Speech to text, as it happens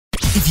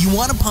If you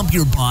want to pump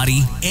your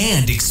body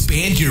and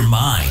expand your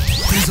mind,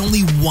 there's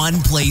only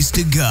one place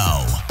to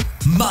go.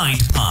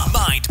 Mind Pump.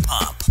 Mind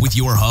Pump with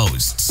your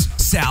hosts,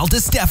 Sal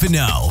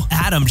DiStefano,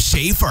 Adam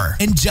Schafer,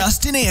 and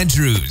Justin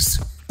Andrews.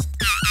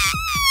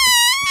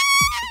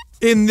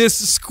 In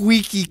this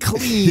squeaky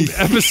clean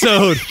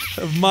episode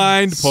of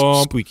Mind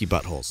Pump. Squeaky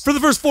buttholes. For the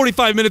first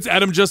 45 minutes,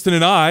 Adam, Justin,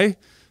 and I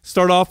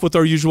start off with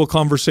our usual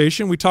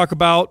conversation. We talk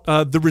about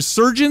the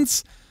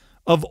resurgence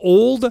of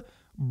old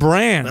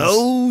brands.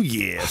 Oh,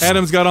 yes.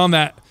 Adam's got on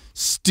that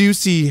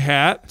Stussy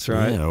hat. That's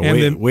right. Yeah,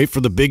 and wait for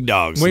the big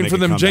dogs. Waiting for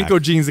them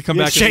Jenko jeans to come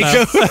back.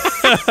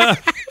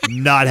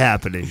 Not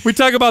happening. We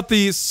talk about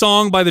the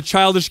song by the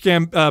Childish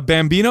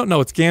Bambino. No,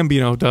 it's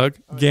Gambino, Doug.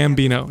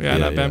 Gambino. Yeah,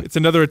 not Bambino. It's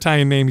another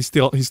Italian name he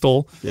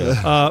stole.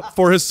 Yeah.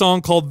 For his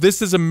song called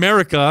 "This Is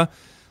America." A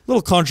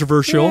little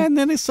controversial. Yeah, and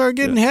then it started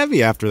getting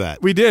heavy after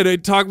that. We did.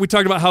 We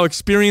talked about how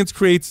experience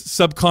creates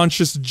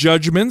subconscious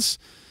judgments.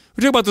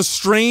 We talk about the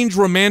strange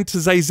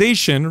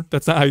romanticization,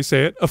 that's not how you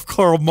say it, of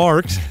Karl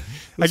Marx.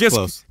 I guess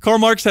close. Karl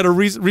Marx had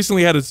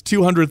recently had his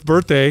 200th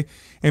birthday,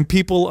 and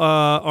people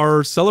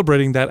are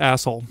celebrating that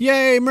asshole.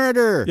 Yay,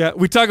 murder! Yeah,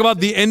 we talk about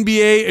the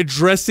NBA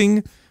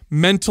addressing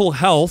mental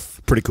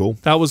health. Pretty cool.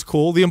 That was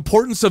cool. The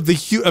importance of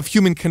of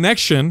human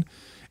connection.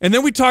 And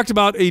then we talked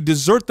about a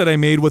dessert that I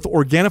made with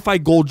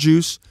Organifi gold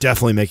juice.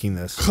 Definitely making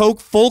this. Full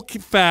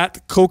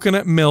fat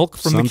coconut milk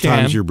from the can.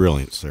 Sometimes you're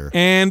brilliant, sir.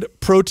 And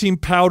protein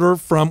powder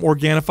from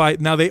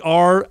Organifi. Now, they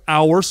are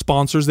our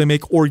sponsors. They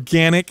make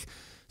organic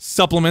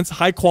supplements,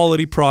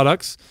 high-quality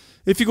products.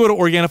 If you go to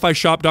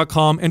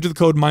OrganifiShop.com, enter the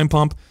code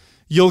MindPump,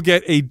 you'll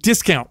get a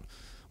discount.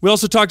 We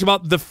also talked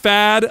about the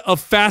fad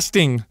of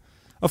fasting.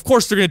 Of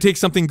course, they're going to take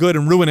something good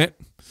and ruin it.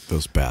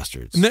 Those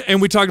bastards.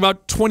 And we talked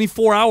about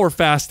 24-hour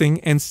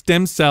fasting and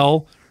stem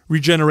cell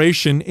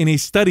regeneration in a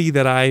study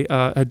that I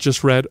had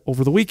just read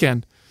over the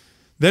weekend.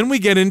 Then we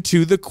get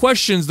into the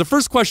questions. The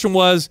first question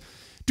was,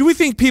 do we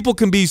think people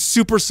can be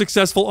super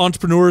successful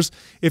entrepreneurs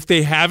if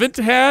they haven't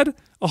had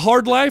a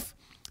hard life?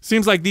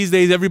 Seems like these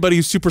days everybody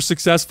who's super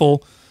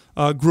successful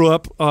grew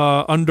up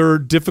under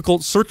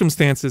difficult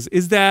circumstances.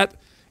 Is that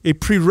a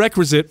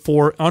prerequisite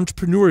for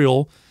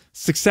entrepreneurial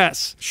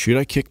success? Should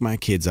I kick my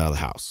kids out of the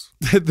house?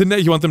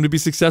 You want them to be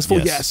successful?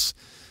 Yes.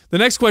 The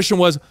next question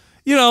was,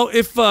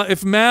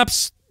 if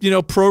MAPS,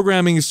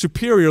 programming is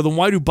superior, then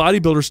why do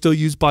bodybuilders still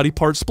use body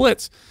part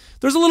splits?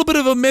 There's a little bit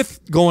of a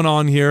myth going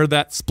on here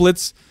that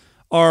splits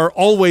are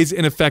always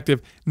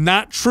ineffective.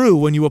 Not true.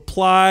 When you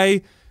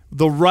apply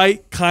the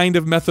right kind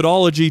of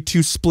methodology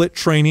to split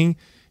training,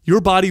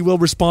 your body will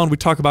respond. We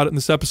talk about it in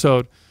this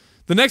episode.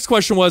 The next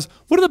question was,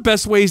 what are the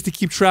best ways to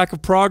keep track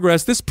of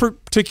progress? This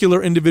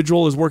particular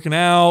individual is working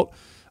out.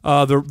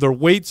 Their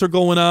weights are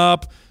going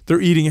up.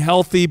 They're eating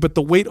healthy, but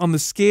the weight on the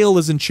scale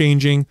isn't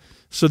changing,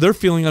 so they're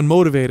feeling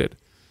unmotivated.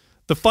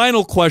 The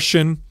final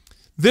question,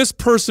 this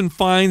person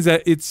finds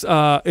that it's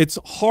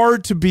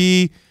hard to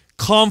be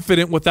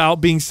confident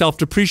without being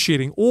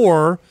self-depreciating.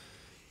 Or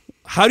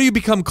how do you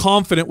become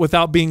confident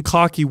without being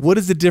cocky? What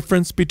is the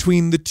difference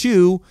between the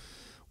two?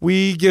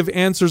 We give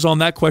answers on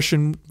that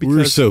question because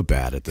we're so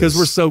bad at this. Because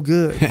we're so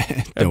good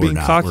at being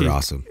cocky. We're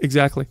awesome.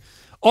 Exactly.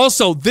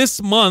 Also,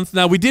 this month,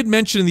 now we did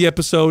mention in the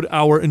episode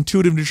our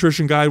intuitive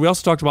nutrition guide. We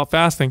also talked about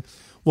fasting.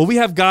 Well, we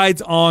have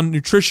guides on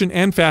nutrition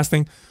and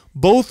fasting.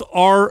 Both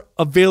are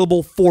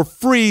available for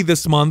free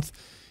this month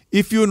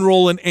if you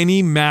enroll in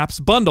any MAPS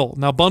bundle.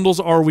 Now,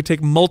 bundles are we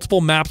take multiple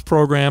MAPS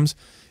programs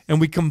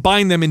and we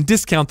combine them and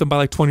discount them by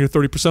like 20 or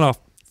 30% off.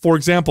 For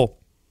example,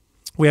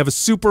 we have a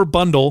super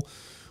bundle,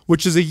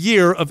 which is a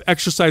year of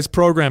exercise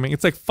programming.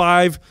 It's like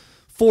 4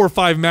 or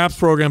 5 MAPS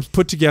programs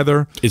put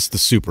together. It's the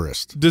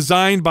superest.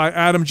 Designed by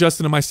Adam,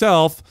 Justin, and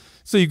myself.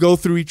 So you go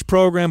through each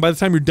program. By the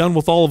time you're done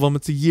with all of them,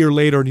 it's a year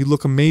later and you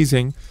look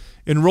amazing.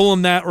 Enroll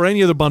in that or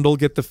any other bundle.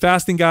 Get the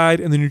fasting guide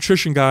and the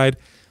nutrition guide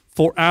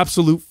for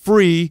absolute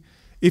free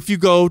if you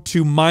go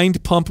to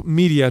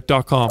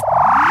mindpumpmedia.com.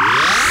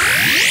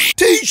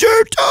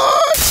 T-shirt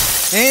time!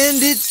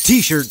 And it's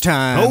T-shirt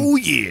time. Oh,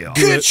 yeah.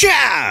 Good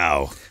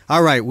chow!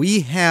 All right,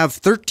 we have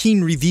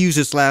 13 reviews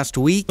this last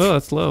week. Oh,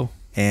 that's low.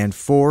 And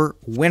 4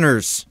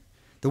 winners.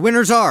 The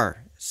winners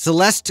are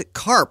Celeste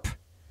Carp,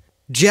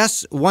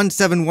 Jess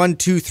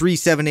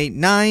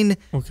 171237889,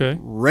 okay,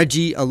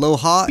 Reggie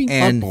Aloha,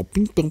 and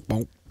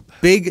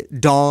Big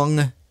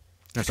Dong.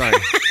 No, sorry.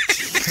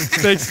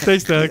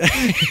 Thanks, Doug.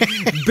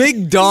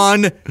 Big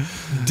Don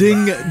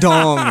Ding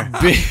Dong.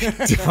 Big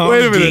Dong.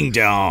 Wait a minute. Ding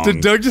Dong.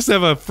 Did Doug just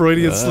have a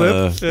Freudian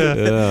slip?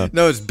 Yeah.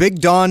 No, it's Big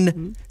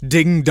Don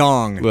Ding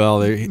Dong.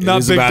 Well, it Not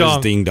is Big about Dong.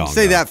 as Ding Dong.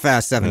 Say that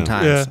fast 7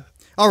 times. Yeah.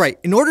 All right,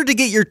 in order to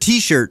get your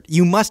T-shirt,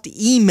 you must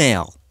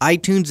email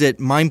iTunes at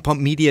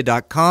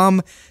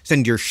mindpumpmedia.com,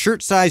 send your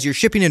shirt size, your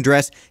shipping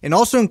address, and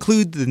also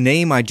include the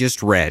name I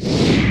just read.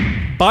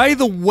 By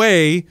the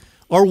way,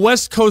 our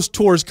West Coast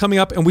tour is coming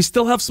up, and we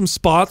still have some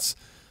spots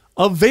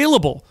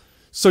available.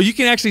 So you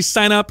can actually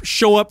sign up,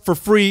 show up for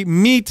free,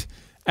 meet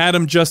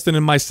Adam, Justin,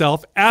 and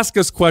myself, ask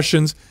us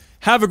questions,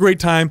 have a great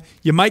time.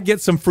 You might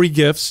get some free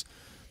gifts.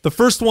 The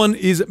first one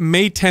is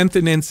May 10th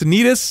in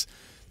Encinitas.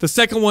 The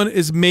second one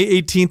is May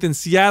 18th in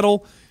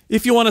Seattle.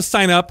 If you want to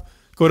sign up,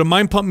 go to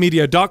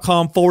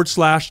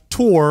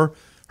mindpumpmedia.com/tour.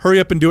 Hurry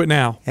up and do it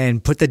now.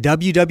 And put the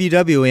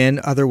www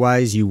in,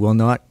 otherwise you will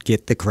not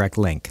get the correct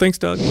link. Thanks,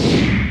 Doug.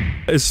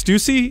 Is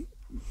Stussy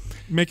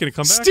making a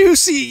comeback?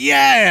 Stussy,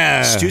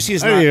 yeah. Stussy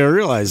is I not. didn't even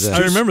realize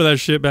that. I remember that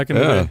shit back in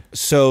the day.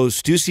 So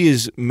Stussy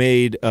has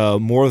made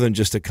more than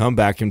just a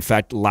comeback. In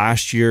fact,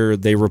 last year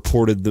they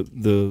reported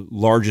the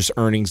largest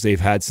earnings they've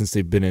had since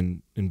they've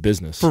been in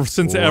business.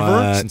 Since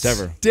ever? Since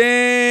ever.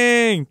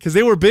 Dang. Because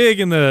they were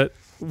big in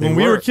when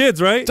we were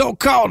kids, right? Don't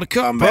call to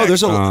come back. Bro,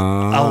 there's a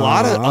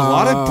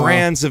lot of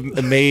brands have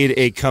made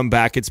a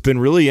comeback. It's been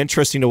really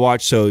interesting to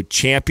watch. So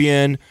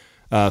Champion,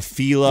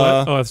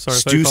 Fila,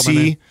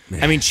 Stussy.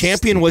 I mean,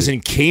 Champion was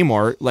in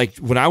Kmart. Like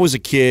when I was a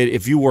kid,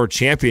 if you wore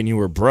Champion, you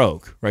were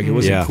broke. Right? It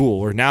wasn't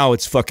cool. Or now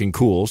it's fucking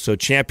cool. So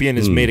Champion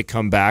has made a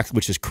comeback,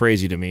 which is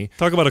crazy to me.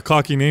 Talk about a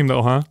cocky name,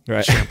 though, huh?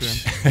 Right. Champion.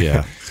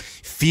 Yeah.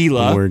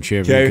 Fila. I'm wearing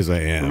Champion because I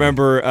am.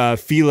 Remember,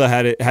 Fila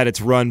had its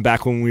run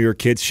back when we were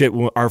kids. Shit,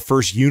 our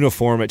first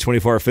uniform at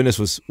 24 Hour Fitness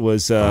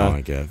was oh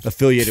my God.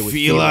 affiliated with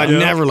Fila. I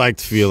never liked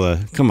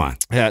Fila. Come on.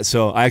 Yeah,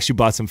 so I actually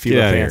bought some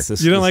Fila pants. You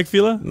didn't like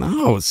Fila?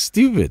 No, it's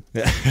stupid.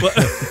 When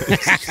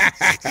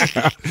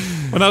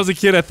I was a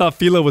kid, I thought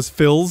Fila was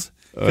Phil's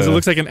because it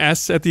looks like an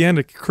S at the end,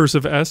 a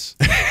cursive S.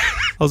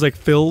 I was like,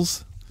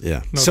 Phil's?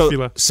 Yeah. No,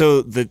 Fila.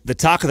 So the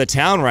talk of the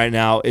town right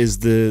now is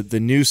the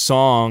new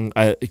song.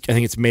 I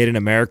think it's Made in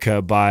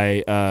America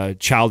by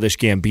Childish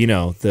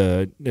Gambino.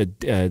 The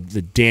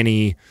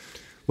Danny,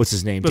 what's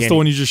his name? That's the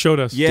one you just showed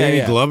us. Yeah,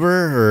 Danny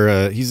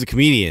Glover, or he's a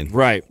comedian.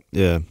 right.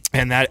 Yeah.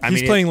 And that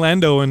He's playing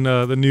Lando in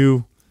the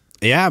new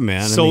Yeah,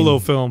 man. solo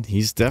film.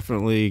 He's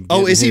definitely.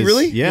 Oh, is he his-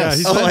 really? Yes.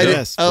 he's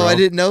I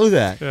didn't know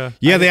that. Yeah.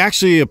 Yeah, they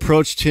actually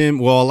approached him.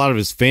 Well, a lot of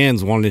his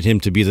fans wanted him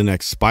to be the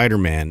next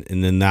Spider-Man,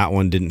 and then that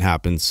one didn't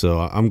happen.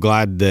 So I'm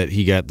glad that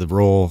he got the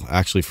role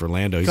actually for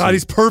Lando. God,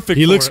 he's perfect.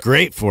 He for looks it.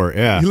 great for it.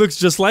 Yeah, He looks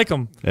just like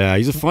him. yeah,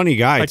 he's a funny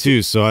guy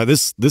too. So I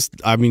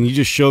mean, you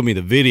just showed me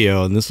the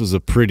video, and this was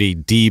a pretty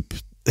deep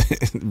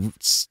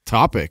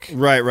topic.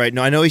 Right.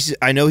 No, I know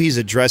he's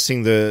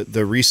addressing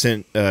the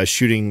recent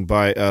shooting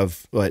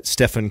of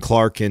Stephen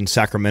Clark in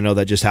Sacramento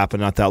that just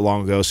happened not that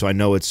long ago. So I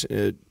know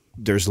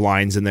there's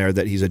lines in there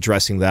that he's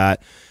addressing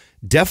that.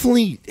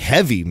 Definitely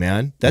heavy,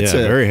 man. That's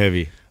very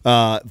heavy.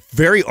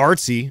 Very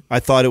artsy. I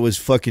thought it was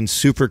fucking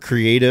super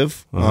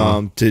creative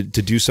to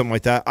do something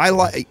like that. I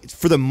like,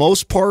 for the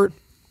most part,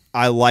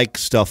 I like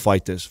stuff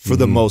like this for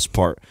the most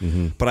part.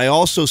 But I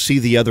also see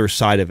the other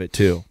side of it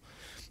too.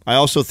 I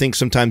also think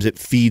sometimes it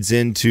feeds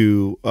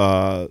into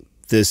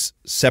this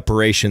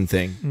separation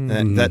thing.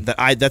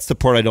 That's the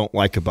part I don't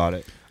like about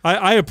it.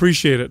 I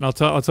appreciate it, and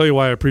I'll tell you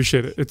why I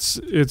appreciate it. It's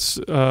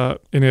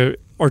in an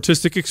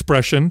artistic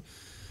expression.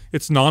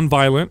 It's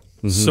nonviolent.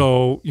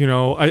 So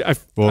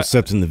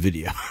Except in the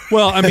video.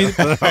 Well, I mean,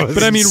 but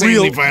I mean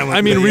real. Violent,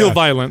 I mean real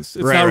violence.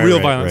 It's not real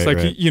violence.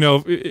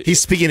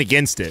 He's speaking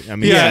against it. I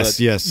mean,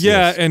 Yes.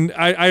 And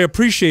I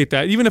appreciate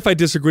that. Even if I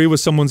disagree with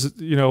someone's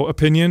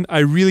opinion, I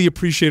really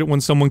appreciate it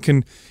when someone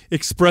can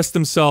express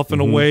themselves in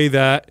a way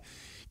that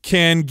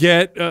can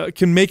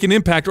make an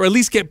impact, or at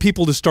least get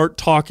people to start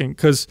talking.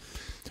 Because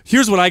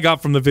here's what I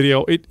got from the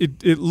video.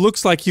 It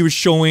looks like he was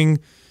showing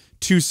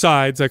two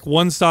sides. Like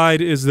one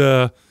side is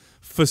the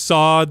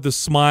facade, the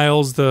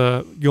smiles,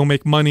 the you'll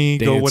make money,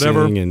 Dancing, go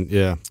whatever, and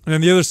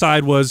then the other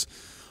side was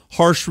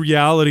harsh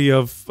reality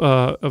of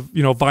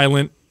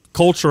violent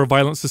culture,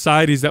 violent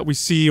societies that we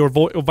see, or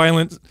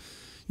violent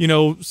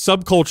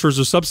subcultures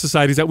or sub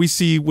societies that we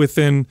see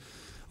within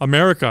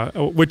America,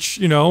 which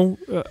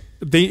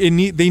they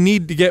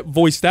need to get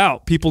voiced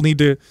out. People need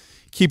to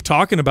keep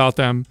talking about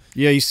them.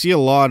 Yeah, you see a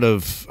lot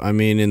of, I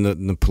mean, in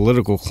the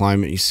political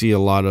climate, you see a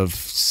lot of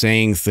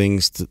saying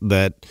things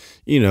that,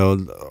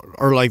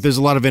 are like, there's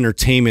a lot of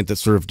entertainment that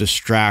sort of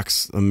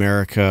distracts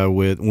America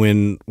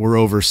when we're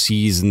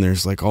overseas and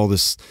there's like all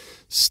this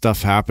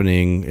stuff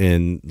happening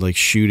and like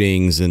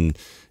shootings and,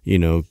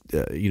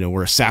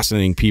 we're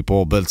assassinating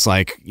people, but it's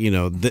like,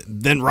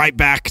 then right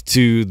back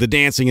to the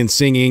dancing and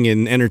singing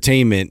and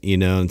entertainment,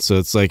 and so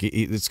it's like,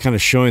 it's kind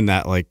of showing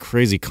that like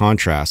crazy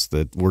contrast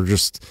that we're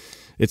just,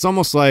 it's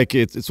almost like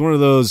it's one of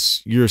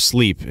those you're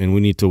asleep and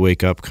we need to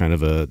wake up kind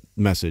of a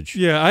message.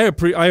 Yeah, I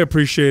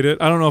appreciate it.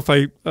 I don't know if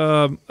I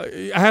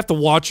have to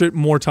watch it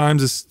more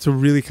times to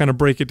really kind of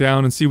break it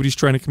down and see what he's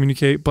trying to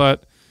communicate,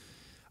 but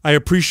I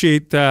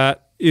appreciate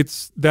that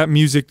it's that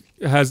music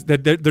has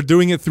that they're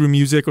doing it through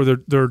music, or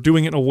they're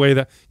doing it in a way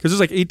that, because there's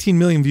like 18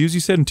 million views,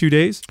 you said, in 2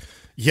 days.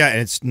 Yeah,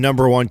 and it's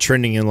 #1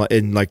 trending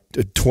in like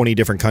 20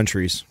 different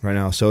countries right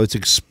now. So it's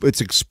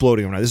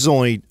exploding right now. This is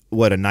only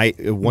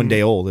one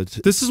day old.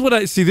 This is what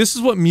I see. This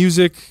is what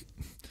music.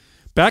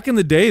 Back in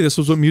the day, this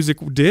was what music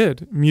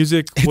did.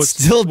 Music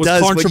was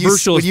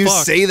controversial. When you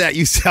say that,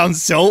 you sound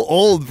so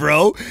old,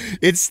 bro.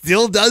 It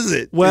still does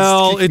it.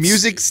 Well,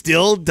 music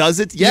still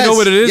does it. Yes, you know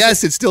what it is?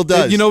 Yes, it still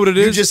does. You know what it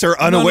is? You just are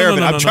unaware of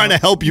it. I'm trying to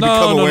help you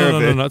become aware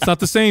of it. No, it's not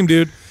the same,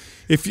 dude.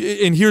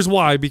 And here's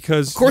why,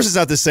 because of course it's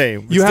not the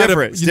same. It's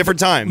different. It's different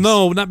times.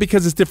 No, not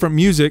because it's different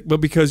music, but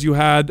because you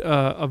had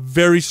a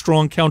very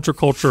strong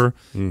counterculture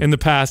in the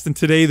past, and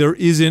today there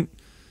isn't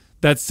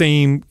that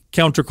same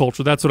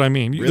counterculture. That's what I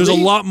mean. Really? There's a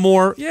lot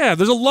more. Yeah,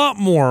 there's a lot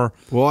more.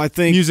 Well, I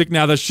think music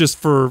now that's just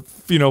for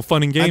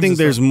fun and games. I think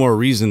there's more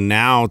reason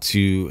now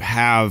to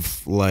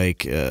have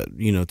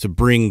to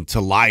bring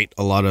to light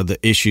a lot of the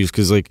issues,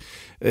 because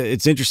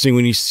it's interesting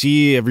when you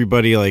see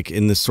everybody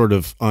in this sort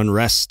of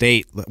unrest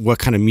state, what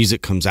kind of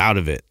music comes out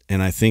of it.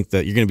 And I think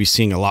that you're going to be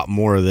seeing a lot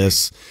more of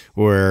this,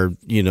 where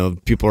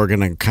people are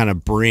going to kind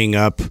of bring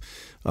up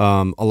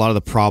a lot of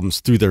the problems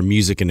through their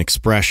music and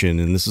expression,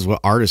 and this is what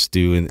artists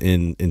do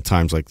in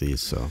times like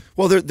these. So,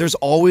 well, there's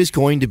always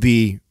going to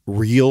be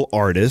real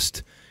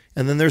artists,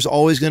 and then there's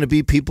always going to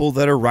be people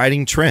that are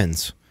writing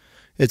trends.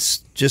 It's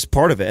just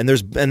part of it, and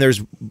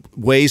there's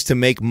ways to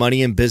make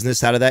money and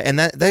business out of that, and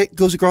that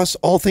goes across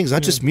all things,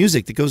 not just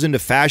music. That goes into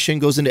fashion,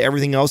 goes into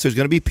everything else. There's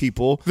going to be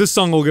people. This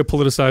song will get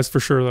politicized for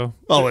sure,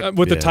 though.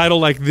 With the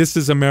title like "This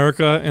Is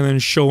America" and then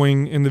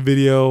showing in the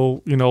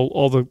video,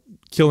 all the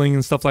killing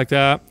and stuff like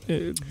that,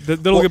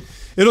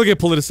 it'll get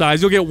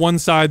politicized. You'll get one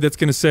side that's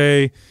going to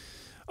say,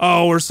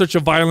 "Oh, we're such a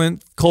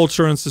violent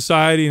culture and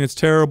society, and it's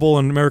terrible,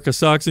 and America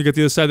sucks." You get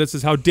the other side that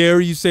says, "How dare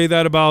you say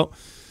that about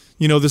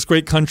this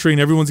great country?" And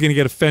everyone's going to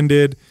get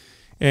offended.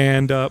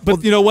 And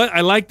but you know what? I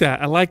like that.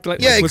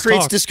 It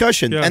creates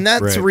discussion, and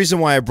that's the reason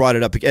why I brought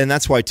it up. And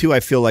that's why too I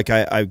feel like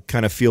I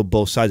kind of feel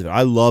both sides of it.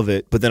 I love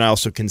it, but then I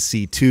also can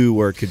see too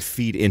where it could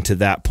feed into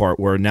that part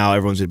where now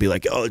everyone's gonna be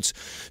like, "Oh, it's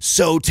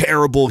so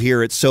terrible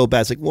here. It's so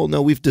bad." It's like, well,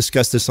 no, we've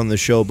discussed this on the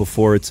show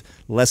before. It's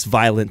less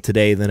violent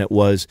today than it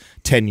was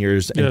 10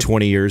 years and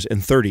 20 years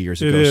and 30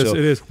 years ago. It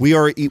is. We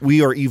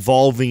are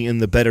evolving in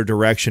the better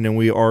direction, and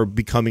we are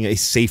becoming a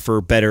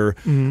safer, better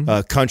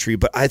country.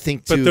 But I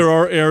think too, but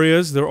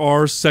there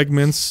are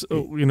segments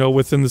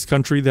within this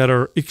country that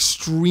are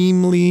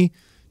extremely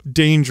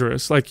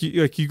dangerous. Like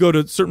you go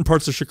to certain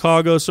parts of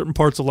Chicago, certain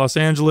parts of Los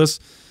Angeles.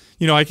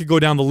 I could go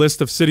down the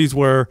list of cities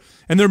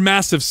and they're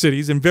massive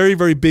cities, and very,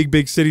 very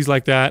big cities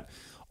like that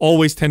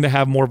always tend to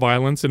have more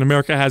violence. And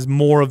America has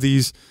more of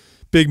these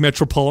big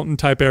metropolitan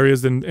type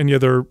areas than any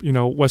other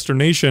Western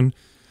nation.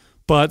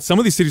 But some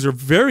of these cities are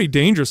very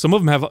dangerous. Some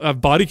of them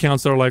have body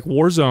counts that are like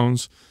war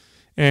zones,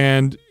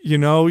 and you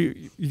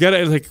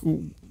gotta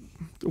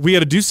we got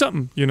to do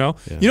something,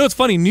 It's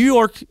funny. New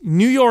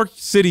York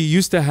City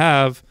used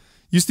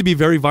to be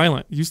very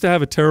violent. Used to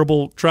have a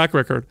terrible track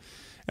record,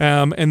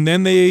 and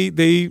then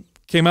they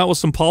came out with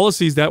some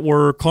policies that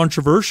were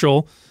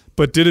controversial,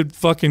 but did a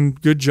fucking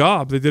good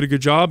job. They did a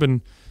good job, and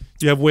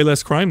you have way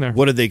less crime there.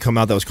 What did they come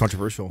out that was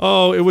controversial?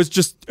 Oh, it was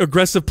just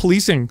aggressive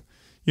policing.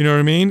 You know what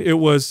I mean? It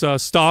was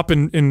stop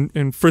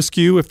and frisk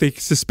you if they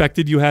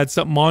suspected you had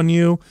something on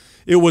you.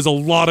 It was a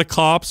lot of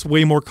cops,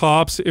 way more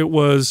cops. It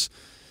was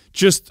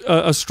just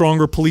a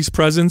stronger police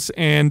presence,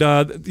 and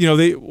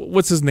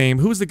what's his name?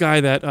 Who was the guy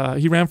that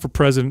he ran for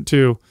president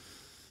too?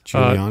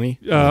 Giuliani.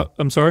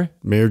 I'm sorry,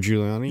 Mayor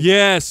Giuliani.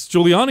 Yes,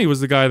 Giuliani was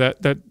the guy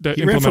that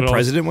he ran for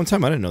president one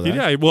time. I didn't know that.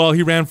 Yeah, well,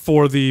 he ran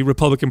for the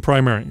Republican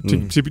primary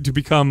to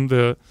become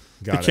the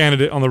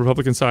candidate on the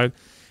Republican side,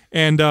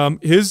 and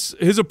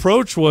his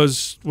approach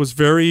was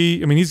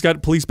very. I mean, he's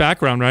got police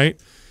background, right?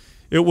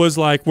 It was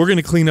like, we're going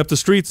to clean up the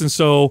streets, and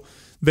so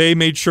they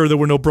made sure there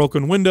were no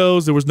broken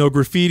windows, there was no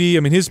graffiti. I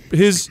mean,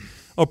 his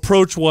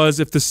approach was,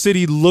 if the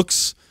city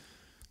looks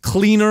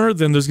cleaner,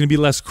 then there's going to be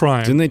less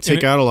crime. Didn't they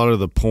take out a lot of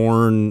the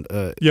porn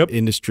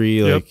industry,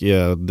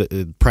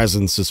 the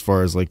presence as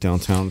far as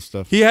downtown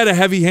stuff? He had a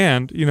heavy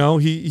hand,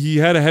 he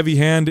had a heavy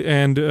hand,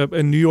 and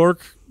in New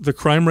York, the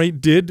crime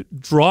rate did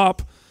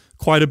drop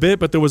quite a bit,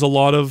 but there was a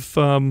lot of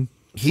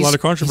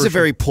controversy. He's a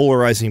very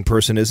polarizing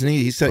person, isn't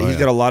he? He's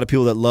got a lot of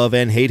people that love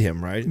and hate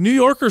him, right? New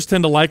Yorkers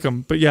tend to like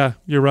him, but yeah,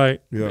 you're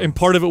right. Yeah. And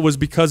part of it was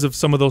because of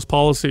some of those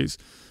policies.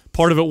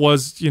 Part of it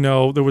was,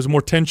 there was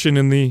more tension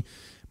in the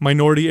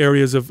minority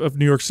areas of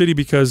New York City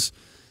because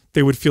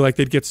they would feel like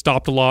they'd get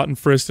stopped a lot and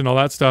frisked and all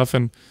that stuff.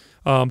 And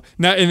and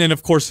then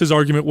of course his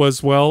argument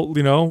was, well,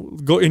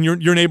 go in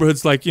your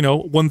neighborhood's like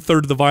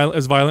 1/3 of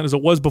as violent as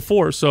it was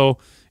before, so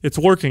it's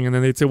working. And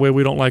then they'd say, well,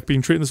 we don't like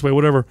being treated this way,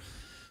 whatever.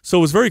 So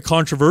it was very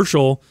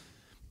controversial,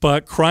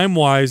 but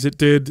crime-wise, it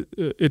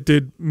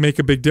did make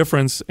a big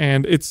difference,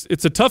 and it's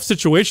a tough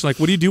situation. Like,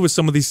 what do you do with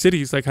some of these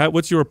cities? Like,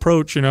 what's your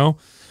approach?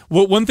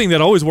 One thing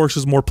that always works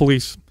is more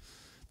police.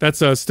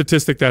 That's a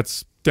statistic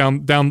that's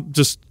down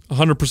just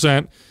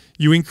 100%.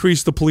 You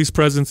increase the police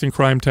presence, and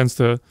crime tends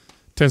to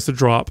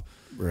drop.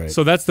 Right.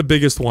 So that's the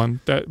biggest one.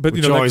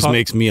 Which always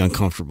makes me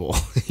uncomfortable.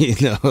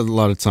 A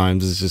lot of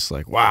times it's just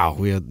like, wow,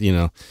 we had,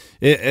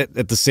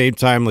 at the same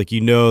time,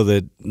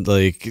 that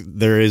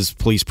there is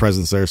police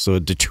presence there, so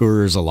it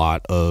deters a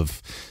lot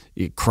of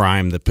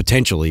crime that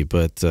potentially,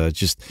 but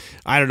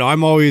I don't know.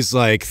 I'm always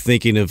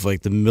thinking of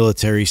the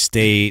military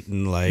state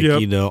and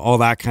all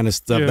that kind of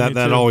stuff. Yeah,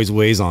 that always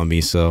weighs on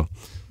me. So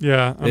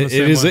yeah,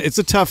 it's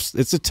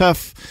a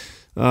tough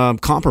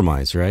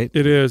compromise, right?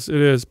 It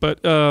is,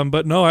 but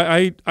no,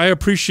 I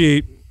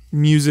appreciate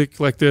music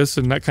like this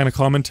and that kind of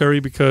commentary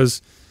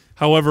because,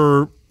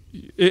 however,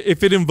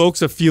 if it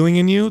invokes a feeling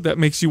in you that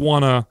makes you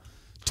want to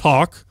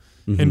talk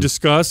and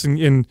discuss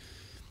and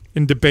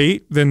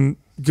debate, then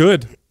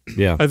good.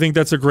 Yeah, I think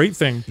that's a great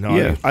thing. No,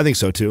 Yeah. I think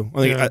so too.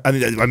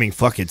 I mean,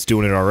 fuck, it's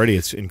doing it already.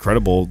 It's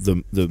incredible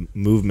the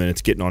movement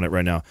it's getting on it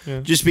right now.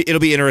 Yeah. It'll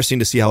be interesting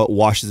to see how it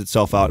washes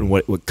itself out and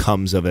what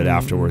comes of it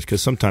afterwards.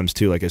 Because sometimes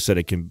too, like I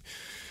said,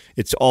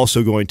 it's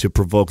also going to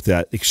provoke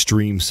that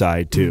extreme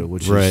side too,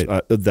 which is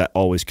that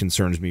always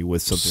concerns me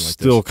with something like this.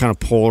 Still kind of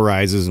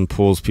polarizes and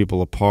pulls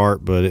people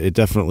apart, but it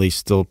definitely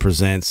still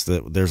presents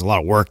that there's a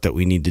lot of work that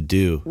we need to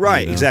do.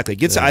 Right, exactly.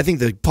 I think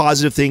the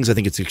positive things, I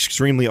think it's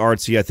extremely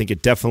artsy. I think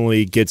it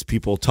definitely gets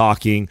people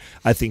talking.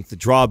 I think the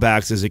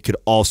drawbacks is it could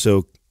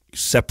also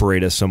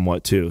separate us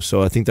somewhat too.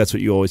 So I think that's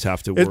what you always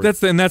have to worry.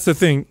 That's the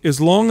thing. As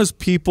long as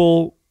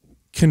people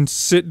can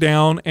sit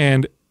down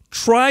and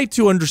try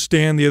to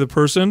understand the other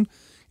person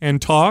and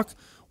talk,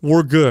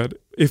 we're good.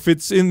 If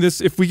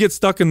we get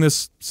stuck in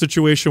this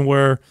situation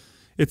where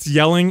it's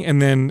yelling and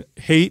then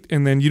hate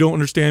and then you don't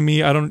understand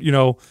me, I don't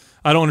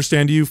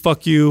understand you,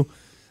 fuck you,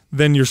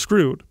 then you're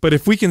screwed. But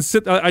if we can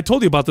sit, I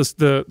told you about this,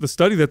 the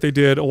study that they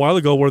did a while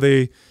ago where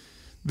they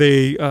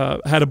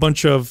had a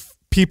bunch of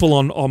people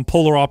on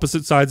polar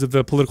opposite sides of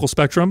the political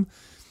spectrum,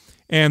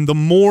 and the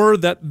more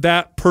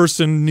that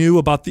person knew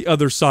about the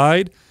other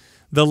side,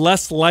 the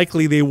less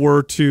likely they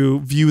were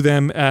to view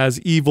them as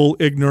evil,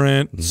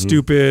 ignorant,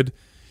 stupid.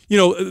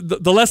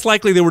 The less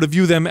likely they were to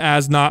view them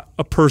as not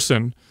a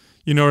person.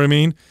 You know what I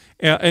mean?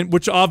 And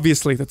which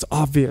obviously, that's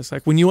obvious.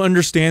 Like when you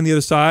understand the other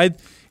side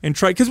and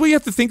try, because what you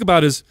have to think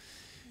about is,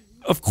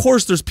 of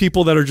course, there's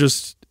people that are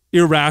just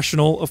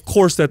irrational. Of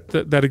course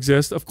that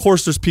exists. Of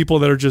course, there's people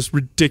that are just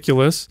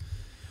ridiculous.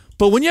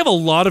 But when you have a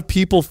lot of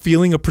people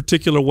feeling a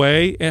particular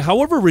way, and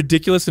however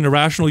ridiculous and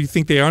irrational you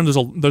think they are,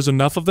 and there's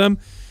enough of them,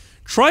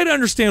 try to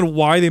understand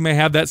why they may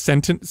have that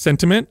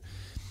sentiment,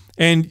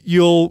 and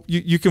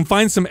you can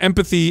find some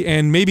empathy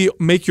and maybe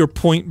make your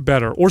point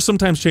better, or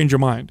sometimes change your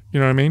mind. You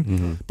know what I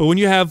mean? But when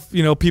you have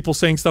people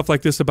saying stuff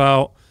like this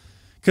about,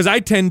 because I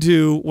tend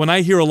to, when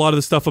I hear a lot of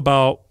the stuff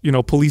about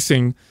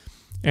policing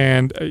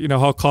and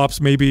how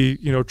cops may be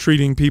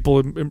treating people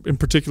in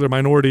particular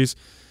minorities,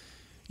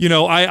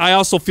 I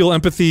also feel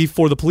empathy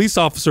for the police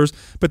officers,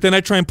 but then I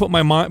try and put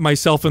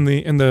myself in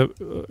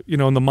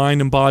the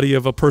mind and body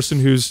of a person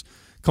who's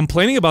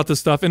complaining about this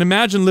stuff. And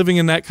imagine living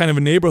in that kind of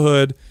a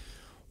neighborhood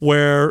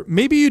where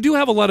maybe you do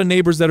have a lot of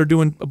neighbors that are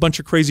doing a bunch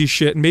of crazy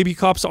shit, and maybe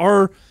cops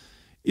are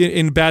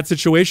in bad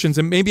situations,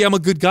 and maybe I'm a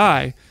good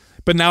guy,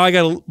 but now I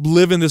got to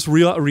live in this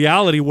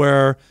reality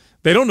where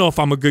they don't know if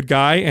I'm a good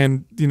guy,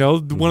 and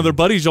one of their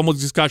buddies almost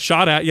just got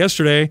shot at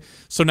yesterday,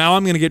 so now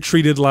I'm going to get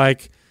treated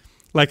like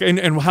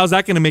and how's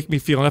that going to make me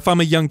feel? And if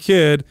I'm a young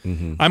kid,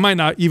 I might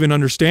not even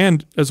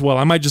understand as well.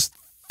 I might just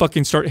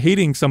fucking start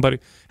hating somebody.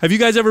 Have you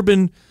guys ever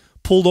been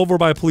pulled over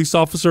by a police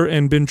officer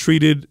and been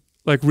treated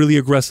like really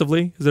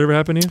aggressively? Has that ever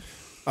happened to you?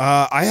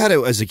 I had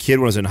it as a kid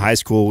when I was in high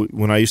school,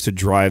 when I used to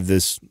drive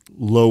this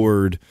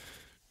lowered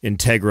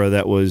Integra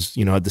that was,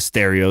 had the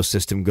stereo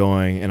system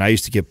going, and I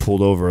used to get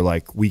pulled over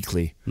like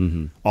weekly,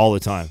 all the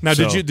time. Now,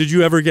 did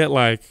you ever get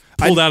like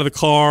pulled out of the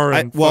car?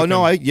 And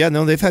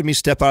they've had me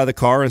step out of the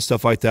car and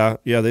stuff like that.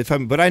 Yeah, they've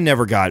had me, but I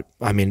never got.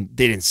 I mean,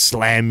 they didn't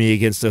slam me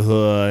against the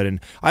hood, and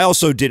I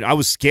also didn't. I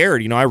was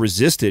scared. I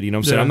resisted. You know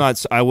what I'm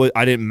saying?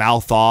 I didn't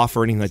mouth off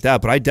or anything like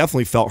that, but I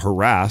definitely felt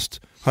harassed.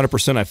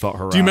 100%, I felt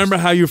harassed. Do you remember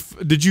how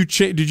how did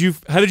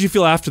you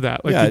feel after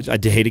that? Like, I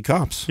hated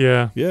cops.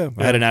 Yeah.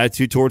 I had an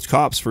attitude towards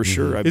cops for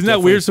sure. Isn't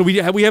that weird? So we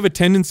have a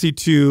tendency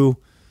to,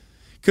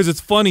 because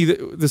it's funny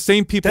that the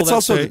same people.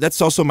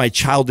 That's also my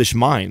childish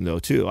mind though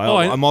too.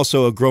 I'm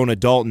also a grown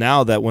adult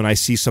now that when I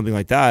see something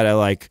like that,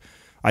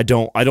 I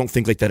don't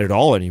think like that at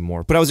all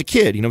anymore. But I was a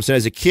kid. You know what I'm saying?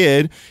 As a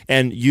kid,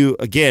 and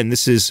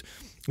this is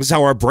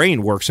how our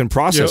brain works and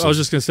processes. Yeah, I was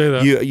just gonna say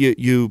that.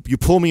 You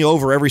pull me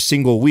over every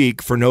single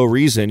week for no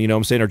reason, you know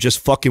what I'm saying, or just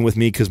fucking with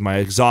me because my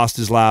exhaust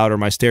is loud or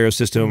my stereo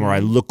system or I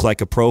look like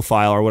a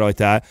profile or whatever like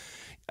that.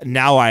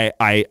 Now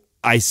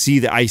I see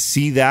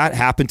that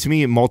happen to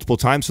me multiple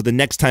times. So the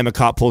next time a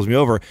cop pulls me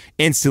over,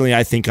 instantly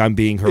I think I'm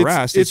being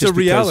harassed. It's a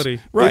reality,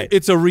 right?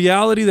 It's a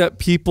reality that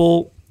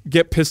people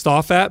get pissed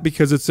off at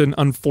because it's an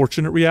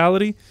unfortunate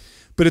reality,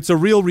 but it's a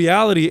real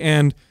reality,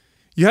 and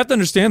you have to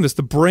understand this.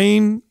 The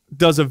brain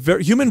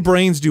human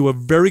brains do a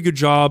very good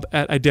job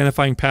at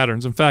identifying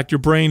patterns. In fact, your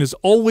brain is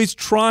always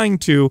trying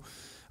to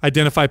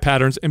identify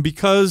patterns, and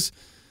because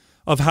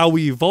of how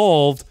we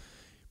evolved,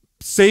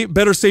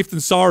 better safe than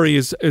sorry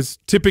is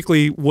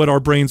typically what our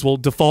brains will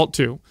default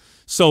to.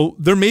 So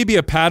there may be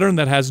a pattern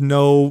that has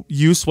no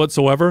use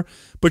whatsoever,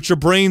 but your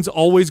brain's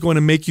always going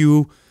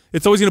to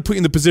it's always going to put you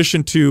in the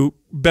position to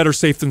better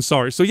safe than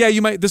sorry. So yeah,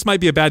 this might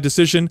be a bad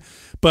decision,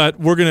 but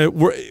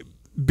we're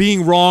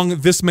being wrong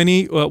this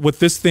many with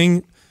this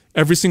thing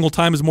every single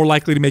time is more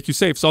likely to make you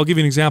safe. So I'll give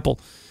you an example.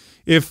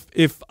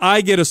 If I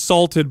get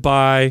assaulted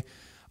by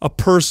a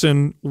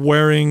person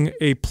wearing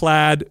a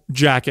plaid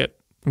jacket,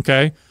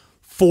 okay,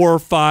 4,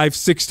 5,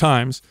 6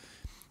 times,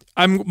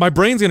 my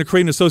brain's going to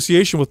create an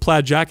association with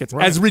plaid jackets.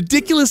 Right. As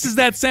ridiculous as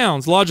that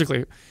sounds,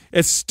 logically,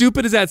 as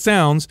stupid as that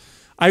sounds,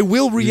 I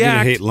will react. You're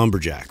gonna hate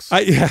lumberjacks.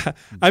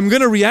 I'm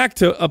going to react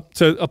to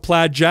a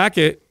plaid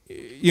jacket,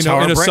 in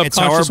a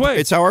subconscious way.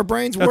 It's how our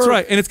brains work. That's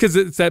right, and it's because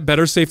it's that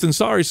better safe than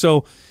sorry.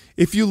 So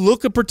if you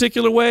look a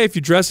particular way, if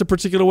you dress a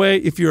particular way,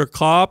 if you're a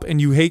cop and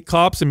you hate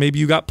cops and maybe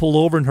you got pulled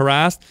over and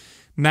harassed,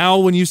 now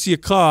when you see a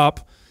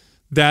cop,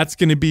 that's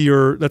going to be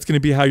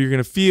how you're going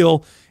to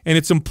feel. And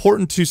it's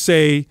important to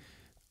say,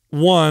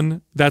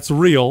 one, that's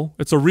real.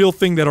 It's a real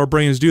thing that our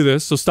brains do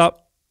this. So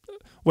stop.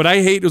 What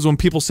I hate is when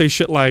people say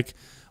shit like,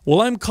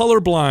 well, I'm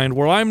colorblind,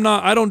 or I'm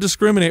not, I don't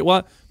discriminate.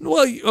 Well,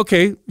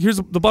 okay, here's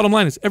the bottom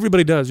line is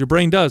everybody does. Your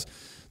brain does.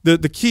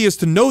 The key is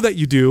to know that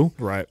you do.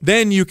 Right.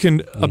 Then you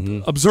can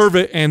observe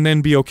it and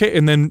then be okay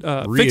and then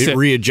fix it.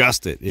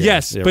 Readjust it. Yeah.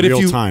 Yes, yeah, but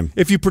time.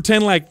 if you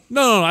pretend like,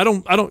 no, I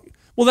don't,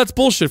 well, that's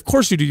bullshit. Of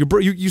course you do.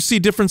 You see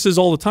differences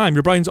all the time.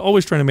 Your brain's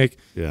always trying to make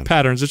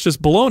patterns. It's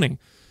just baloney.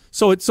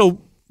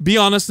 So be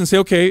honest and say,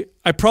 okay,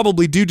 I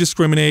probably do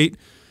discriminate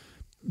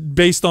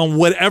based on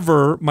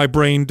whatever my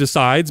brain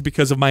decides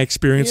because of my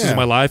experiences in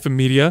my life and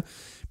media.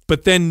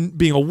 But then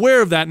being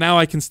aware of that, now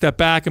I can step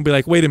back and be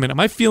like, wait a minute, am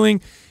I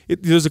feeling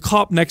there's a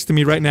cop next to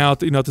me right now at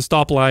the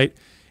stoplight,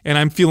 and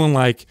I'm feeling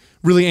like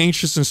really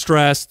anxious and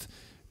stressed,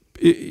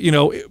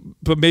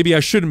 but maybe I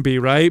shouldn't be,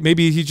 right?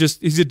 Maybe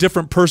he's a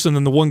different person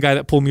than the one guy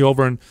that pulled me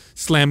over and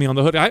slammed me on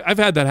the hood. I've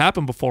had that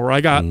happen before where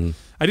I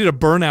did a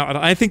burnout. And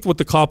I think what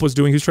the cop was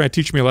doing, he was trying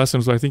to teach me a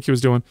lesson, is what I think he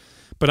was doing.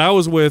 But I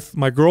was with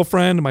my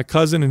girlfriend, my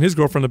cousin, and his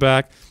girlfriend in the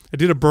back. I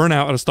did a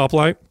burnout at a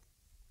stoplight,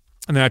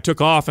 and then I took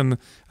off, and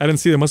I didn't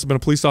see there must have been a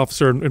police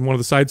officer in one of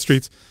the side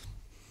streets.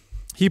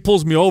 He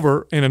pulls me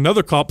over, and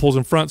another cop pulls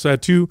in front. So I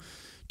had two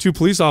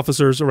police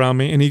officers around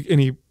me,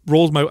 and I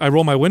roll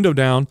my window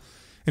down,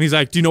 and he's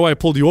like, "Do you know why I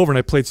pulled you over?" And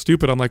I played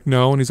stupid. I'm like,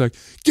 "No." And he's like,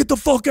 "Get the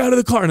fuck out of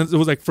the car." And it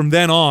was like from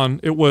then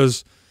on, it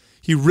was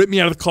he ripped me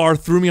out of the car,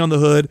 threw me on the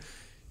hood,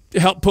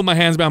 helped put my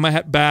hands behind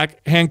my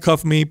back,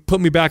 handcuffed me,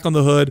 put me back on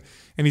the hood,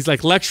 and he's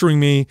like lecturing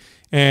me.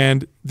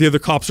 And the other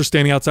cops are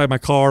standing outside my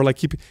car,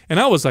 and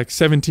I was like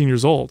 17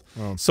 years old.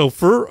 Oh. So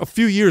for a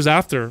few years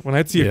after, when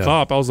I'd see a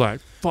cop, I was like,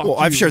 fuck. Well,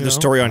 I've shared the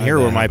story on here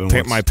where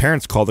my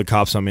parents called the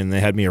cops on me and they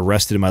had me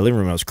arrested in my living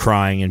room. I was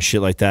crying and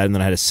shit like that. And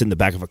then I had to sit in the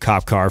back of a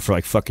cop car for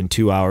like fucking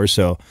 2 hours.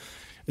 So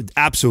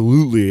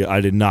absolutely,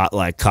 I did not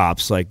like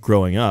cops like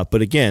growing up.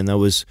 But again, that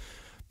was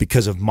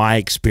because of my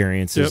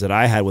experiences that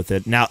I had with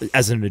it. Now,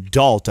 as an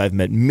adult, I've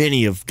met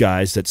many of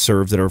guys that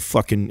serve that are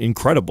fucking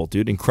incredible,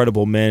 dude,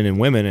 incredible men and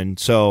women. And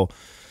so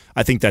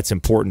I think that's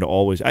important to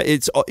always,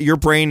 your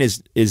brain is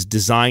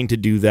designed to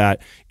do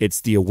that.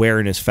 It's the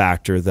awareness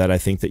factor that I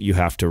think that you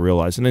have to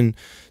realize. And then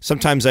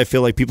sometimes I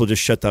feel like people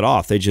just shut that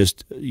off. They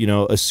just,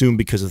 assume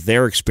because of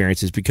their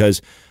experiences,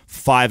 because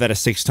 5 out of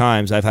 6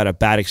 times I've had a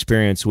bad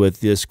experience with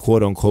this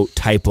quote unquote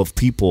type of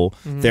people.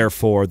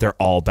 Therefore they're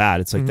all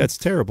bad. It's like, that's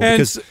terrible.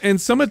 And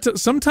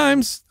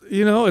sometimes,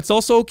 it's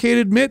also okay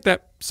to admit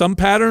that some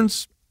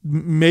patterns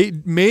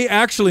may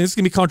actually, this is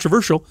going to be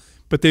controversial,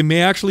 but they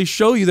may actually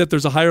show you that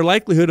there's a higher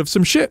likelihood of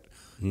some shit.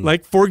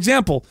 Like, for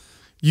example,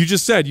 you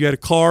just said you had a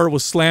car,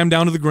 was slammed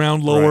down to the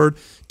ground, lowered,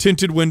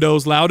 tinted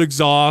windows, loud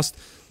exhaust,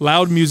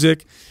 loud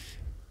music.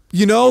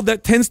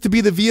 That tends to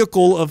be the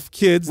vehicle of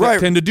kids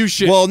that tend to do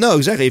shit. Well, no,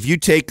 exactly. If you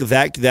take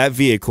that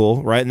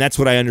vehicle, right, and that's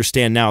what I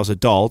understand now as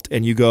adult,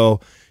 and you go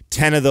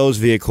 10 of those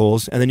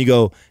vehicles, and then you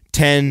go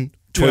 10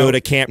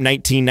 Toyota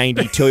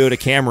 1990 Toyota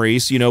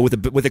Camrys,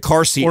 with a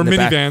car seat or in the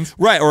minivans, back.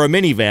 Right, or a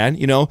minivan.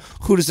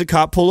 Who does the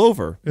cop pull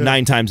over?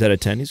 9 times out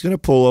of 10, he's going to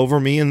pull over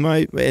me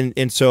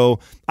and so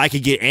I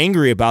could get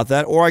angry about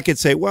that, or I could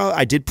say, well,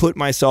 I did put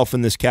myself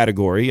in this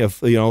category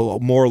of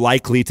more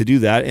likely to do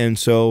that, and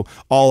so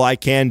all I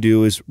can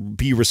do is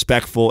be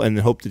respectful and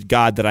hope to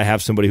God that I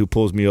have somebody who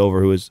pulls me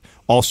over who is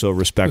also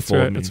respectful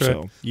of me. That's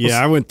right. So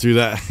yeah, I went through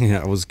that.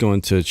 I was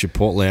going to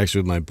Chipotle actually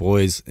with my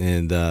boys,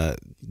 and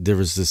there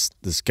was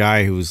this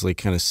guy who was like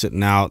kind of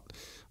sitting out,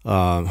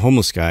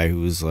 homeless guy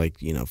who was like,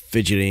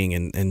 fidgeting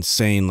and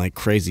saying like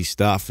crazy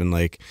stuff. And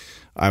like,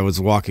 I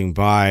was walking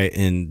by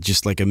and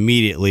just like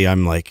immediately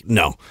I'm like,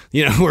 no,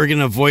 we're going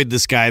to avoid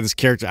this guy, this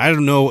character. I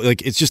don't know.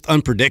 Like, it's just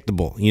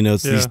unpredictable.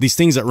 It's these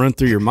things that run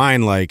through your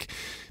mind. Like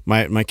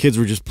my kids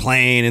were just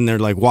playing and they're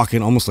like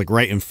walking almost like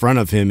right in front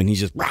of him. And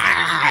he's just,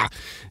 rah!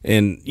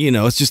 And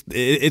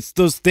it's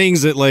those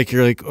things that like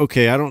you're like,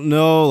 okay, I don't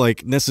know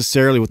like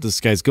necessarily what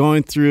this guy's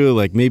going through,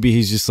 like maybe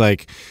he's just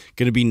like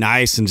gonna be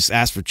nice and just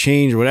ask for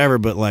change or whatever,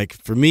 but like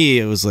for me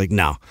it was like,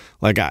 no,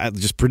 like I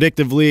just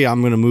predictively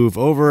I'm gonna move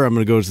over, I'm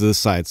gonna go to this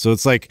side. So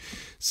it's like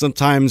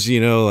sometimes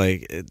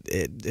like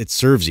it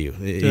serves you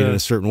in a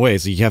certain way,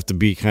 so you have to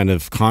be kind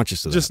of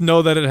conscious of that. Just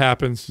know that it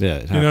happens. Yeah, it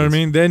happens. You know what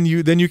I mean?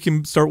 Then you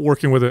can start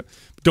working with it.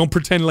 Don't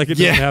pretend like it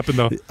doesn't happen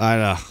though. I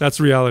know. That's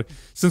reality.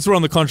 Since we're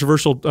on the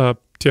controversial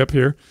tip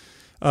here,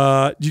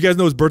 do you guys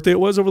know whose birthday it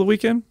was over the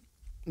weekend?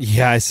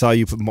 Yeah, I saw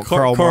you put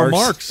Karl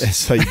Marx. I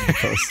saw you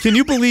post. Can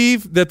you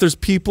believe that there's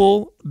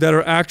people that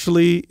are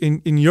actually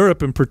in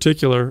Europe in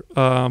particular,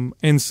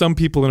 and some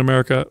people in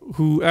America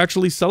who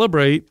actually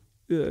celebrate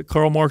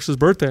Karl Marx's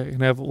birthday, and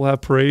we'll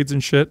have parades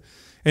and shit.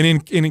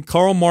 And in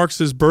Karl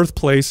Marx's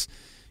birthplace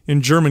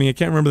in Germany, I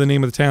can't remember the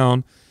name of the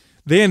town,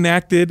 they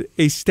enacted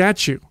a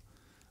statue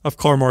of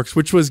Karl Marx,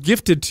 which was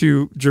gifted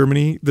to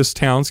Germany, this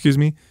town,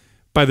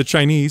 by the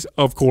Chinese,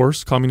 of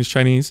course, communist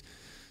Chinese.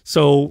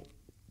 So,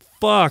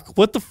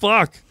 what the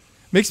fuck?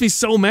 Makes me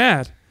so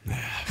mad.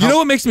 You know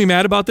what makes me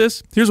mad about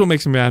this? Here's what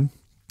makes me mad.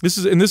 This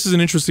is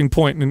an interesting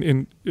point.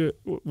 And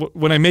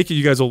when I make it,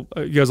 you guys will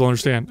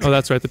understand. Oh,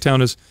 that's right. The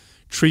town is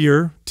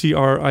Trier,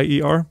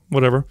 Trier,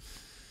 whatever.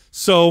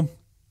 So,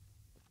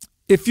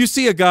 if you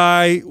see a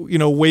guy,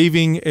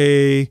 waving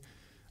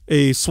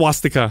a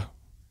swastika,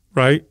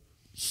 right?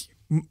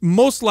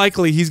 Most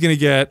likely he's going to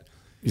get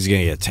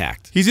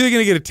attacked. He's either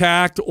going to get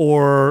attacked,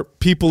 or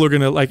people are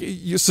going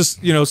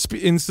to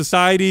in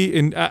society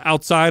and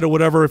outside or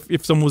whatever.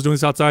 If someone was doing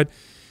this outside,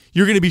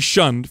 you're going to be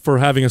shunned for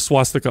having a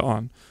swastika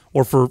on,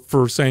 or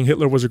for saying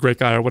Hitler was a great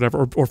guy or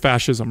whatever, or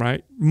fascism,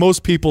 right?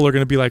 Most people are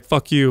going to be like,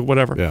 fuck you,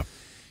 whatever. Yeah.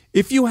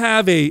 If you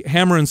have a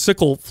hammer and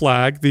sickle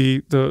flag,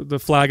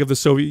 the flag of the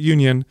Soviet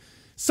Union,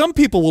 some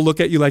people will look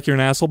at you like you're an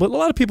asshole, but a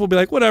lot of people will be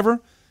like,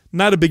 whatever,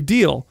 not a big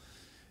deal.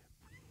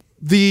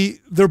 They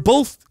were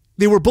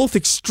both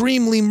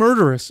extremely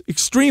murderous,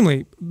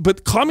 extremely.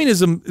 But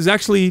communism is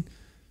actually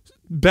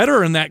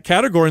better in that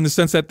category, in the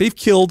sense that they've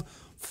killed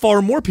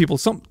far more people.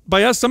 Some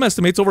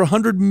estimates, over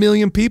 100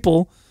 million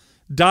people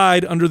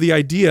died under the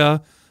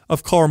idea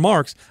of Karl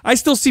Marx. I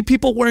still see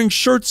people wearing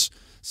shirts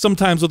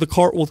sometimes with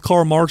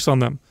Karl Marx on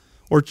them,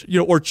 or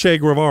Che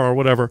Guevara or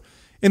whatever.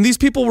 And these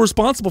people were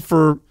responsible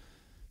for,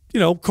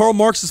 Karl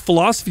Marx's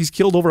philosophies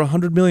killed over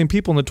 100 million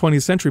people in the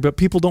 20th century, but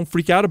people don't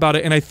freak out about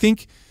it. And I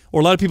think,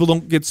 or a lot of people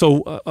don't get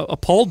so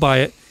appalled by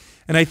it.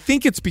 And I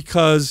think it's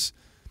because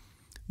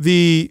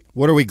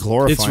what are we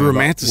glorifying? It's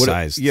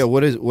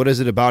romanticized. What is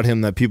it about him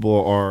that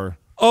people are?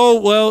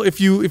 Oh, well, if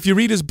you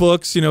read his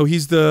books,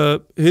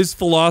 his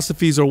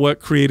philosophies are what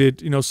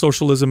created,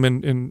 socialism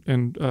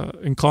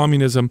and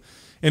communism.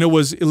 And it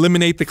was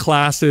eliminate the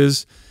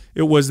classes.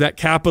 It was that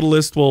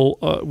capitalists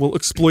will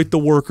exploit the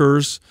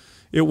workers.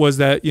 It was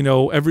that,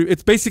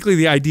 it's basically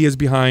the ideas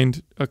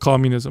behind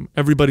communism.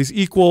 Everybody's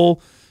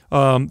equal.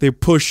 They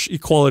push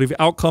equality of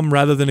outcome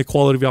rather than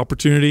equality of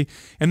opportunity.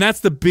 And that's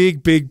the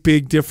big, big,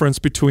 big difference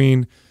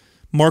between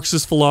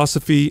Marxist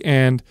philosophy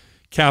and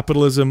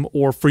capitalism,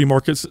 or free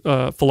market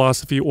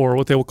philosophy, or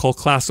what they will call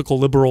classical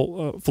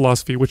liberal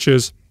philosophy, which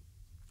is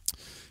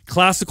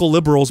classical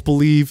liberals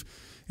believe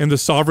in the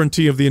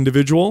sovereignty of the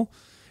individual,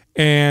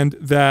 and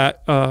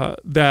that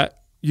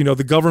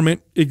the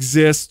government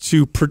exists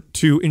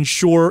to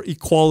ensure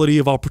equality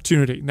of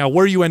opportunity. Now,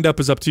 where you end up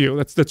is up to you.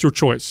 That's your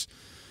choice.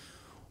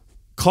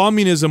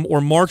 Communism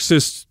or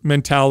Marxist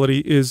mentality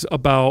is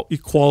about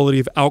equality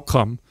of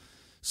outcome.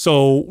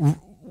 So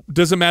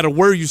doesn't matter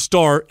where you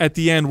start, at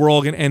the end we're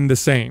all going to end the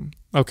same.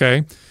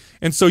 Okay,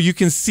 and so you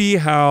can see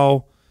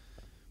how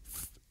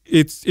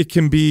it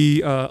can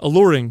be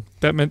alluring,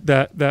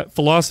 that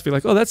philosophy,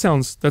 like, oh, that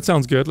sounds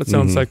good. That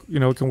sounds like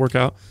it can work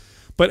out.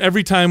 But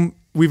every time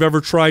we've ever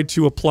tried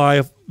to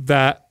apply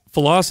that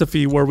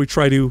philosophy, where we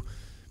try to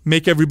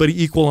make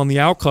everybody equal on the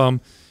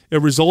outcome,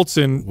 it results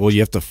in, well,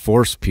 you have to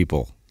force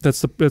people.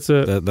 That's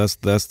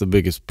the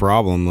biggest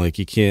problem. Like,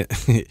 you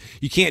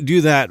can't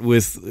do that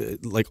with,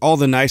 like, all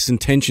the nice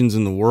intentions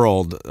in the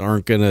world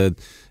aren't gonna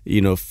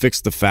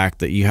fix the fact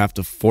that you have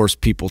to force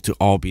people to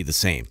all be the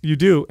same. You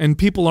do, and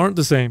people aren't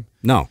the same.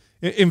 No,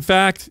 in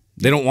fact,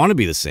 they don't want to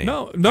be the same.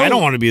 No, I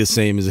don't want to be the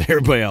same as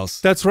everybody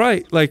else. That's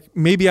right. Like,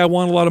 maybe I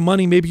want a lot of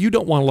money. Maybe you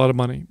don't want a lot of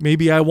money.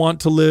 Maybe I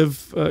want to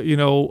live, a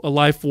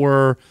life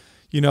where,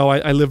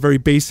 I live very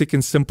basic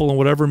and simple and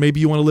whatever. Maybe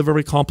you want to live a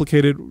very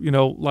complicated,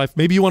 life.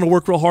 Maybe you want to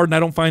work real hard, and I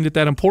don't find it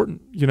that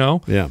important,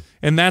 Yeah.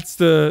 And that's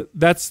the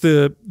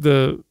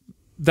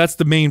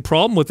main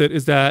problem with it,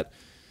 is that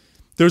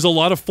there's a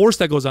lot of force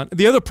that goes on.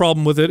 The other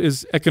problem with it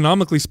is,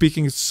 economically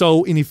speaking, it's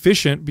so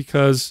inefficient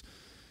because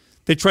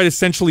they try to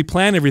centrally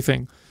plan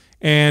everything.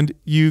 And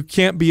you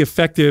can't be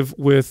effective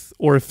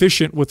or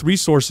efficient with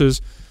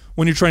resources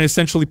when you're trying to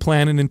centrally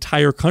plan an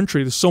entire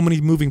country. There's so many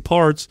moving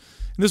parts.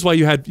 And this is why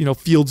you had,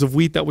 fields of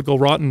wheat that would go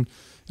rotten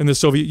in the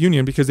Soviet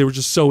Union, because they were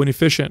just so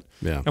inefficient.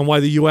 Yeah. And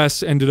why the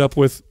U.S. ended up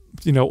with,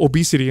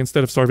 obesity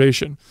instead of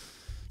starvation.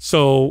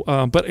 So,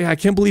 but I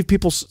can't believe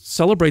people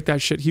celebrate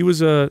that shit.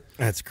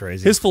 That's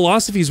crazy. His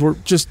philosophies were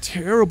just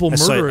terrible,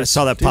 murderous. I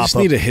saw that They pop just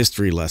up. need a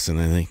history lesson,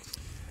 I think.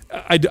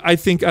 I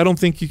don't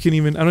think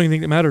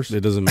it matters.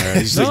 It doesn't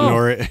matter. Just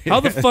ignore it. How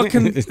the fuck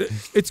can,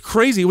 it's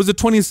crazy. It was the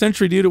 20th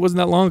century, dude. It wasn't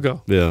that long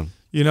ago. Yeah.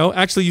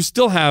 Actually, you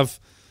still have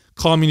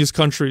communist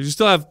countries. You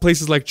still have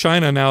places like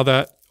China now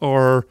that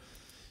are,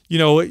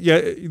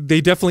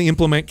 they definitely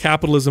implement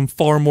capitalism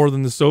far more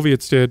than the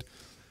Soviets did,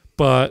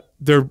 but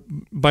they're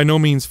by no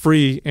means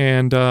free.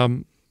 And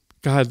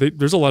God,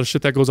 there's a lot of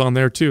shit that goes on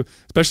there too,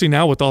 especially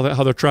now with all that,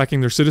 how they're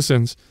tracking their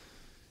citizens.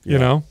 You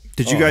know.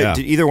 Did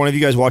either one of you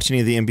guys watch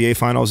any of the NBA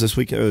finals this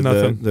week?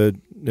 Nothing.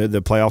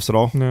 The playoffs at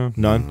all? No.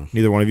 None?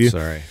 Neither one of you?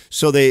 Sorry.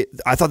 So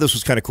I thought this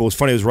was kind of cool. It's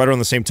funny. It was right around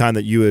the same time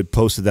that you had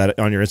posted that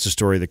on your Insta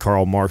story, the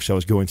Karl Marx. I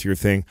was going through your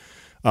thing.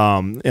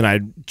 And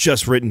I'd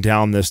just written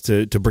down this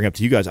to bring up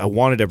to you guys. I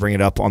wanted to bring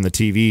it up on the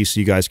TV so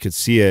you guys could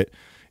see it.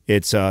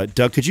 It's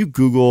Doug, could you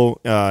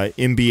Google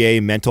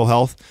NBA mental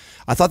health?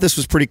 I thought this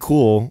was pretty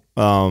cool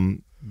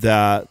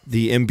that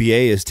the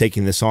NBA is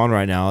taking this on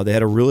right now. They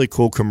had a really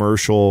cool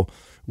commercial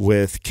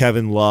with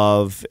Kevin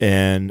Love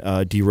and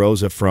D.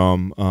 Rosa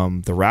from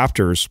the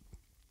Raptors,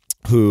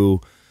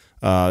 who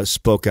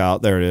spoke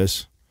out. There it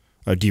is.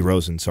 D.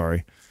 Rosen,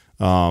 sorry.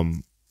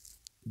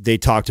 They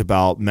talked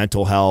about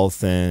mental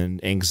health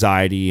and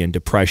anxiety and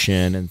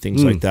depression and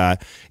things like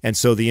that. And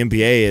so the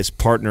NBA is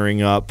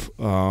partnering up.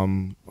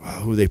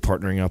 Who are they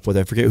partnering up with?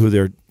 I forget who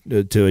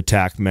they're to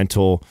attack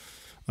mental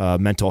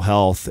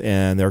health,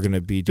 and they're going to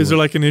be doing. Is there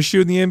like an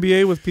issue in the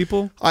NBA with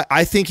people?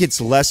 I think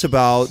it's less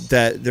about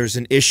that there's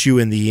an issue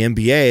in the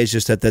NBA. It's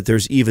just that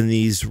there's even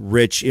these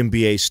rich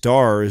NBA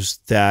stars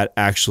that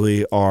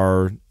actually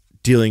are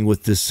dealing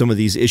with some of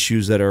these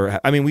issues that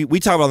are. I mean, we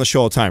talk about on the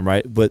show all the time,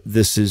 right? But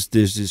there's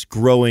this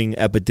growing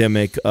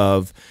epidemic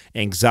of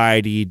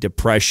anxiety,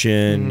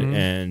 depression,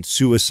 and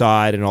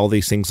suicide, and all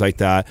these things like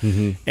that.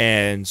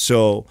 And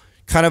so,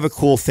 kind of a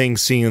cool thing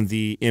seeing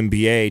the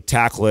NBA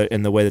tackle it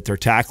and the way that they're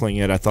tackling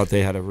it. I thought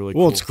they had a really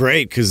cool. Well, it's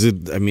great because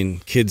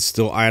kids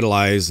still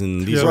idolize,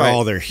 and these are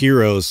all their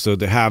heroes. So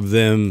to have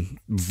them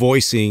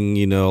voicing,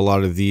 a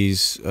lot of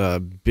these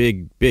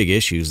big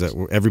issues that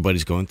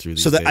everybody's going through.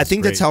 These days I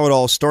think that's how it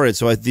all started.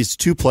 So these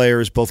two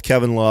players, both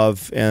Kevin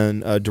Love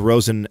and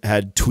DeRozan,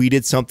 had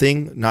tweeted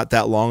something not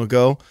that long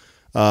ago,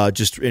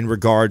 just in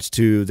regards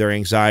to their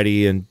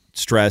anxiety and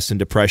stress and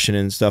depression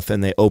and stuff,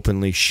 and they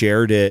openly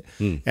shared it,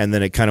 and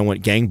then it kind of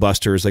went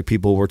gangbusters. Like,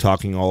 people were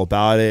talking all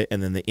about it,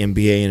 and then the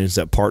NBA ends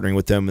up partnering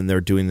with them, and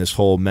they're doing this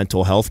whole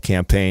mental health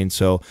campaign.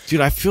 So,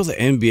 dude, I feel the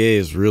NBA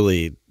is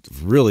really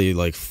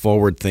like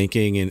forward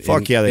thinking, and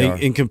they are.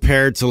 And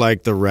compared to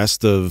like the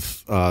rest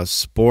of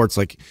sports,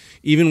 like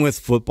even with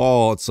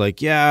football, it's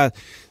like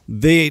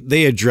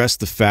they address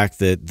the fact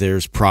that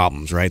there's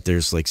problems, right?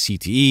 There's like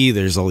CTE,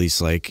 there's all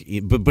these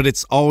but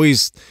it's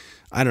always,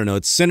 I don't know,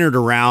 it's centered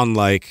around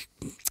like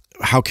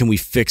how can we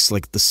fix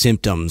like the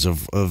symptoms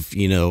of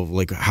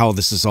like how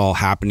this is all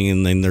happening,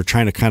 and then they're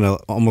trying to kind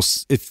of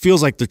almost, it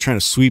feels like they're trying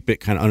to sweep it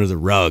kind of under the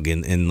rug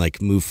and like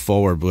move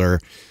forward, where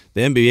the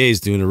NBA is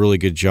doing a really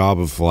good job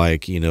of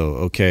like,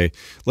 okay,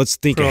 let's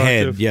think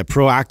ahead. Yeah,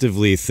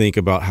 proactively think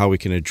about how we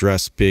can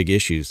address big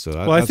issues.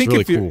 So I think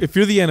really cool. If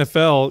you're the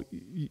NFL,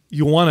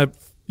 you want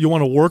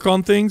to work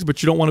on things,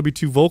 but you don't want to be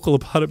too vocal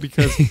about it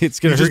because it's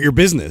going to hurt your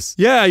business.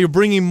 Yeah, you're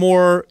bringing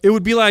more. It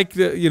would be like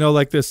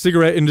the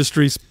cigarette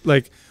industry,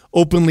 like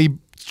openly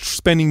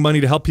spending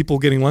money to help people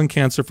getting lung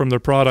cancer from their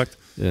product.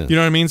 Yeah. You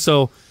know what I mean?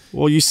 So.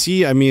 Well, you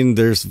see,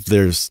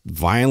 there's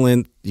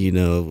violent,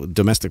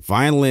 domestic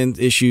violent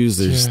issues.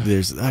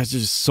 There's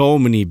just so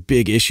many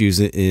big issues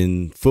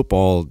in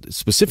football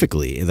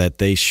specifically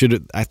that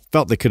I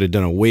felt they could have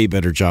done a way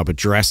better job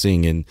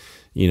addressing and,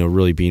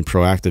 really being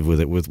proactive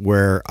with it, with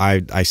where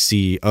I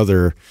see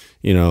other,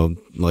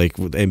 like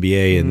with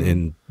NBA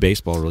and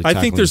baseball really tackling.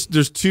 I think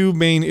there's two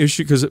main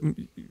issues because,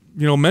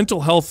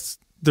 mental health,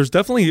 there's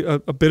definitely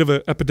a bit of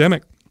an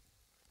epidemic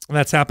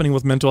that's happening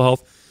with mental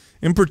health.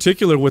 In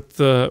particular, with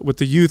the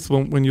youth,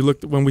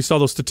 when we saw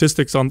those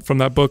statistics from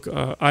that book,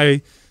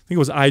 I think it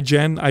was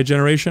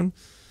iGeneration,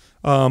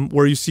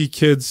 where you see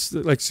kids,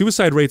 like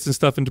suicide rates and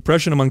stuff, and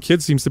depression among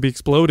kids seems to be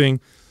exploding.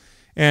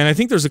 And I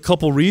think there's a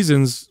couple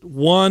reasons.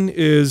 One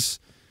is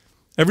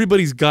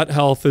everybody's gut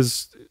health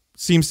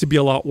seems to be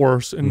a lot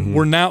worse, and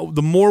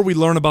the more we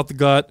learn about the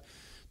gut,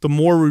 the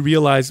more we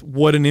realize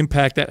what an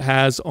impact that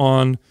has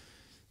on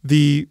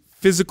the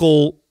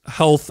physical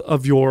health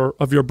of your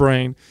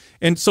brain.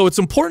 And so it's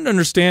important to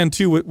understand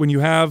too, when you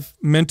have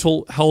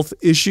mental health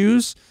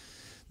issues,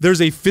 there's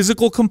a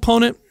physical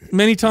component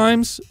many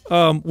times,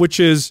 which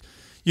is,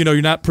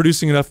 you're not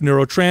producing enough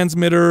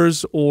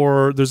neurotransmitters,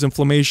 or there's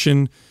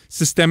inflammation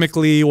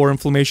systemically or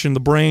inflammation in the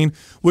brain,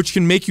 which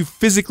can make you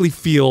physically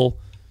feel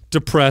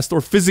depressed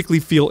or physically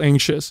feel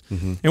anxious.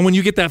 And when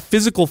you get that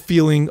physical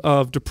feeling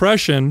of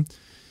depression,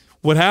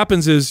 what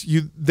happens is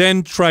you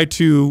then try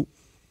to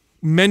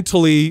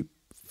mentally,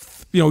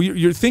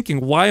 you're thinking,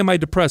 why am I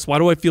depressed? Why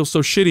do I feel so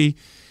shitty?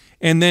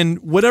 And then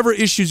whatever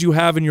issues you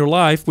have in your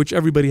life, which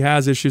everybody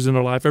has issues in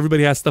their life,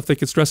 everybody has stuff they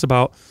can stress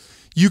about,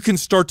 you can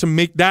start to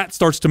make that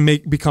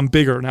become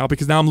bigger now,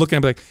 because now I'm looking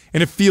at it like,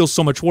 and it feels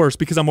so much worse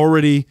because I'm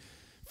already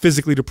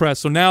physically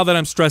depressed. So now that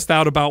I'm stressed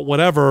out about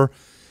whatever,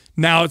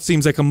 now it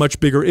seems like a much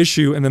bigger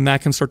issue, and then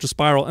that can start to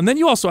spiral. And then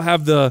you also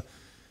have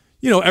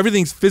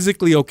everything's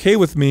physically okay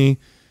with me,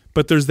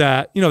 but there's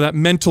that, that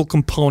mental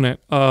component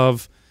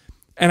of,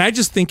 and I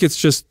just think it's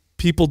just,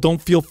 people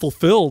don't feel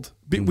fulfilled.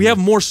 We have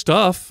more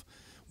stuff,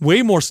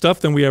 way more stuff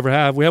than we ever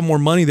have. We have more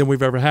money than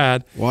we've ever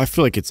had. Well, I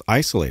feel like it's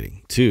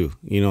isolating too,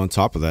 on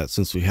top of that,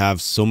 since we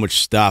have so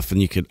much stuff,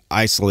 and you could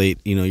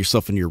isolate,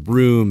 yourself in your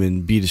room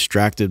and be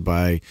distracted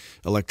by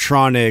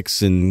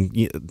electronics.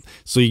 And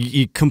so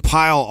you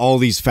compile all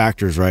these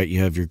factors, right?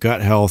 You have your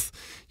gut health,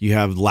 you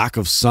have lack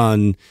of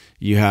sun,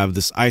 you have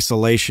this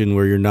isolation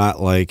where you're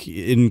not like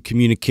in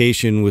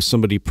communication with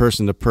somebody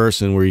person to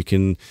person where you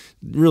can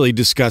really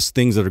discuss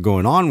things that are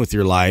going on with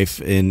your life,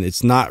 and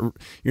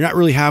you're not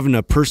really having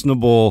a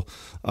personable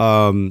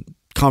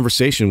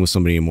conversation with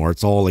somebody anymore.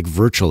 It's all like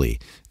virtually,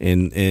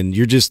 and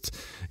you're just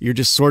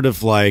sort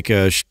of like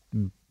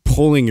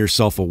pulling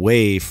yourself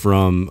away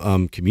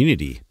from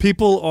community.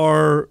 People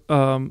are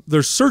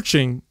they're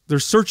searching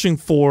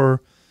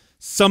for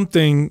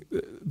something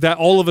that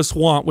all of us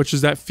want, which is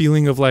that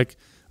feeling of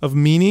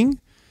meaning,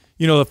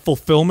 the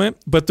fulfillment.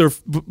 But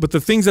the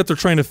things that they're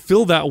trying to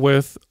fill that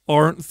with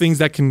aren't things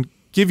that can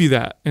give you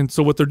that. And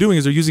so what they're doing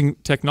is they're using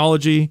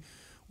technology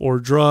or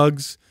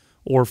drugs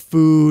or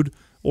food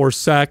or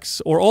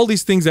sex or all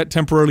these things that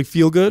temporarily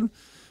feel good,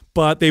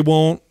 but they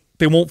won't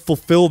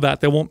fulfill that.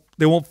 They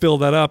won't fill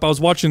that up. I was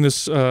watching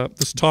this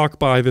talk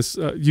by this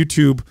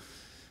YouTube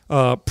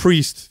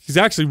priest. He's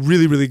actually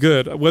really, really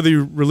good. Whether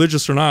you're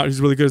religious or not,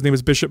 he's really good. His name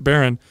is Bishop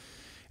Barron.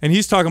 And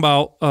he's talking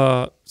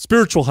about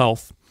spiritual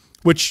health,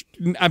 which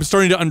I'm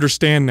starting to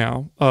understand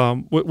now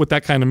what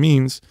that kind of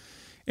means.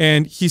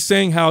 And he's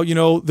saying how,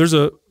 there's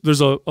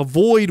a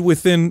void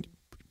within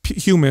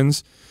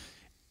humans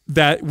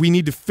that we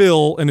need to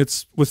fill, and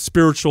it's with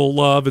spiritual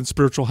love and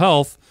spiritual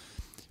health.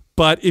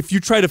 But if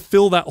you try to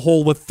fill that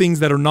hole with things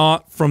that are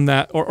not from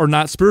that or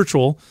not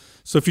spiritual,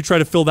 so if you try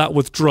to fill that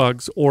with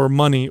drugs or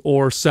money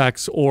or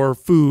sex or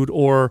food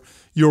or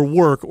your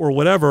work or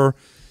whatever,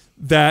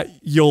 that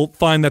you'll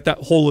find that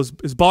hole is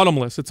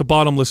bottomless. It's a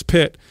bottomless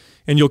pit,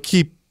 and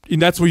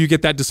and that's where you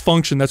get that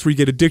dysfunction. That's where you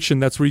get addiction.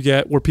 That's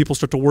where people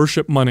start to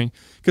worship money,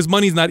 because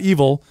money's not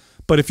evil,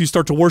 but if you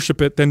start to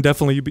worship it, then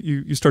definitely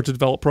you start to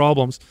develop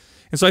problems.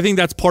 And so I think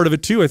that's part of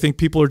it too. I think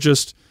people are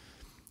just,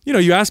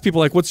 you ask people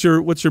like, what's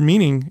your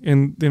meaning?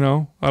 And,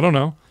 I don't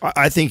know.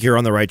 I think you're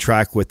on the right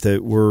track with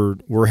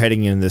we're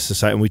heading in this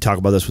society, and we talk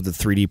about this with the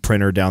 3D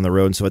printer down the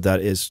road and so what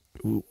that is.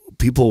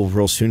 People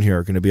real soon here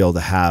are going to be able to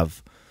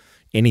have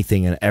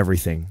anything and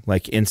everything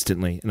like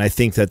instantly. And I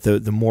think that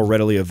the more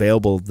readily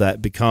available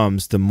that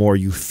becomes, the more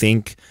you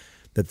think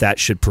that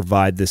should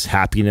provide this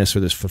happiness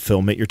or this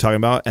fulfillment you're talking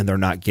about, and they're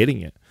not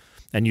getting it.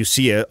 And you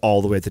see it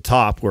all the way at the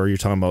top where you're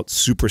talking about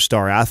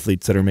superstar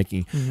athletes that are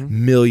making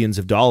millions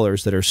of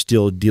dollars that are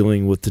still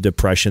dealing with the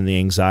depression, the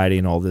anxiety,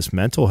 and all this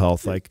mental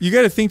health. Like, you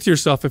got to think to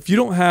yourself, if you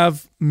don't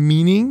have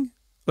meaning,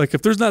 like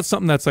if there's not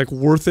something that's like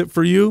worth it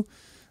for you,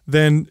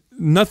 then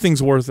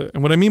nothing's worth it.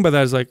 And what I mean by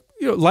that is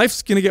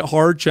life's going to get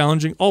hard,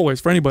 challenging, always,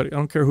 for anybody. I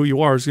don't care who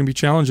you are. There's going to be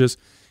challenges.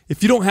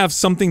 If you don't have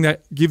something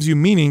that gives you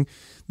meaning,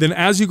 then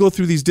as you go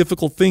through these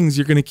difficult things,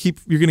 you're going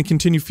to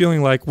continue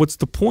feeling like, what's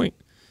the point?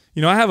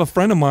 I have a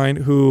friend of mine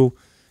who,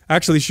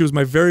 actually, she was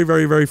my very,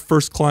 very, very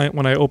first client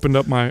when I opened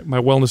up my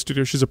wellness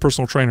studio. She's a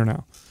personal trainer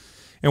now.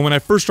 And when I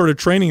first started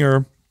training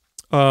her,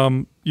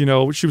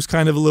 she was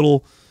kind of a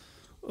little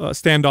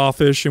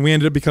standoffish, and we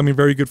ended up becoming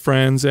very good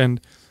friends. And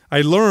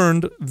I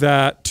learned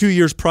that 2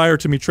 years prior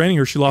to me training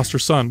her, she lost her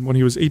son when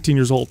he was 18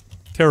 years old.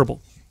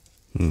 Terrible.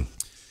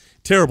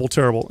 Terrible,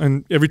 terrible.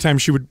 And every time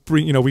she would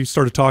bring, we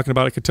started talking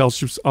about it, I could tell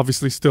she was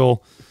obviously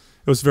still,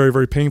 it was very,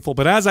 very painful.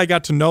 But as I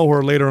got to know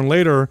her later and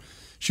later,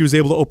 she was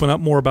able to open up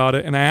more about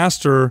it. And I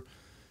asked her,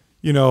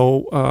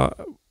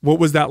 what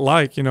was that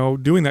like,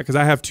 doing that? Because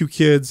I have 2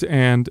 kids,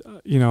 and,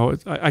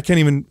 I can't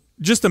even,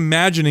 just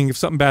imagining if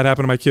something bad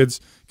happened to my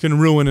kids can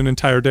ruin an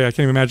entire day. I can't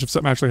even imagine if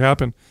something actually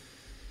happened.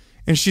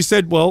 And she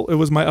said, well, it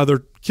was my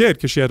other kid,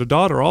 because she had a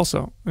daughter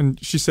also. And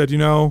she said,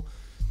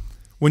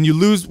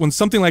 when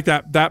something like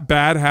that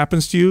bad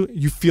happens to you,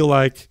 you feel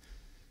like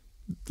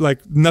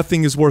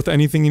nothing is worth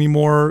anything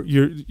anymore.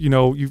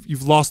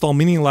 You've lost all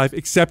meaning in life,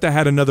 except I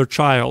had another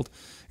child.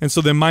 And so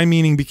then my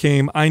meaning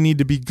became, I need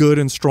to be good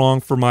and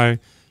strong for my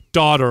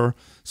daughter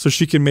so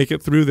she can make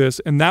it through this.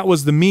 And that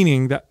was the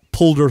meaning that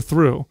pulled her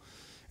through.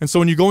 And so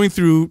when you're going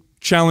through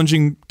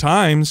challenging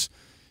times,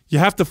 you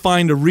have to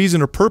find a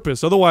reason or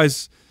purpose.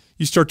 Otherwise,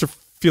 you start to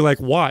feel like,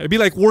 why? It'd be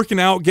like working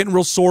out, getting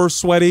real sore,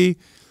 sweaty,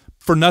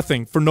 for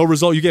nothing, for no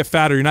result. You get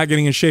fatter, you're not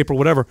getting in shape or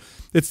whatever.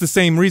 It's the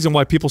same reason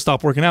why people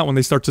stop working out when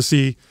they start to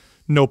see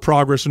no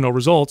progress or no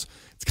results.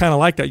 It's kind of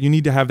like that. You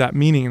need to have that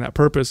meaning and that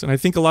purpose. And I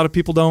think a lot of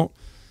people don't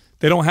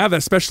have that,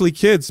 especially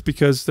kids,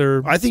 because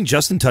they're... I think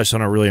Justin touched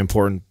on a really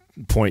important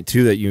point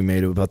too that you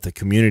made about the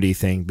community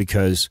thing,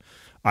 because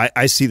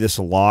I see this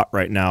a lot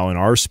right now in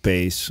our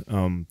space,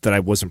 that I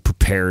wasn't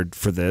prepared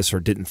for this or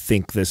didn't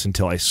think this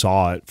until I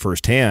saw it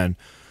firsthand,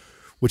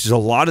 which is a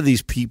lot of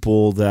these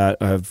people that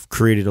have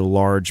created a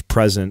large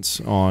presence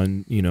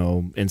on,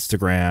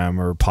 Instagram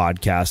or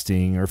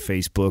podcasting or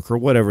Facebook or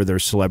whatever their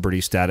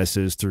celebrity status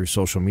is through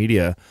social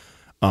media,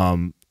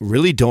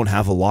 really don't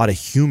have a lot of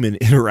human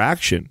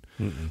interaction.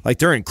 Like,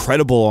 they're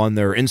incredible on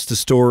their Insta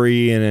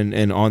story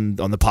and on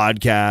the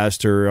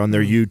podcast or on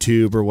their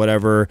YouTube or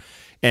whatever.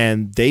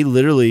 And they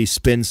literally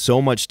spend so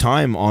much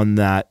time on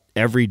that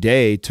every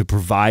day to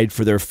provide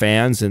for their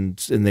fans, and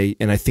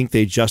I think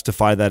they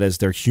justify that as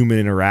their human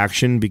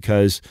interaction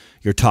because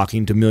you're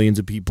talking to millions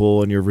of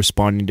people and you're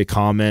responding to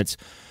comments.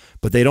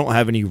 but they don't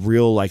have any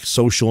real like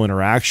social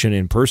interaction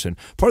in person.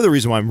 Part of the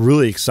reason why I'm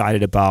really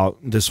excited about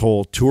this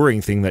whole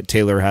touring thing that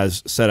Taylor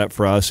has set up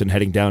for us and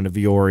heading down to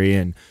Viore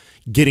and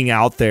getting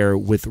out there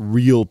with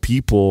real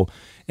people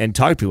and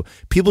talk to people.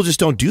 People just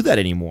don't do that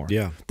anymore.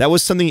 Yeah. That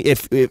was something,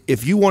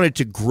 if you wanted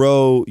to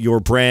grow your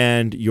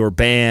brand, your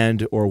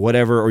band, or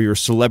whatever, or your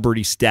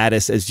celebrity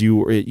status as you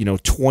were,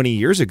 20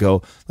 years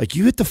ago, like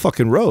you hit the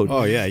fucking road.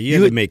 Oh, yeah.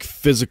 You had to make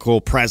physical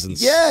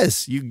presence.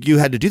 Yes. You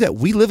had to do that.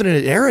 We live in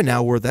an era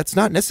now where that's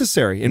not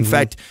necessary. In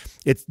fact,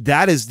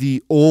 that is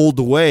the old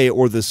way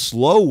or the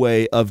slow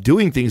way of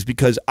doing things,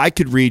 because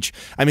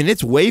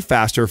it's way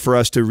faster for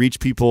us to reach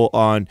people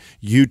on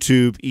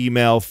YouTube,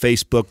 email,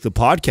 Facebook, the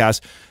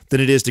podcast, than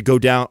it is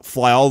to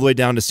fly all the way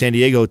down to San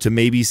Diego to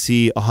maybe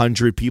see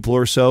 100 people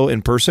or so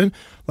in person.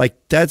 Like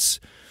so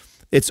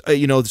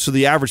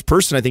the average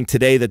person, I think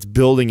today, that's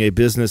building a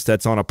business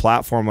that's on a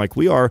platform like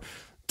we are,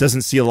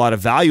 doesn't see a lot of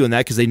value in that,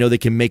 because they know they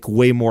can make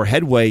way more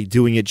headway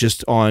doing it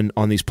just on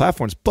these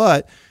platforms.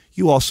 But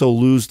you also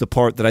lose the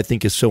part that I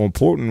think is so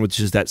important, which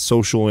is that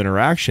social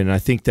interaction. And I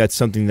think that's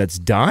something that's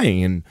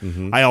dying.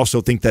 And I also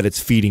think that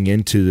it's feeding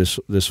into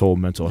this whole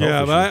mental health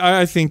issue.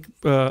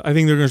 But I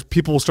think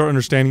people will start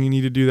understanding you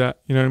need to do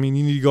that. You know what I mean?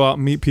 You need to go out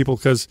and meet people,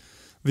 because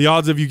the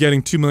odds of you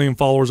getting 2 million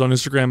followers on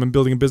Instagram and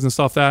building a business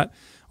off that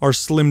are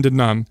slim to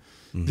none.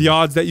 The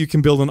odds that you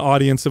can build an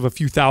audience of a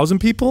few thousand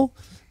people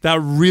that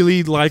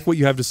really like what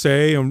you have to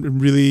say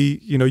and really,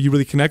 you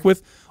really connect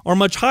with, are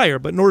much higher.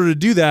 But in order to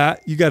do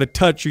that, you got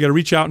to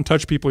reach out and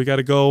touch people. You got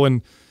to go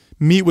and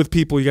meet with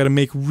people. You got to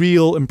make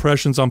real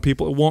impressions on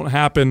people. It won't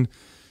happen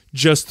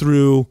just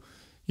through,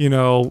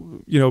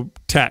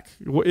 tech.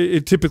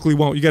 It typically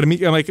won't. You got to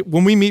meet, like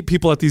when we meet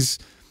people at these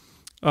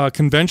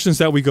conventions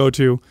that we go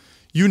to,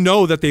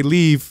 that they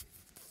leave,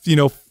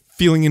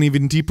 feeling an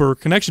even deeper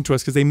connection to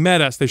us, because they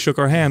met us, they shook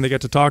our hand, they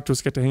got to talk to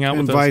us, get to hang out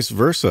with us. And vice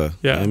versa.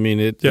 Yeah. I mean,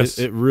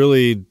 it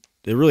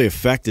really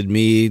affected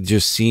me,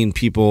 just seeing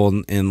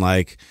people and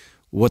like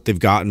what they've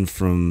gotten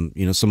from,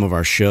 some of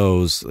our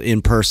shows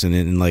in person,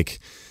 and like,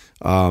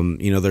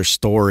 their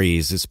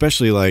stories,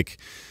 especially like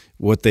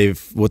what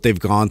they've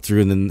gone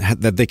through, and then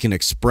that they can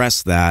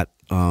express that,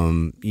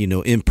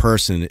 in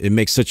person. It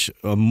makes such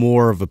a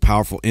more of a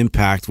powerful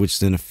impact, which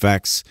then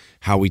affects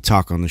how we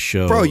talk on the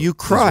show. Bro, you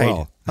cried.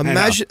 Well.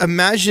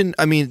 Imagine.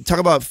 I mean, talking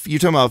about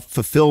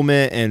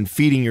fulfillment and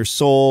feeding your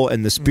soul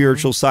and the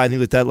spiritual side, things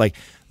like that. Like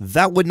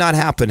that would not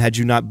happen had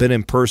you not been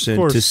in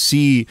person to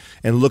see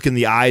and look in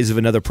the eyes of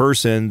another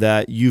person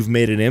that you've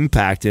made an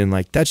impact in.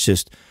 Like that's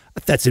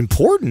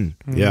important.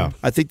 Yeah,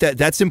 I think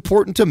that's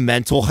important to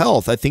mental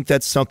health. I think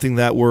that's something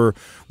that we're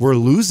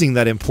losing,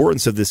 that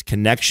importance of this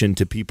connection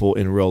to people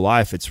in real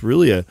life. It's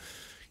really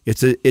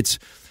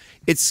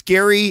it's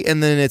scary,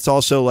 and then it's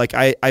also like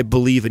I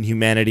believe in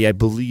humanity. I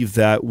believe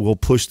that we'll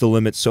push the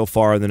limits so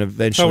far, and then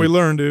eventually how we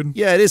learn, dude.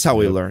 Yeah, it is how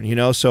we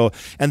learn. So,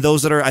 and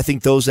those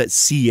that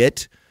see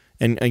it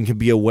and can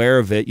be aware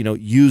of it,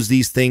 use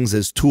these things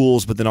as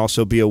tools, but then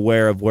also be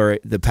aware of where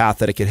the path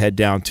that it could head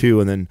down to,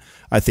 and then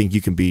I think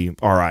you can be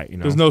all right.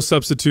 There's no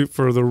substitute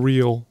for the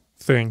real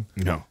thing.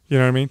 No. You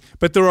know what I mean?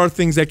 But there are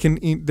things that can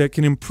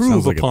improve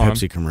Sounds like upon. a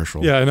Pepsi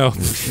commercial. Yeah, I know.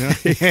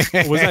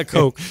 Was that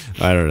Coke?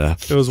 I don't know.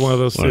 It was one of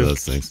those One of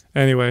those things.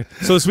 Anyway,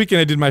 so this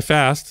weekend I did my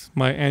fast.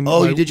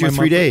 You did your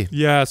 3-day.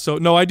 Yeah, so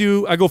no, I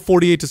go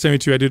 48 to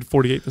 72. I did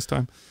 48 this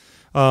time.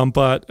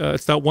 But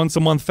it's that once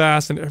a month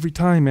fast, and every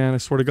time, man, I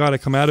swear to God, I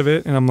come out of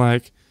it and I'm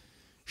like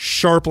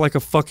sharp like a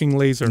fucking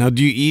laser. Now,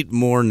 do you eat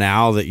more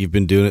now that you've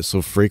been doing it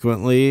so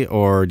frequently,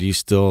 or do you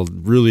still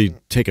really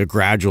take a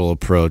gradual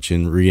approach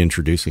in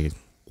reintroducing it?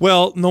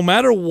 Well, no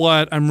matter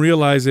what, I'm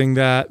realizing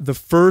that the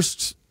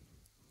first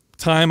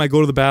time I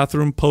go to the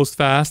bathroom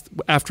post-fast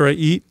after I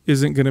eat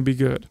isn't going to be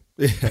good.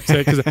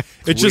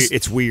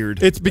 It's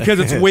weird. It's because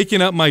it's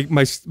waking up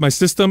my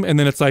system, and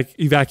then it's like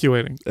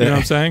evacuating. You know what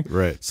I'm saying?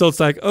 Right. So it's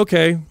like,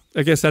 okay,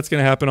 I guess that's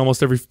going to happen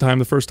almost every time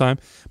the first time.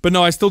 But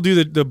no, I still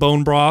do the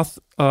bone broth.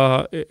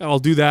 I'll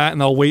do that,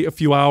 and I'll wait a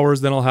few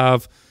hours. Then I'll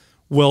have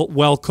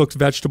well-cooked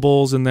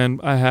vegetables, and then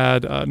I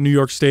had New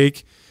York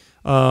steak.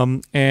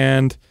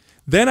 And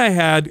then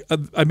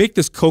I make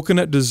this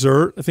coconut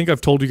dessert. I think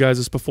I've told you guys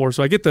this before.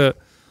 So I get the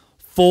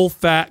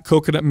full-fat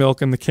coconut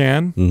milk in the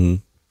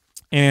can,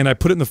 and I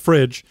put it in the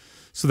fridge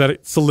so that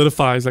it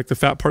solidifies, like the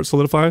fat part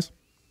solidifies.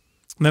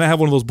 And then I have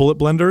one of those bullet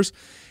blenders,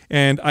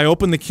 and I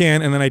open the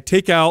can, and then I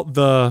take out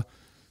the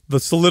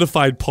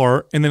solidified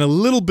part, and then a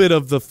little bit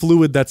of the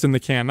fluid that's in the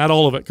can, not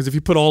all of it, because if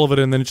you put all of it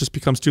in, then it just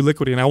becomes too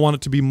liquidy, and I want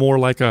it to be more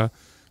like a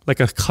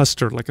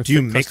custard, like a. Do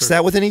you mix custard.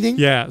 that with anything?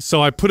 Yeah,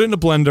 so I put it in a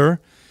blender,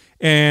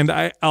 and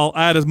I'll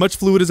add as much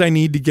fluid as I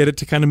need to get it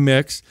to kind of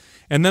mix,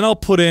 and then I'll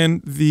put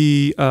in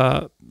the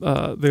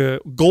the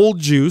gold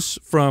juice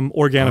from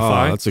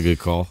Organifi. Oh, that's a good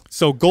call.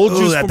 So gold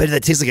juice. I bet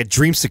that tastes like a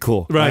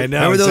dreamsicle. Right. I know,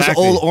 Remember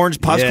exactly. those old orange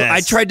popsicles? Yes.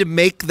 I tried to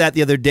make that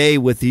the other day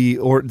with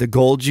the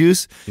gold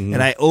juice,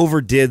 and I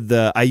overdid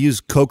I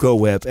used Cocoa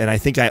Whip, and I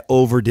think I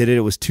overdid it.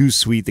 It was too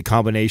sweet, the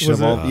combination Was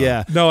of all. it?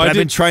 Yeah. No, But I I've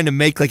been did- trying to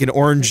make like an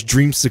orange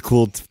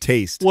dreamsicle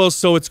taste. Well,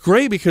 so it's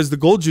great because the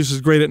gold juice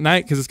is great at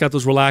night because it's got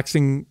those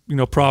relaxing,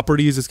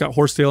 properties. It's got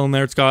horsetail in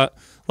there. It's got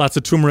lots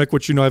of turmeric,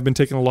 which I've been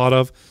taking a lot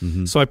of.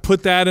 So I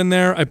put that in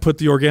there. I put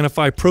the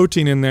Organifi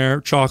protein in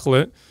there,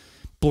 chocolate,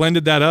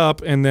 blended that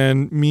up, and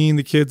then me and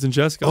the kids and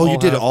Jessica. Oh, you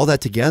did all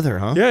that together,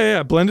 huh?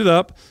 Yeah, blend it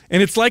up,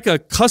 and it's like a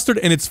custard,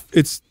 and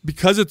it's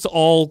because it's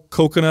all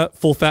coconut,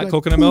 full fat like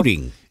coconut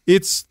pudding. milk.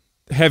 It's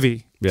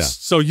heavy, Yeah.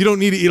 So you don't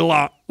need to eat a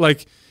lot.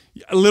 Like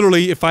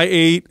literally, if I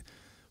ate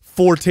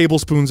 4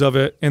 tablespoons of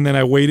it and then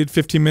I waited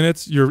 15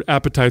 minutes, your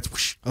appetite's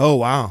whoosh. Oh,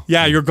 wow.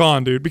 Yeah, you're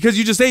gone, dude, because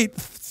you just ate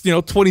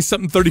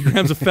 20-something, 30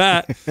 grams of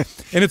fat,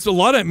 and it's a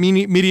lot of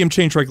medium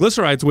chain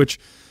triglycerides, which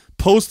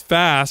post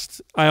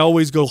fast I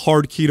always go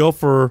hard keto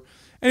for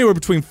anywhere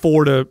between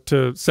 4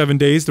 to 7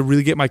 days to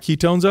really get my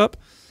ketones up.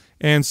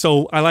 And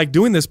so I like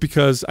doing this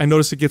because I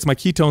notice it gets my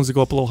ketones to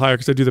go up a little higher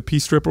because I do the P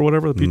strip or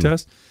whatever, the P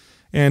test,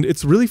 and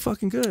it's really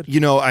fucking good.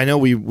 I know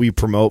we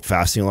promote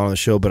fasting a lot on the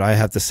show, but I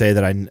have to say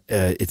that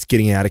it's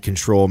getting out of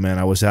control, man.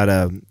 I was at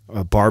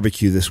a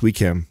barbecue this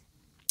weekend,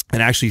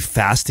 and actually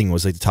fasting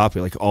was like the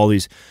topic, like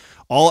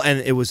and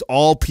it was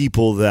all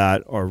people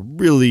that are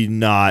really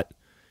not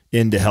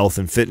into health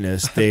and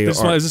fitness. Is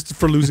this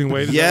for losing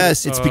weight?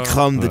 Yes, it's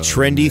become the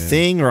trendy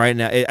thing right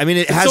now.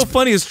 It's so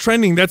funny. It's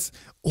trending. That's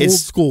old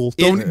school.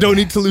 Don't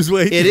need to lose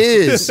weight. It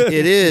is,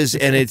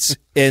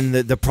 and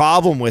the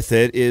problem with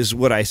it is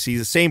what I see.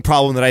 The same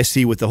problem that I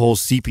see with the whole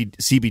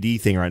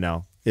CBD thing right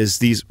now is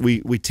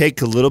we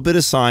take a little bit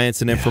of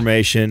science and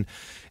information,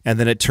 and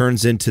then it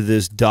turns into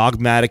this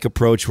dogmatic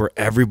approach where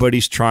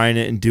everybody's trying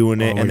it and doing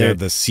it, and they're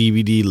the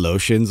CBD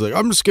lotions. Like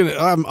I'm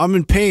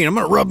in pain. I'm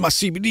gonna rub my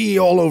CBD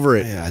all over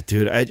it. Yeah,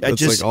 dude. That's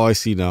just like all I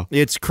see now.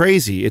 It's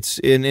crazy. It's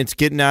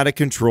getting out of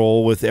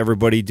control with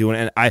everybody doing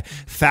it. And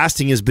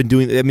fasting has been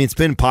doing. I mean, it's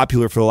been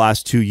popular for the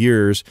last 2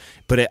 years,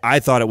 but I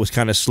thought it was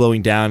kind of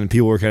slowing down and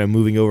people were kind of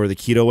moving over the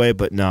keto way.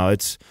 But no,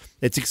 it's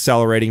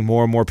accelerating.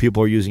 More and more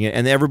people are using it,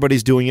 and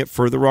everybody's doing it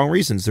for the wrong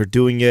reasons. They're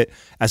doing it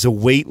as a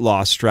weight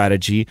loss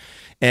strategy.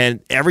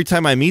 And every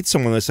time I meet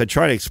someone like this, I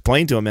try to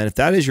explain to them, man, if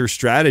that is your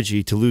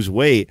strategy to lose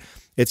weight,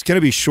 it's going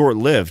to be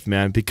short-lived,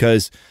 man,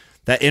 because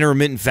that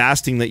intermittent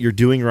fasting that you're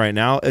doing right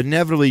now,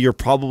 inevitably you're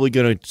probably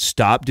going to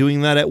stop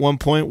doing that at one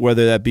point,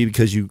 whether that be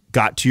because you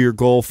got to your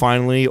goal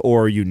finally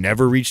or you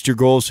never reached your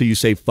goal, so you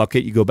say, fuck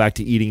it, you go back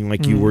to eating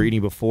like you were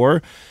eating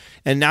before.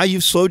 And now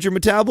you've slowed your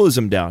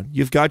metabolism down.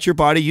 You've got your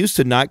body used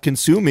to not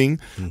consuming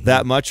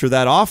that much or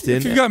that often.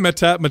 If you've got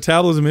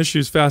metabolism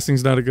issues,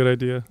 fasting's not a good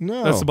idea.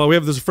 No. We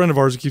have this friend of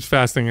ours who keeps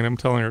fasting, and I'm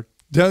telling her,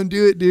 don't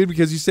do it, dude,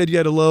 because you said you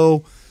had a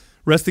low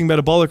resting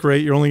metabolic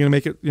rate. You're only going to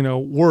make it,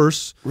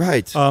 worse.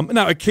 Right.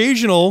 Now,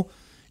 occasional,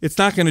 it's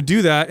not going to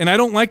do that. And I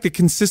don't like the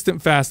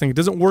consistent fasting. It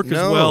doesn't work as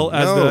well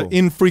as the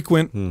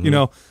infrequent,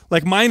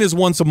 like mine is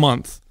once a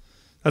month.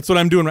 That's what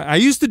I'm doing. I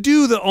used to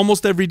do the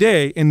almost every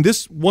day, and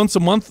this once a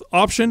month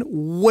option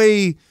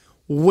way,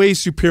 way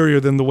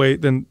superior than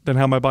than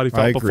how my body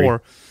felt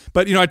before.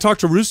 But I talked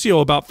to Ruscio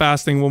about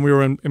fasting when we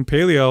were in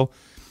paleo,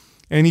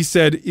 and he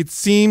said it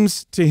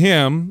seems to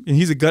him, and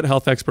he's a gut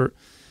health expert,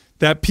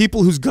 that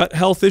people whose gut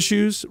health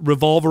issues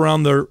revolve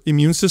around their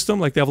immune system,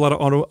 like they have a lot of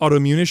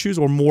autoimmune issues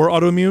or more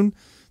autoimmune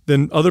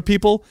than other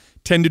people,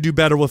 tend to do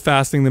better with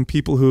fasting than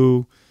people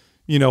who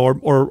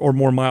or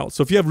more mild.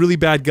 So if you have really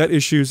bad gut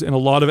issues, and a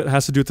lot of it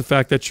has to do with the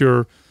fact that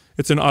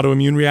it's an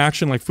autoimmune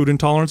reaction, like food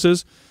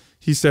intolerances,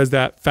 he says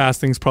that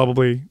fasting's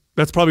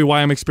that's probably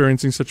why I'm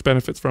experiencing such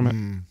benefits from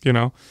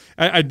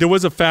it. There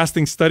was a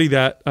fasting study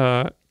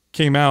that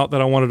came out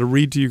that I wanted to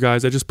read to you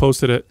guys. I just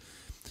posted it.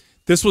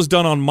 This was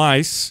done on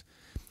mice,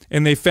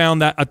 and they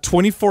found that a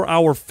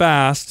 24-hour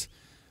fast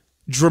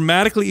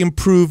dramatically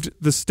improved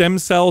the stem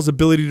cells'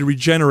 ability to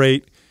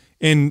regenerate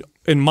in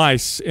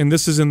mice, and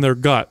this is in their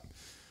gut.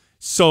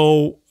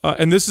 So,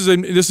 and this is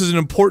an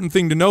important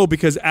thing to know,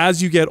 because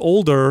as you get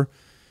older,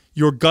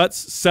 your gut's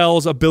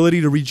cells' ability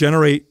to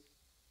regenerate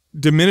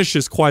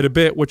diminishes quite a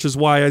bit, which is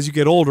why as you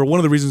get older, one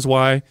of the reasons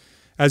why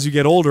as you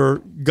get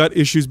older, gut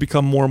issues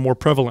become more and more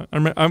prevalent.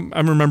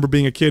 I remember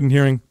being a kid and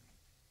hearing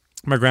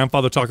my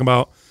grandfather talking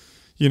about,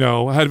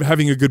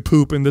 having a good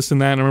poop and this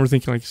and that. And I remember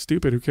thinking, like,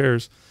 stupid, who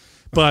cares?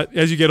 But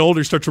as you get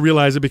older, you start to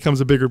realize it becomes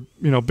a bigger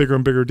and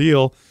bigger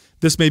deal.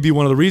 This may be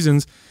one of the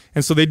reasons.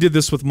 And so they did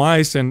this with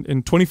mice, and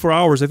in 24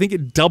 hours, I think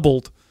it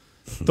doubled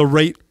the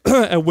rate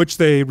at which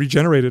they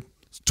regenerated.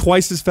 It's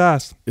twice as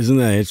fast. Isn't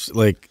that, it's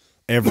like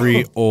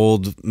every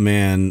old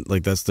man,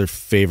 like that's their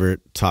favorite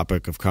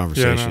topic of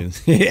conversation.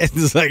 Yeah,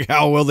 it's like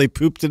how well they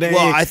poop today.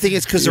 Well, I think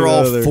it's because they're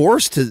all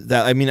forced to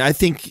that. I mean, I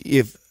think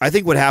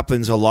what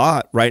happens a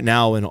lot right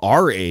now in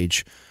our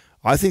age,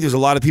 I think there's a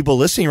lot of people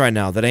listening right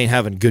now that ain't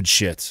having good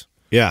shits.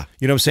 Yeah.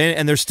 You know what I'm saying?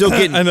 And they're still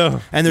getting I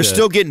know. And they're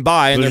still getting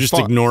by, and they're just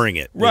ignoring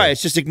it. Right. Yeah.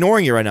 It's just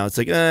ignoring you right now. It's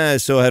like,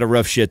 so I had a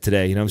rough shit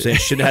today. You know what I'm saying?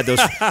 Shouldn't have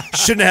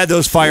had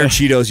those fire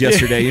Cheetos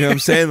yesterday. You know what I'm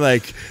saying?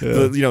 Like,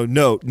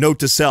 note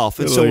to self.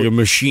 And so like a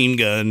machine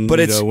gun. But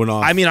went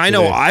off. I mean, I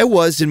know I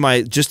was in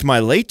my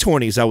late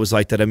 20s. I was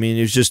like that. I mean,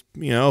 it was just,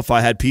 if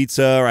I had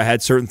pizza or I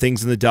had certain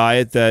things in the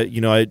diet that,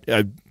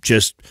 I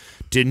just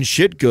didn't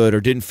shit good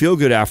or didn't feel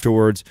good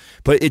afterwards.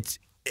 But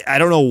I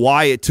don't know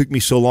why it took me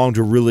so long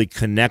to really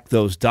connect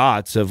those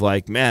dots of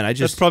like, man,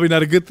 that's probably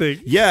not a good thing.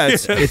 Yeah,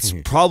 it's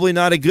probably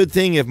not a good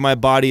thing if my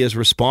body is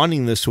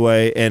responding this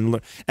way. And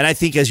I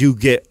think as you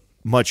get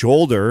much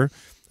older,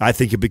 I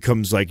think it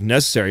becomes like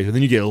necessary. And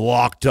then you get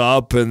locked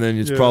up, and then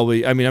it's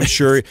probably. I mean, I'm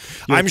sure.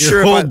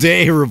 Your whole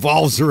day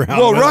revolves around.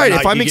 Well, right.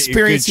 If I'm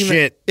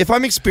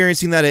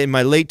experiencing that in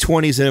my late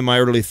 20s and in my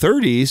early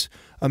 30s.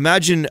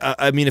 Imagine,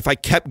 if I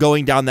kept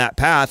going down that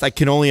path, I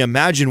can only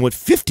imagine what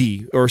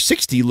 50 or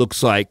 60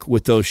 looks like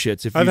with those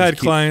shits. I've had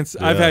clients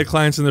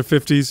in their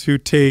 50s who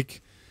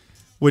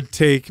would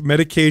take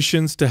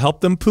medications to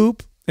help them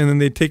poop, and then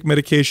they'd take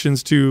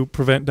medications to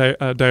prevent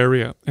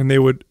diarrhea, and they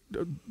would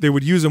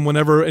use them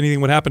whenever anything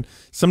would happen,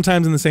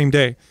 sometimes in the same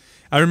day.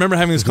 I remember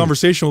having this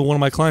conversation with one of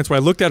my clients where I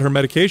looked at her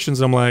medications,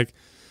 and I'm like,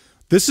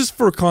 this is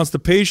for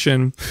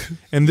constipation,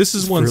 and this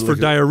is one's for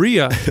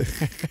diarrhea,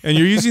 and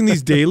you're using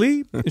these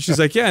daily? And she's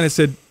like, yeah. And I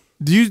said,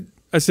 do you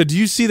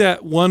see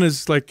that one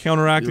is like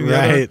counteracting the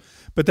other?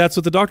 But that's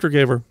what the doctor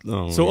gave her.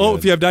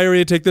 If you have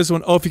diarrhea, take this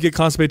one. If you get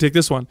constipated, take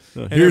this one.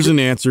 Here's an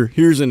answer.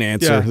 Here's an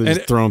answer. Yeah,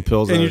 just throwing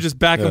pills. And you're just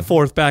back and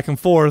forth, back and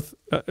forth.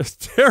 It's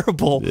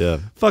terrible. Yeah.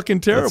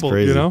 Fucking terrible,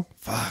 you know?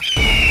 Fuck.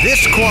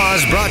 This Quah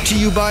is brought to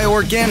you by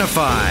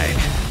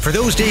Organifi. For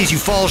those days you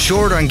fall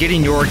short on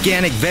getting your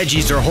organic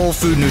veggies or whole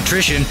food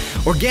nutrition,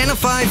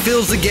 Organifi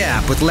fills the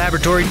gap with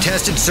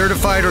laboratory-tested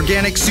certified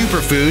organic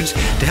superfoods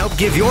to help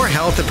give your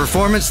health and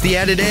performance the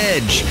added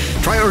edge.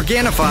 Try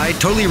Organifi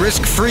totally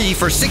risk-free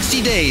for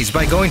 60 days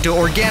by going to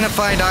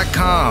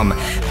Organifi.com.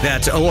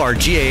 That's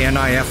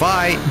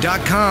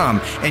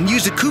Organifi.com. And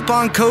use the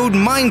coupon code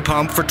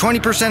MINDPUMP for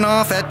 20%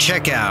 off at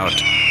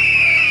checkout.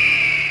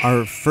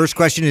 Our first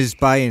question is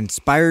by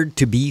Inspired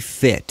to Be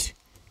Fit.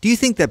 Do you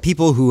think that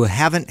people who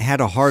haven't had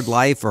a hard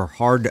life or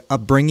hard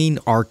upbringing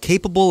are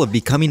capable of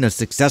becoming a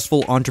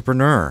successful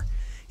entrepreneur?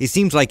 It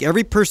seems like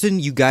every person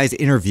you guys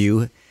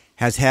interview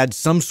has had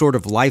some sort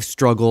of life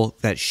struggle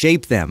that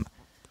shaped them.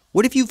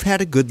 What if you've had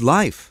a good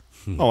life?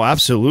 Oh,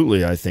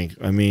 absolutely, I think.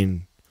 I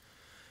mean,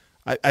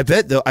 I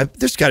bet, though,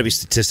 there's got to be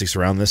statistics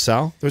around this,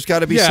 Sal. There's got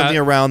to be something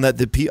around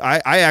that.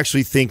 I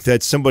actually think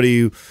that somebody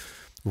who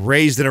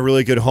raised in a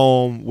really good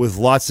home with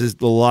lots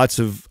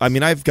of I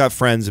mean, I've got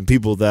friends and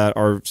people that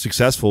are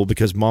successful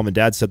because mom and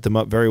dad set them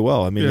up very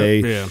well. I mean,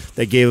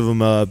 they gave them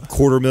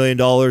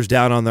 $250,000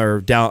 down on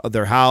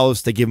their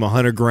house. They gave them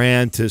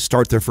 $100,000 to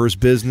start their first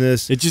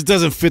business. It just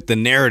doesn't fit the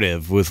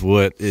narrative with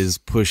what is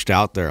pushed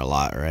out there a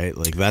lot, right?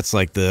 Like that's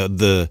like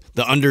the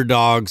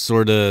underdog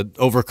sort of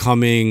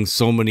overcoming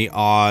so many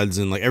odds,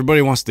 and like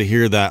everybody wants to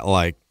hear that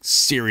like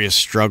serious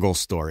struggle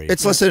story.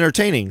 It's less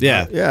entertaining.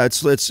 Yeah.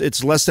 It's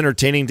less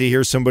entertaining to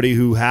hear somebody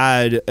who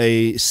had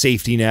a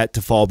safety net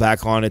to fall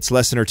back on. It's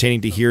less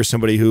entertaining to hear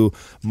somebody who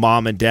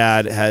mom and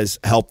dad has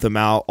helped them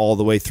out all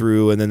the way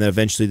through, and then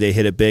eventually they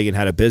hit it big and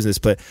had a business.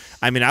 But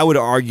I mean, I would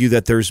argue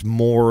that there's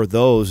more of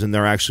those than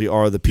there actually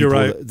are the people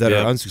that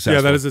are unsuccessful.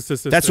 Yeah, that is a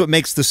statistic. That's what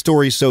makes the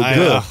story so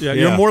good.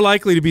 You're more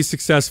likely to be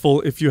successful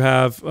if you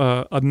have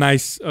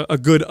a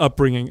good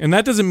upbringing. And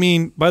that doesn't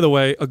mean, by the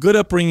way, a good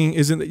upbringing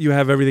isn't that you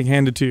have everything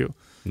handed to you.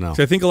 No.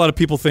 So I think a lot of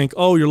people think,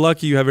 oh, you're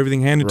lucky you have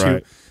everything handed to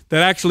you.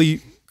 That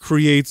actually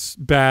creates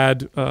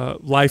bad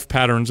life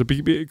patterns.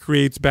 It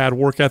creates bad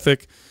work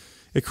ethic.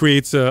 It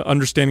creates an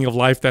understanding of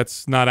life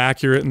that's not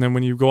accurate. And then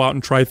when you go out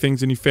and try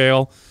things and you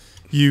fail,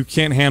 you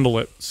can't handle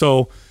it.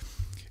 So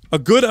a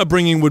good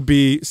upbringing would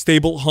be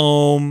stable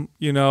home,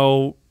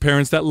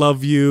 parents that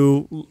love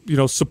you,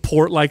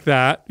 support like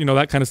that,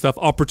 that kind of stuff.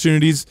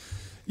 Opportunities.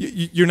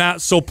 You're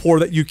not so poor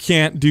that you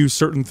can't do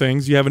certain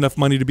things. You have enough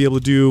money to be able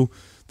to do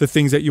the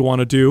things that you want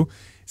to do.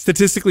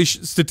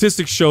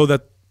 Statistics show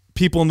that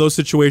people in those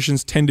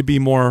situations tend to be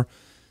more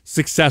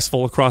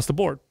successful across the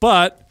board.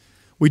 But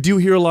we do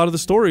hear a lot of the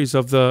stories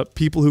of the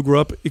people who grew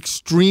up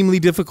extremely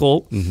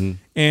difficult,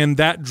 and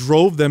that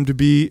drove them to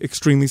be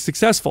extremely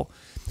successful.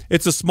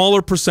 It's a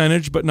smaller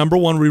percentage, but number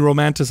one, we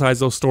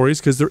romanticize those stories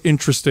because they're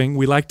interesting.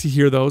 We like to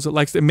hear those.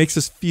 It makes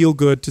us feel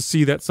good to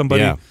see that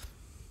somebody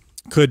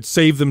could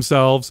save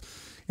themselves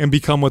and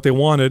become what they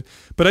wanted.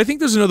 But I think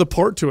there's another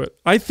part to it.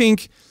 I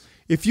think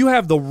if you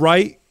have the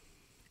right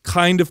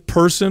kind of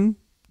person,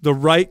 the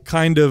right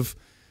kind of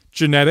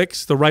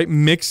genetics, the right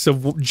mix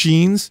of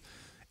genes,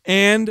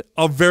 and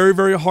a very,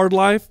 very hard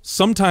life,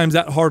 sometimes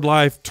that hard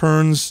life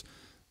turns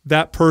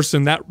that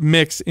person, that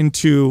mix,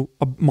 into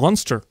a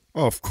monster.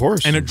 Oh, of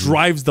course. And it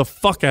drives the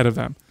fuck out of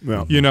them.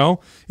 Yeah.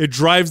 It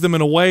drives them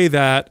in a way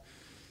that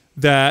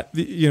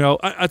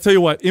I tell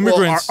you what,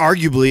 immigrants... Well,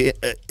 arguably,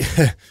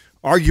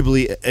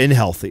 arguably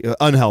unhealthy.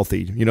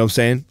 You know what I'm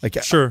saying?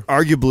 Like, sure.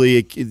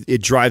 Arguably,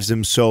 it drives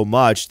them so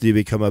much they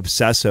become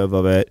obsessive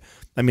of it.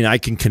 I mean, I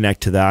can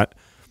connect to that.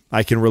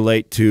 I can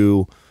relate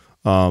to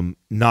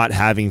not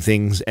having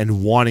things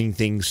and wanting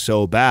things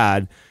so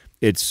bad.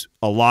 It's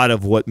a lot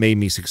of what made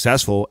me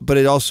successful, but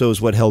it also is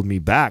what held me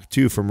back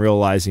too from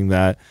realizing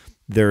that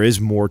there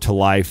is more to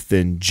life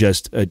than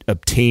just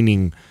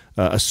obtaining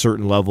a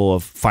certain level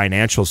of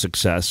financial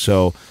success.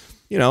 So,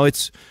 you know,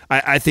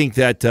 I think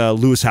that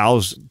Lewis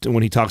Howes,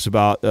 when he talks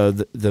about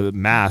the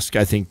mask,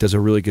 I think does a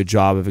really good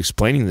job of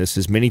explaining this.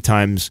 Is many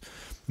times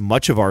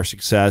much of our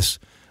success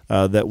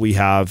that we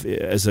have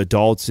as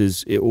adults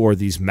or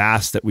these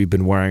masks that we've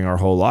been wearing our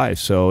whole life.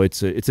 So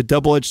it's a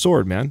double-edged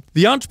sword, man.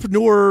 The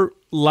entrepreneur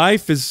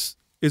life is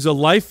a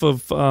life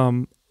of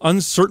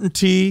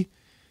uncertainty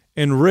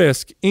and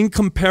risk in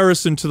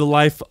comparison to the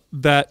life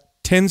that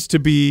tends to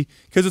be,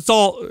 because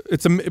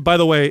by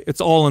the way, it's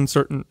all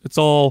uncertain. It's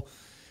all,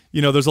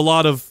 there's a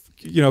lot of,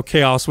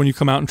 chaos when you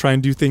come out and try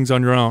and do things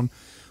on your own,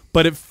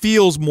 but it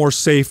feels more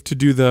safe to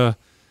do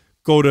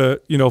go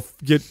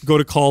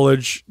to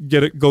college,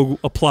 go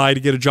apply to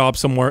get a job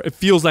somewhere. It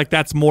feels like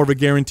that's more of a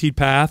guaranteed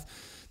path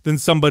than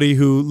somebody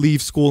who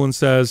leaves school and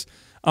says,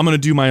 I'm going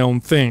to do my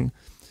own thing.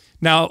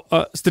 Now,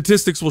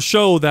 statistics will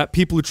show that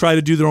people who try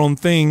to do their own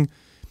thing,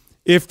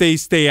 if they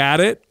stay at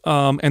it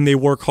and they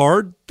work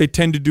hard, they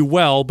tend to do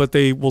well, but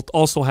they will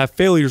also have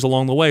failures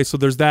along the way. So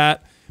there's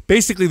that.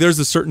 Basically, there's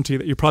the certainty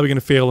that you're probably going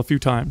to fail a few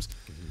times.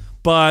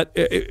 But,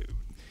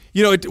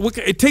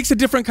 it takes a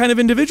different kind of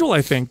individual,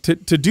 I think, to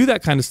do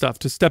that kind of stuff,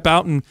 to step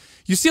out. And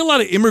you see a lot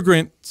of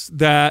immigrants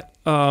that,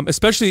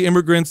 especially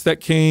immigrants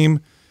that came,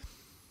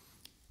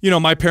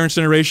 my parents'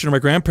 generation or my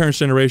grandparents'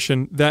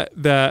 generation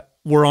that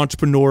were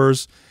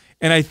entrepreneurs.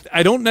 And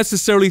I don't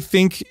necessarily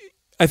think,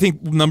 I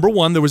think, number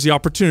one, there was the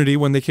opportunity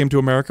when they came to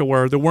America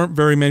where there weren't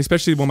very many,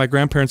 especially when my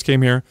grandparents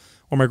came here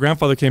or my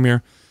grandfather came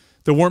here,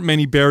 there weren't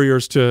many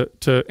barriers to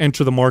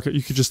enter the market.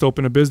 You could just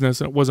open a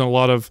business, and it wasn't a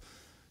lot of,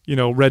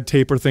 red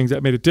tape or things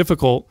that made it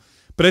difficult.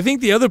 But I think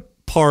the other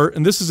part,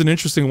 and this is an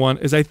interesting one,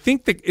 is I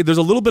think that there's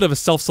a little bit of a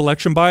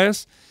self-selection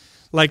bias.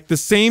 Like the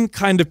same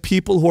kind of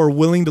people who are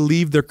willing to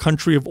leave their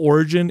country of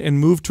origin and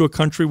move to a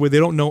country where they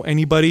don't know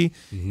anybody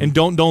and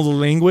don't know the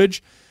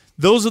language,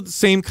 those are the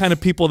same kind of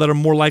people that are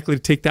more likely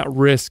to take that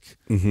risk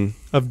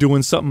of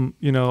doing something,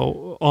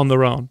 on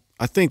their own.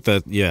 I think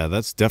that,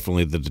 that's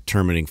definitely the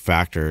determining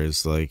factor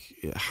is like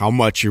how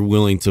much you're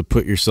willing to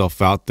put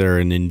yourself out there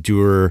and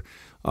endure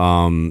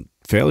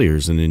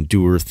failures and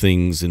endure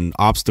things and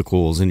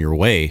obstacles in your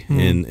way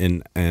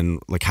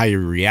and like how you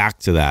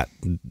react to that.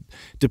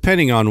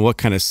 Depending on what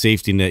kind of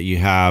safety net you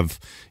have,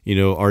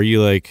 are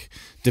you like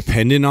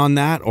dependent on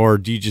that, or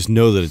do you just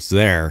know that it's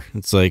there?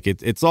 It's like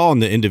it's all in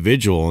the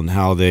individual and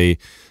how they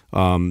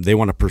want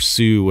to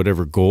pursue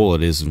whatever goal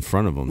it is in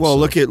front of them. Well,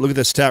 look at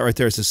the stat right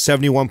there. It says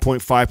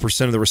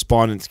 71.5% of the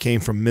respondents came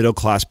from middle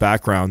class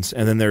backgrounds,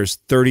 and then there's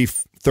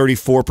 34%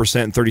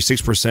 and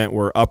 36%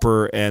 were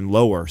upper and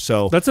lower.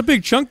 So that's a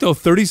big chunk, though.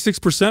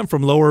 36%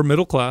 from lower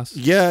middle class.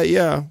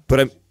 Yeah.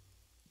 But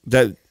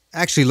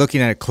actually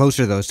looking at it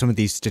closer, though, some of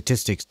these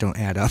statistics don't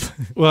add up.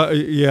 Well,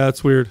 yeah,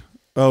 it's weird.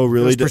 Oh,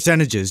 really? Those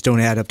percentages don't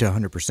add up to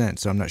 100%,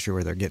 so I'm not sure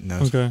where they're getting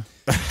those. Okay.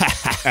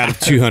 Out of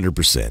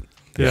 200%.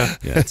 Yeah,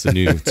 it's a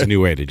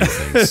new way to do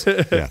things.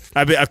 Yeah,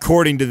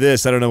 according to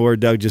this, I don't know where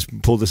Doug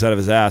just pulled this out of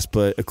his ass,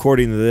 but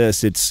according to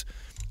this, it's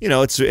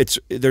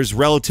there's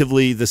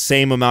relatively the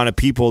same amount of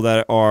people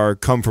that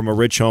come from a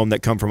rich home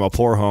that come from a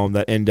poor home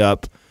that end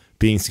up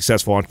being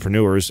successful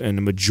entrepreneurs, and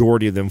the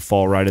majority of them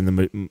fall right in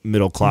the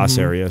middle class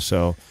area.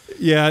 So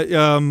yeah,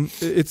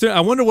 I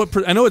wonder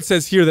what I know. It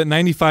says here that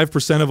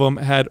 95% of them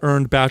had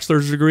earned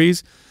bachelor's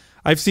degrees.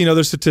 I've seen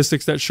other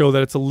statistics that show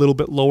that it's a little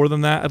bit lower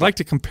than that. I'd like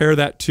to compare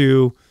that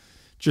to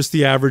just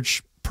the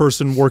average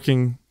person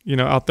working,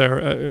 out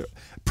there.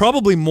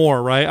 Probably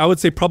more, right? I would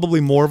say probably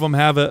more of them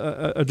have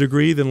a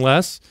degree than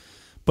less.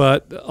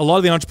 But a lot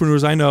of the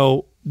entrepreneurs I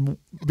know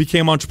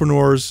became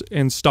entrepreneurs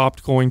and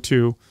stopped going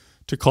to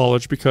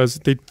college because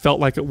they felt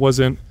like it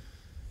wasn't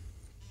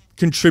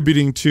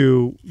contributing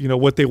to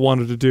what they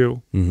wanted to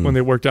do when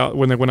they went out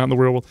in the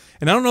real world.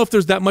 And I don't know if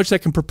there's that much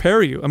that can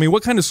prepare you. I mean,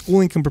 what kind of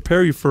schooling can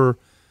prepare you for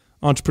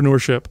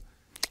entrepreneurship?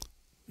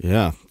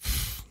 Yeah.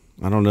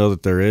 I don't know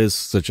that there is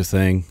such a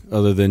thing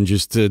other than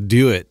just to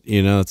do it.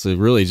 It's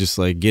really just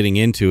like getting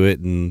into it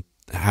and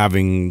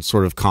having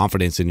sort of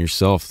confidence in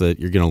yourself that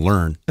you're going to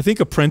learn. I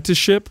think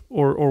apprenticeship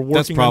or working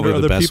That's probably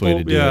under the other best people.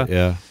 way to do it.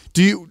 Yeah.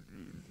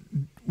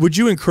 Would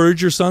you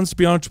encourage your sons to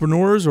be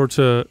entrepreneurs or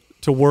to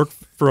work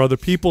for other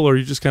people, or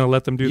you just kind of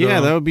let them do that?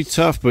 Yeah, that would be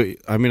tough. But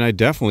I mean, I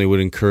definitely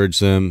would encourage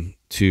them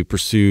to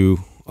pursue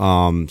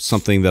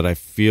something that I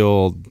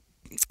feel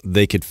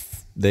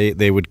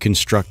they would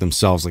construct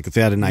themselves. Like if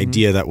they had an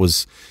idea that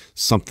was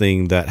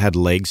something that had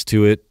legs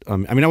to it. I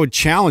mean, I would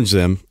challenge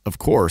them, of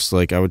course.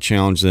 Like I would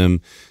challenge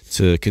them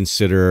to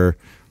consider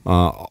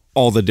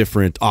all the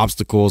different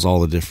obstacles, all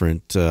the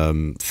different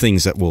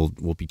things that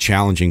will be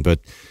challenging.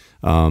 But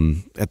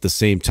at the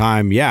same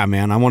time, yeah,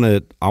 man, I want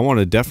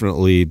to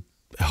definitely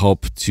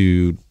help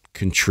to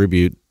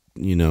contribute,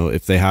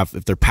 if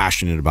they're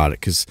passionate about it.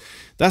 Because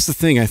that's the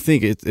thing. I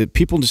think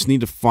people just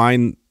need to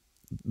find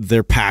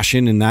their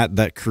passion, and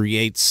that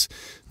creates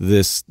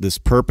this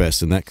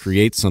purpose, and that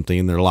creates something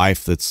in their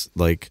life that's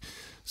like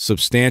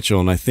substantial.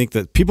 And I think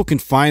that people can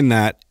find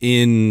that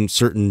in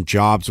certain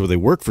jobs where they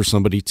work for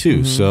somebody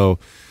too. So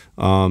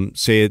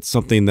say it's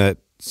something that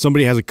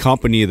somebody has a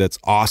company that's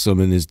awesome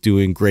and is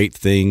doing great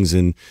things,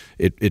 and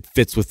it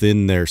fits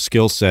within their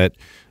skill set,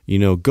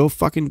 go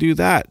fucking do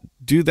that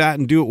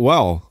and do it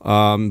well.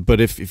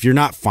 But if you're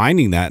not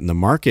finding that in the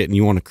market and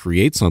you want to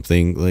create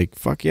something, like,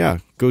 fuck yeah,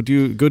 go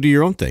do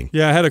your own thing.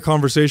 Yeah, I had a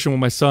conversation with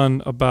my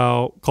son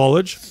about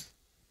college,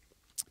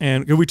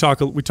 and we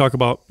talk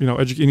about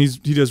education.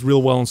 He does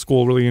real well in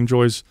school, really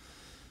enjoys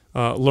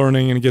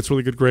learning, and he gets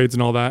really good grades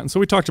and all that. And so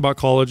we talked about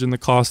college and the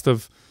cost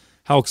of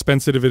how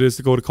expensive it is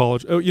to go to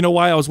college. Oh, you know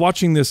why? I was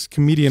watching this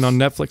comedian on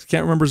Netflix. I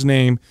can't remember his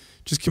name.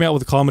 Just came out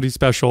with a comedy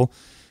special,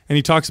 and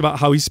he talks about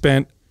how he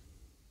spent,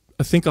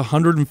 I think,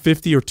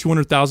 $150,000 or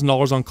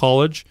 $200,000 on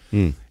college,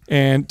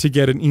 and to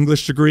get an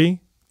English degree,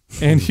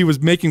 and he was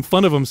making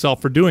fun of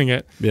himself for doing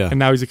it. Yeah. And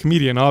now he's a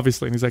comedian,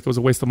 obviously, and he's like, it was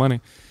a waste of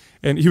money.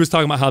 And he was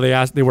talking about how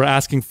they were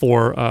asking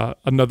for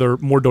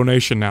more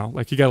donation now.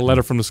 Like, he got a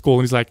letter from the school,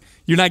 and he's like,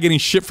 "You're not getting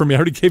shit from me. I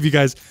already gave you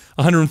guys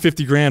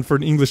 $150,000 for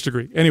an English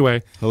degree."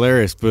 Anyway,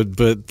 hilarious.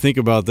 But think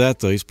about that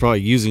though. He's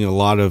probably using a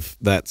lot of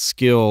that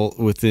skill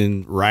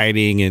within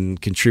writing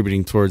and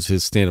contributing towards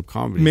his stand-up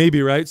comedy.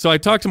 Maybe, right? So I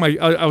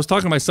was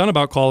talking to my son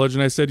about college,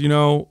 and I said,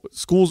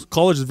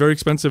 college is very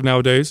expensive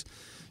nowadays.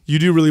 You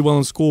do really well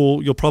in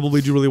school, you'll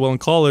probably do really well in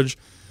college,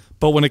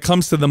 but when it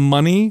comes to the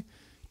money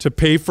to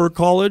pay for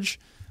college,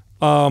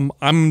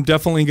 I'm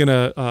definitely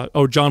gonna.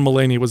 John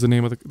Mulaney was the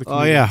name of the comedian.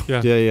 Oh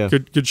yeah.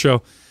 Good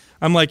show.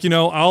 I'm like,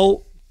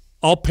 I'll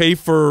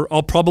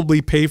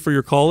probably pay for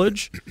your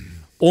college,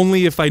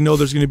 only if I know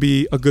there's going to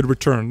be a good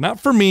return. Not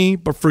for me,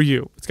 but for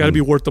you. It's got to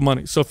be worth the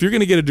money. So if you're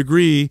going to get a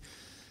degree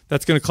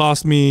that's going to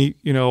cost me,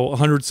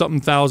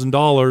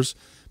 $100,000,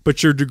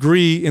 but your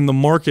degree in the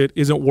market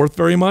isn't worth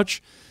very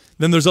much,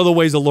 then there's other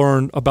ways to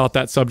learn about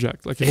that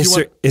subject. Like,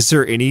 is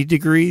there any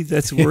degree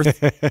that's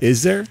worth?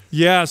 Is there?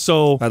 Yeah.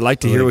 So I'd like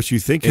to hear what you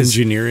think.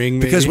 Engineering,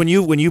 maybe? Because when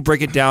you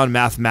break it down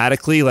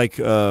mathematically, like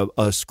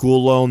a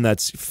school loan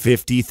that's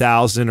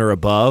 $50,000 or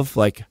above,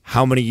 like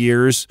how many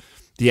years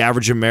the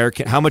average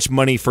American, how much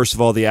money, first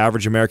of all, the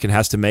average American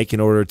has to make in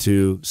order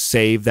to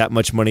save that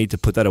much money to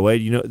put that away.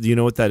 Do you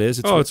know what that is?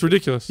 It's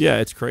ridiculous. Yeah,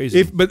 it's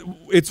crazy. But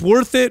it's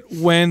worth it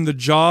when the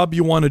job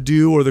you want to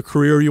do or the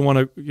career you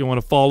want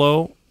to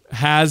follow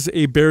has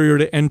a barrier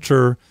to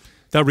enter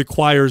that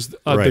requires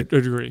a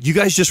degree. You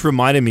guys just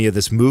reminded me of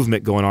this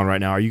movement going on right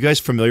now. Are you guys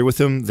familiar with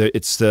them?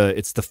 It's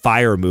the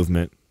FIRE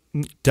movement.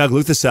 Doug,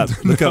 look this up.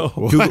 Look up.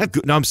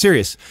 Google. No, I'm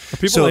serious. Are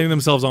people lighting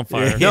themselves on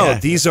fire? No,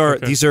 these are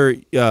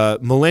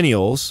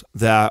millennials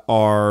that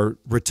are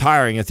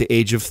retiring at the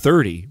age of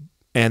 30,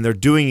 and they're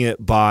doing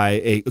it by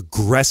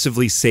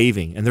aggressively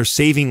saving, and they're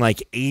saving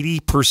like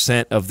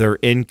 80% of their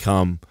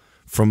income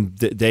from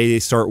the day they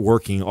start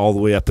working all the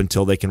way up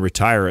until they can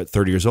retire at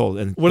 30 years old.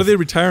 And what are they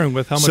retiring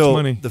with? How much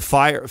money? The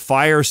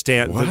FIRE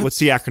stand. What's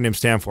the acronym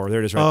stand for?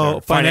 There it is right there.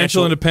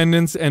 Financial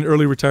independence and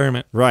early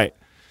retirement. Right.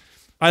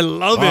 I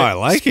love it. I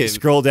like it.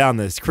 Scroll down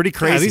this. Pretty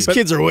crazy. Yeah, these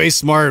kids are way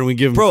smarter than we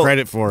give them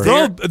credit for.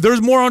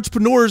 There's more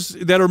entrepreneurs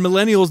that are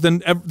millennials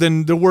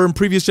than there were in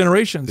previous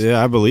generations.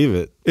 Yeah, I believe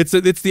it. It's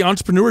the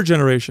entrepreneur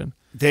generation.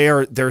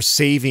 They're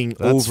saving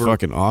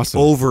fucking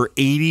awesome. over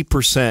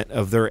 80%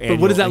 of their annual.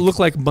 But what does that look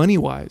like money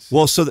wise?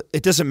 Well, so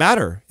it doesn't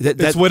matter.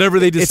 It's whatever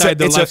they decide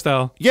their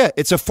lifestyle.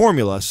 It's a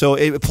formula. So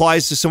it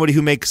applies to somebody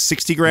who makes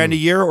 $60,000 a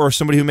year or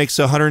somebody who makes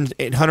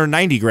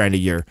 $190,000 a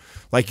year.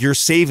 Like, you're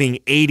saving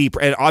 80,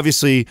 and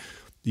obviously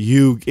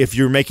if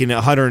you're making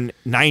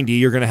 190,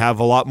 you're going to have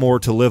a lot more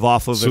to live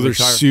off of. So they're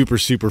super,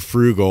 super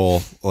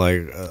frugal,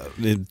 like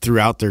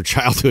throughout their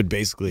childhood,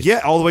 basically. Yeah,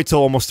 all the way till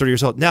almost 30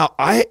 years old. Now,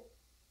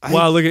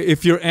 wow, look,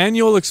 if your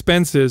annual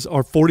expenses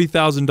are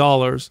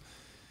 $40,000,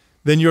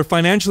 then you're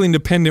financially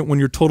independent when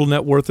your total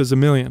net worth is $1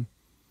 million.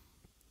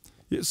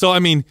 So, I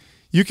mean,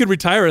 you could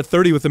retire at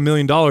 30 with $1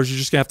 million. You're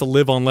just gonna have to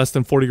live on less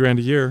than $40,000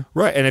 a year,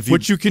 right? And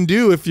which you can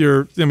do if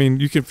you're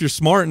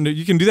smart, and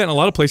you can do that in a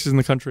lot of places in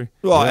the country.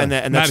 Well, and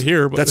that's not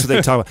here, but that's what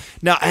they talk about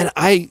now. And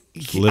I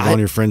live on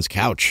your friend's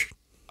couch.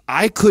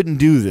 I couldn't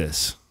do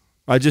this.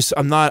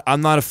 I'm not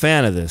a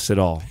fan of this at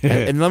all.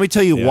 And let me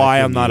tell you why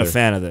I'm not a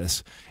fan of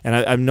this. And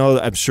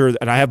I'm sure,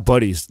 and I have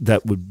buddies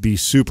that would be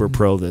super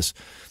pro this.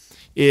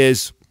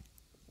 Is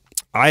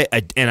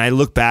I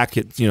look back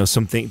at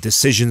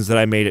decisions that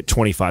I made at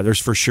 25. There's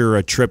for sure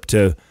a trip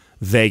to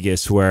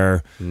Vegas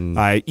where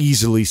I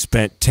easily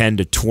spent $10,000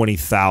 to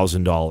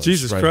 $20,000.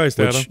 Jesus Christ,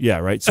 Adam. Yeah,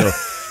 right. So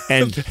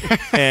and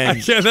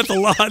yeah, that's a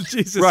lot.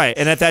 Jesus. Right,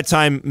 and at that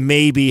time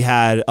maybe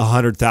had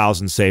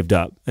 $100,000 saved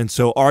up, and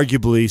so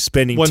arguably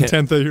spending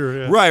 1/10 a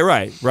year.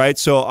 Yeah. Right.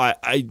 So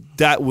I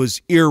that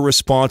was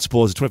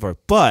irresponsible as a 25.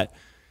 But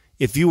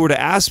if you were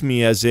to ask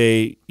me as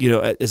an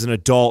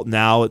adult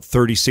now at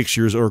 36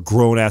 years, or a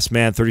grown ass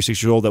man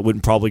 36 years old that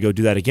wouldn't probably go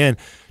do that again,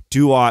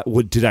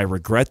 did I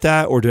regret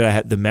that, or did I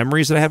have the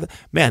memories that I have?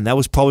 Man, that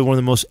was probably one of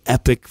the most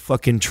epic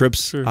fucking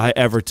trips I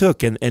ever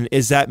took. And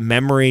is that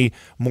memory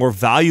more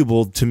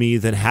valuable to me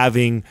than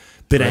having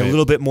been a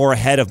little bit more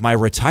ahead of my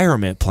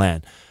retirement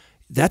plan?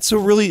 That's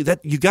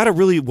you got to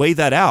really weigh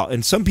that out.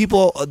 And some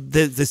people,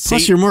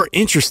 plus you're more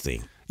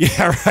interesting.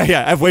 Yeah, right.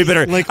 Yeah, I have way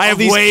better. Like I have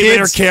way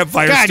better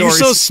campfire God, stories.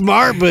 You're so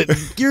smart, but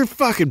you're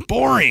fucking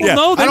boring.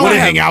 Well, no, I don't want to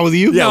hang out with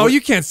you. No,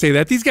 you can't say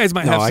that. These guys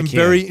might have some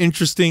very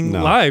interesting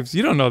lives.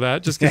 You don't know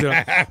that just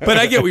because. But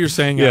I get what you're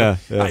saying. Yeah.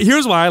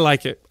 Here's why I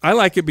like it. I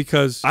like it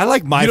because I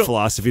like my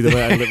philosophy. The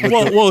way I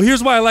live. Well,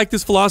 here's why I like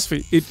this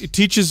philosophy. It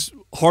teaches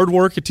hard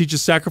work. It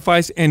teaches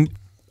sacrifice, and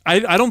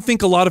I don't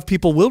think a lot of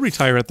people will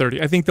retire at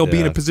 30. I think they'll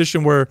be in a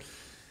position where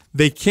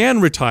they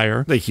can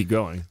retire. They keep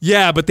going.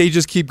 Yeah, but they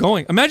just keep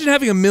going. Imagine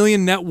having $1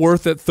 million net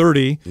worth at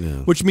 30,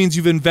 which means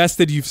you've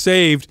invested, you've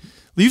saved.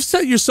 You've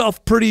set yourself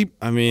up pretty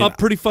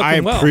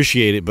fucking well. I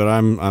appreciate it, but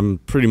I'm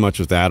pretty much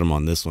with Adam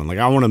on this one. Like,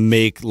 I want to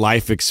make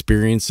life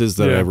experiences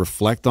that I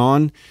reflect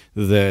on.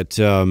 That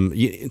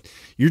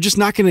you're just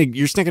not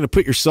gonna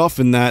put yourself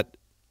in that.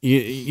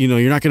 You know,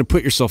 you're not going to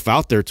put yourself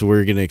out there to where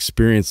you're going to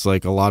experience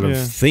like a lot of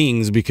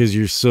things because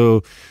you're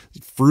so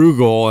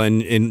frugal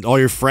and all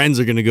your friends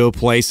are going to go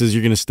places.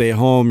 You're going to stay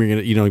home.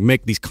 You're going to,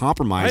 make these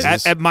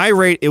compromises. At my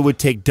rate, it would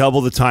take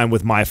double the time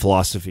with my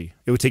philosophy.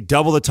 It would take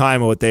double the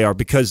time of what they are,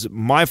 because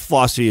my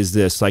philosophy is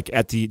this: like,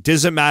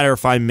 doesn't matter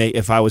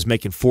if I was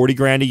making 40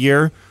 grand a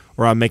year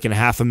or I'm making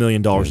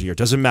 $500,000 a year. It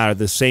doesn't matter.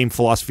 The same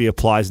philosophy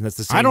applies, and that's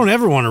the same. I don't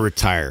ever want to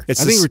retire. I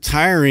think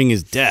retiring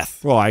is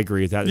death. Well, I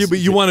agree with that. Yeah, but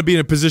you want to be in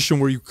a position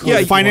where you could.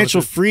 Yeah,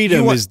 financial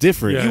freedom is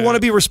different. You want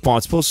to be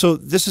responsible. So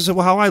this is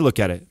how I look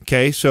at it.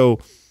 Okay, so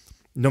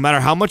no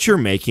matter how much you're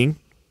making,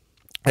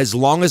 as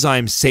long as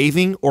I'm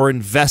saving or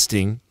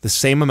investing the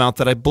same amount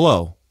that I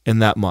blow in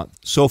that month.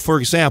 So, for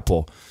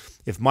example,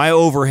 if my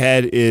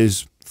overhead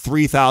is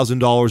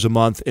 $3,000 a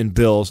month in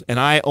bills and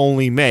I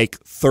only make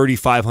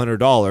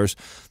 $3,500,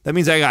 that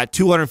means I got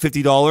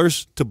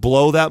 $250 to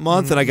blow that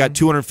month, and I got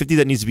 $250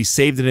 that needs to be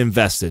saved and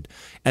invested,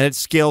 and it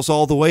scales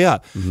all the way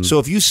up. So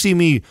if you see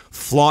me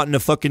flaunting a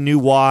fucking new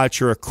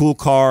watch or a cool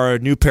car or a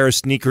new pair of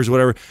sneakers,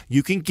 whatever,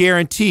 you can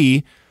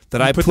guarantee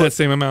that I put that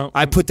same amount.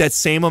 I put that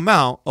same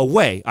amount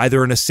away,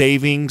 either in a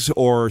savings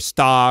or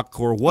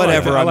stock or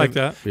whatever. I like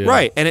that. Yeah.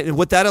 Right, and it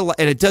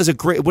does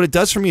what it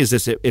does for me is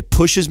this: it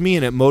pushes me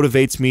and it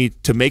motivates me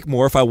to make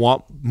more if I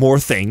want more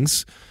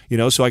things.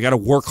 So I got to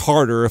work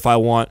harder if I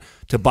want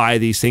to buy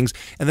these things,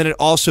 and then it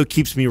also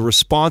keeps me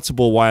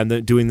responsible while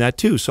I'm doing that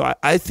too. So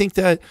I think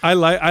that I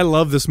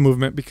love this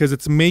movement because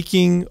it's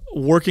making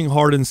working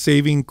hard and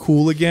saving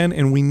cool again,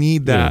 and we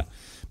need that. Yeah.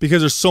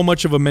 Because there's so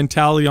much of a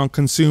mentality on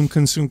consume,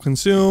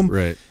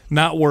 right?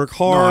 Not work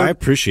hard. No, I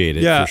appreciate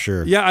it for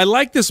sure. Yeah, I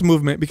like this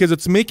movement because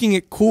it's making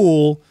it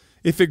cool.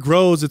 If it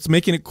grows, it's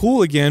making it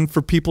cool again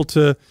for people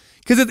to.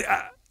 Because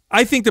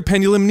I think the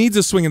pendulum needs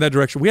a swing in that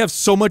direction. We have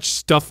so much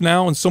stuff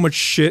now and so much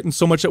shit and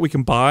so much that we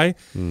can buy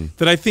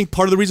that I think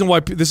part of the reason why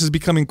this is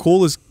becoming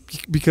cool is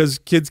because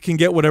kids can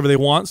get whatever they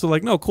want. So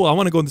like, no, cool, I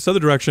want to go in this other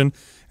direction,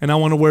 and I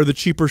want to wear the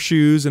cheaper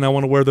shoes, and I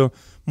want to wear the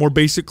more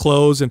basic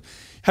clothes. And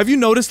have you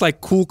noticed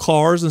like cool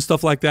cars and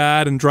stuff like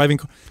that, and driving?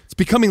 It's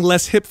becoming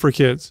less hip for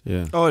kids.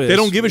 Yeah. Oh, it is. They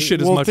don't give a shit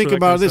as much. Well, think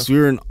about this. We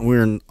were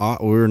in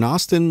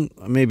Austin.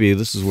 Maybe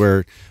this is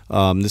where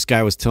this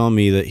guy was telling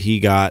me that he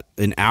got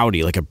an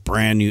Audi, like a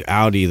brand new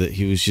Audi that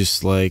he was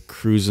just like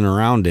cruising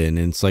around in.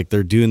 And it's like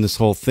they're doing this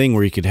whole thing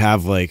where you could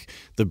have like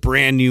the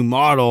brand new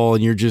model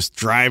and you're just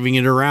driving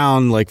it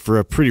around like for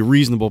a pretty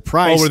reasonable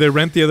price. Oh, where they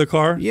rent the other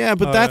car? Yeah,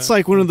 but that's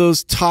like one of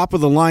those top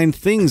of the line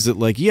things that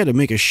like you had to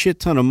make a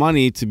shit ton of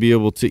money to be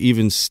able to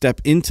even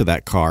step into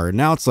that car. And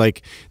now it's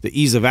like the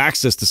ease of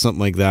access to something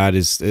like that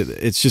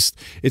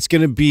it's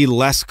going to be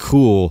less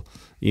cool,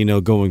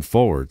 going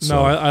forward. So.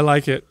 No, I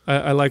like it.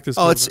 I like this.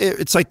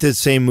 It's like the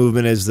same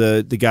movement as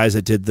the guys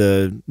that did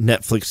the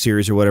Netflix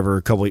series or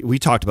whatever. We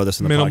talked about this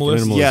in the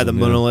podcast. Yeah, the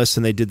Minimalists,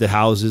 and they did the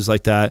houses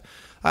like that.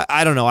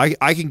 I don't know.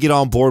 I can get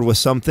on board with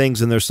some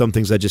things, and there's some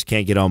things I just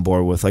can't get on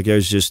board with. Like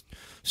there's just,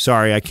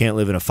 sorry, I can't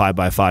live in a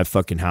 5x5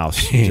 fucking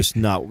house. Just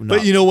not.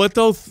 But you know what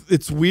though?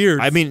 It's weird.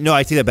 I mean, no,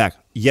 I take that back.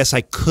 Yes,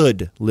 I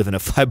could live in a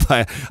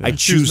 5x. I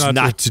choose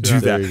not to do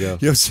that. There you go. You know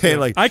what I'm saying?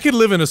 Like I could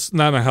live in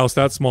not in a house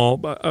that small,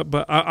 but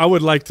I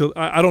would like to.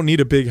 I don't need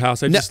a big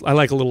house. I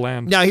like a little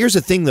land. Now here's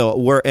the thing though,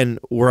 where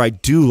I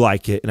do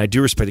like it and I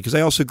do respect it, because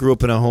I also grew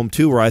up in a home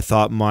too where I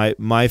thought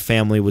my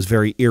family was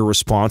very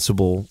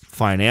irresponsible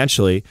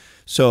financially.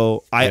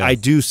 So I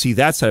do see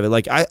that side of it.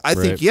 Like I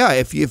think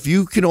if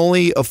you can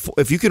only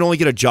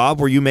get a job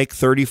where you make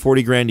 30,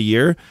 40 grand a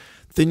year,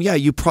 then yeah,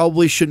 you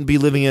probably shouldn't be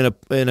living in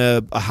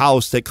a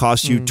house that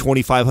costs you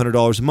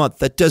 $2,500 a month.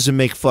 That doesn't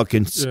make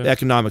fucking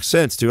economic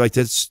sense, dude. Like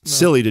that's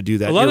silly to do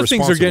that. A lot of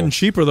things are getting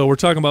cheaper though. We're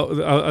talking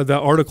about that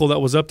article that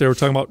was up there. We're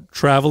talking about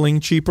traveling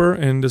cheaper,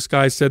 and this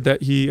guy said that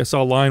I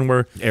saw a line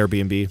where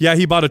Airbnb. Yeah,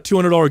 he bought a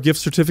 $200 gift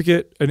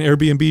certificate, an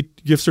Airbnb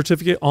gift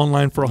certificate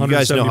online for $170. You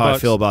guys know how I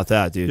feel about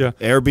that, dude. Yeah.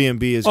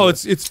 Airbnb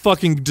is. It's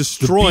fucking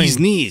destroying the bee's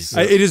knees.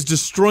 It is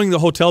destroying the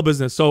hotel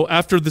business. So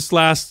after this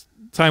last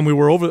time we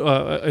were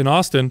over in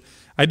Austin,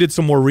 I did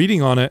some more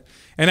reading on it,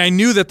 and I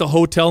knew that the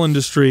hotel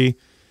industry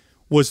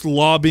was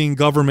lobbying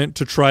government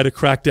to try to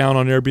crack down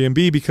on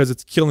Airbnb because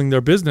it's killing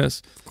their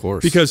business. Of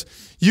course. Because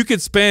you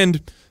could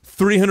spend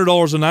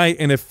 $300 a night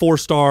in a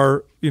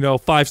 4-star,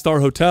 5-star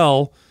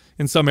hotel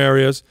in some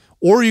areas,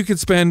 or you could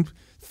spend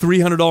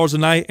 $300 a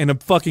night in a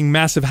fucking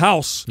massive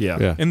house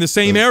in the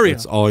same area.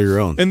 It's all your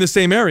own. In the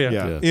same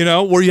area.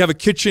 Where you have a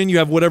kitchen, you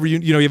have whatever,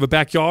 you have a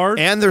backyard.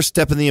 And they're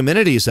stepping the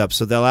amenities up.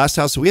 So the last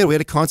house we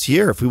had a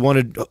concierge. If we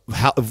wanted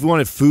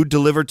food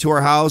delivered to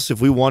our house, if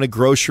we wanted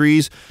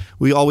groceries,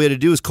 all we had to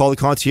do was call the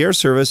concierge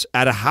service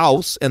at a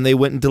house, and they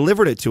went and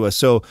delivered it to us.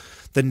 So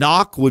the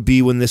knock would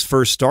be, when this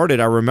first started,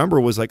 I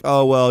remember, was like,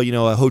 oh, well,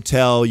 a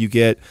hotel, you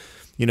get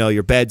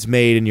your bed's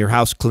made and your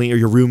house clean, or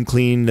your room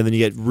cleaned, and then you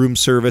get room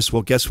service.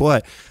 Well, guess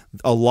what?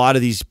 A lot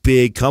of these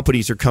big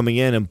companies are coming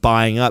in and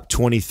buying up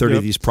 20, 30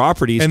 of these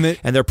properties,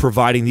 and they're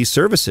providing these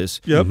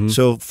services.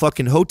 So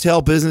fucking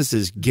hotel business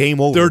is game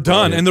over. They're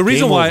done. And the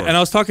reason why, and I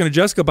was talking to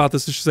Jessica about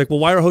this, and she's like, well,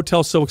 why are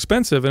hotels so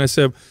expensive? And I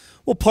said,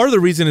 well, part of the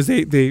reason is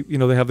they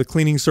have the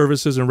cleaning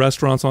services and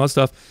restaurants and all that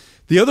stuff.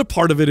 The other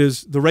part of it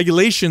is the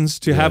regulations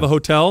to have a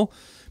hotel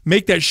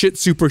make that shit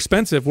super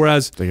expensive,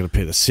 whereas they're going to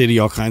pay the city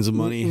all kinds of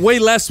money. Way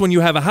less when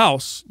you have a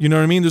house. You know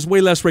what I mean? There's way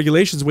less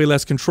regulations, way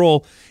less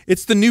control.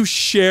 It's the new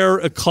share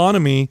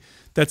economy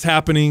that's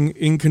happening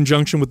in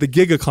conjunction with the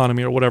gig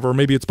economy or whatever, or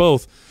maybe it's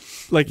both.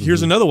 Like,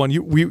 here's another one.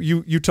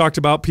 You talked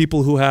about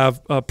people who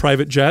have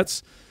private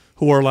jets,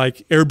 who are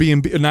like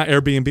Airbnb, not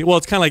Airbnb. Well,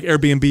 it's kind of like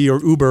Airbnb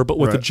or Uber, but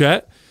with a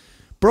jet.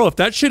 Bro, if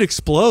that shit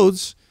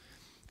explodes,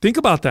 think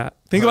about that.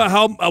 Think about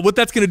how what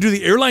that's going to do to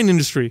the airline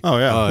industry. Oh,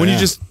 yeah. When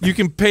you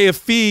can pay a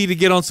fee to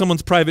get on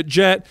someone's private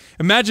jet.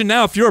 Imagine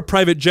now, if you're a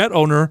private jet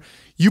owner,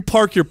 you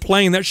park your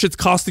plane, that shit's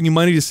costing you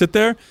money to sit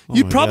there.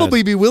 You'd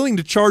probably be willing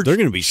to charge. They're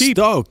going to be cheap.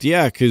 stoked,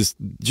 because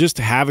just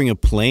having a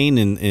plane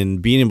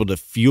and being able to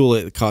fuel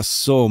it costs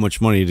so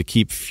much money to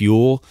keep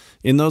fuel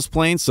in those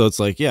planes. So it's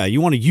like, you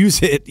want to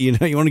use it. You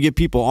want to get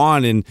people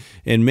on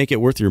and make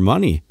it worth your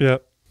money. Yeah.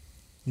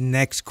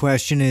 Next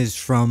question is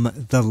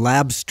from the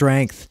Lab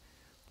Strength.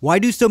 Why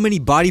do so many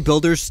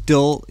bodybuilders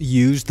still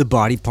use the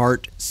body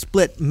part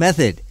split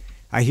method?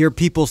 I hear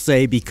people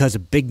say because a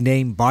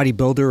big-name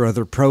bodybuilder or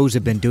other pros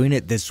have been doing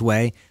it this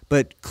way,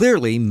 but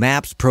clearly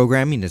MAPS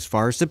programming is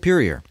far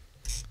superior.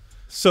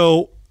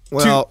 So,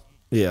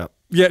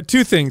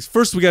 two things.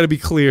 First, we got to be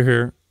clear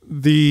here.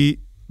 The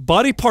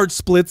body part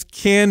splits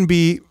can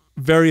be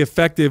very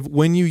effective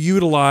when you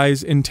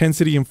utilize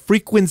intensity and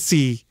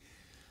frequency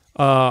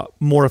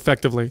more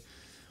effectively.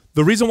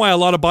 The reason why a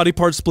lot of body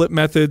part split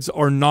methods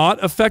are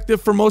not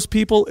effective for most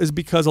people is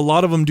because a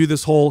lot of them do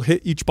this whole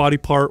hit each body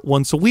part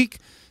once a week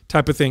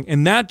type of thing.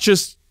 And that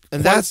just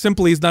that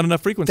simply is not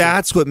enough frequency.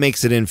 That's what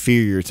makes it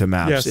inferior to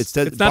MAPS. Yes. It's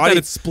not that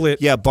it's split.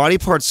 Yeah, body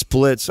part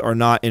splits are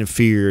not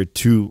inferior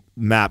to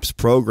MAPS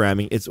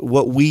programming. It's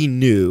what we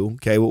knew,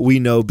 what we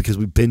know because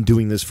we've been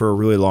doing this for a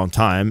really long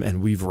time,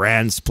 and we've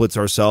ran splits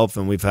ourselves,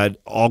 and we've had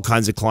all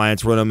kinds of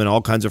clients run them and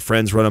all kinds of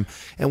friends run them.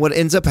 And what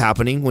ends up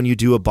happening when you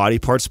do a body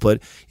part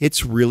split,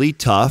 it's really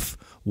tough,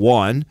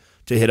 one,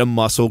 to hit a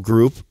muscle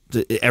group,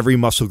 every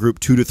muscle group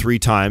 2 to 3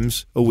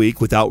 times a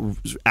week without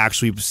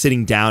actually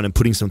sitting down and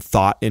putting some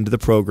thought into the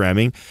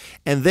programming.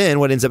 And then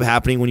what ends up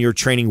happening when you're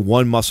training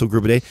one muscle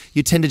group a day,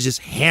 you tend to just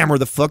hammer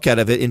the fuck out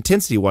of it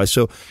intensity-wise.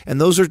 So,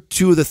 and those are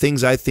two of the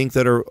things I think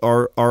that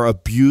are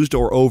abused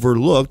or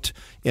overlooked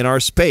in our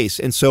space.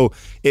 And so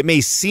it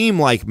may seem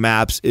like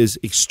MAPS is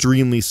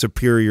extremely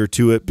superior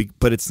to it,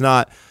 but it's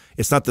not.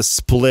 It's not the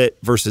split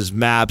versus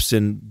MAPS,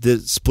 and the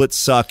splits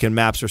suck and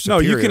MAPS are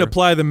superior. No, you can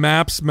apply the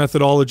MAPS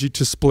methodology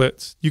to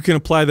splits. You can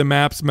apply the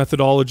MAPS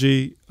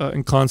methodology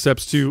and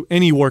concepts to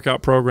any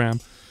workout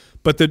program.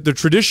 But the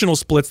traditional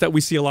splits that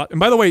we see a lot, and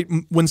by the way,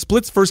 when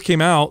splits first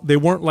came out, they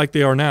weren't like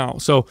they are now.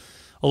 So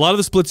a lot of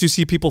the splits you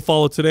see people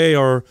follow today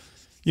are,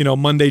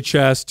 Monday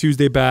chest,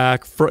 Tuesday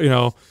back,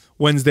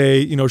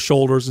 Wednesday,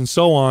 shoulders, and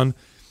so on.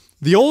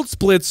 The old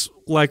splits,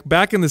 like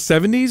back in the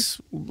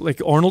 70s,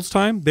 like Arnold's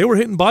time, they were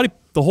hitting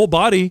the whole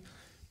body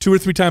 2 or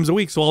 3 times a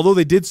week. So although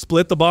they did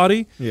split the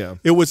body,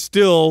 it was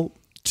still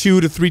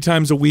 2 to 3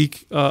 times a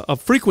week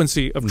of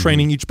frequency of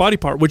training each body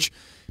part, which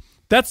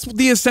that's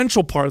the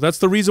essential part. That's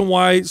the reason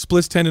why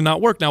splits tend to not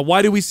work. Now,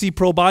 why do we see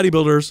pro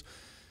bodybuilders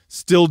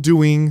still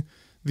doing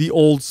the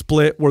old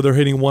split where they're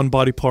hitting one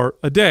body part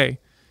a day?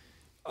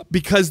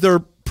 Because they're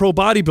pro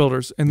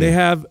bodybuilders and they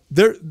have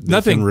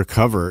nothing. Can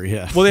recover,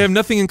 Well, they have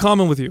nothing in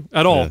common with you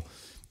at all.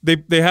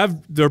 They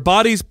have their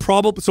bodies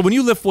probably. So when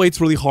you lift weights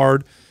really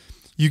hard,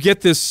 you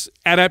get this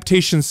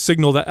adaptation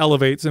signal that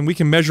elevates, and we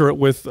can measure it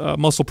with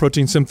muscle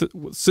protein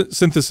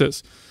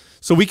synthesis.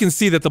 So we can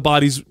see that the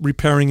body's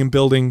repairing and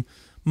building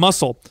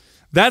muscle.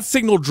 That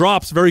signal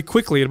drops very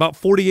quickly at about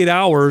 48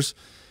 hours,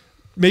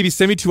 maybe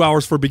 72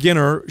 hours for a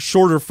beginner,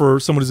 shorter for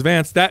someone who's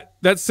advanced.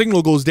 That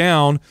signal goes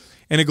down,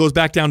 and it goes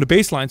back down to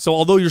baseline. So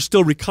although you're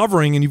still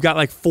recovering and you've got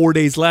like 4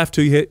 days left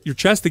till you hit your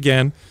chest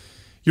again,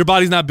 your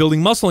body's not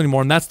building muscle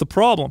anymore, and that's the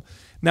problem.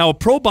 Now, a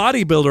pro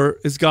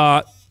bodybuilder has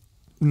got,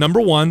 number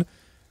one,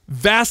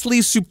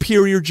 vastly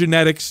superior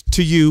genetics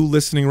to you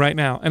listening right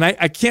now. And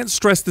I can't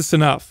stress this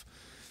enough.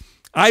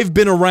 I've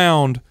been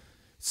around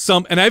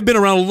I've been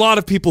around a lot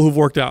of people who've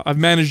worked out. I've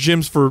managed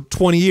gyms for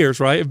 20 years,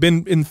 right? I've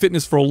been in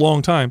fitness for a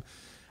long time.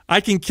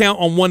 I can count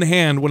on one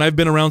hand when I've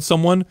been around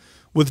someone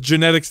with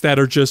genetics that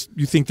are just,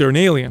 you think they're an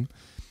alien.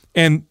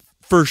 And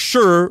for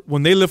sure,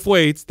 when they lift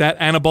weights, that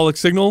anabolic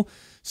signal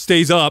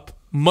stays up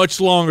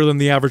much longer than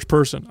the average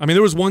person. I mean,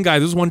 there was one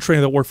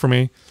trainer that worked for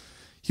me.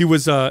 He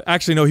was,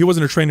 actually, no, he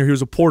wasn't a trainer. He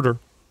was a porter.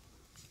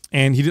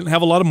 And he didn't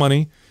have a lot of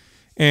money.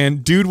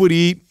 And dude would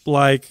eat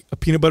like a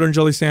peanut butter and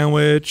jelly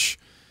sandwich,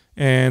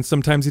 and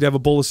sometimes he'd have a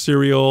bowl of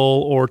cereal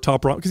or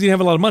Top Ramen because he didn't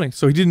have a lot of money.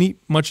 So he didn't eat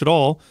much at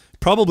all,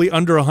 probably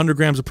under 100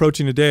 grams of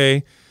protein a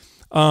day.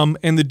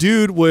 And the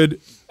dude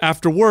would,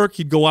 after work,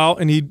 he'd go out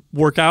and he'd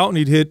work out and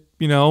he'd hit,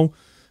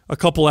 a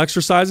couple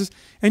exercises.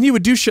 And he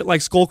would do shit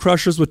like skull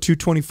crushers with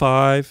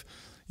 225.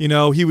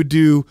 He would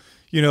do,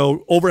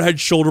 overhead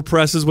shoulder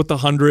presses with the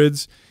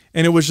hundreds.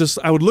 And it was just,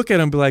 I would look at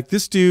him and be like,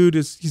 this dude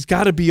he's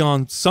got to be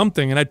on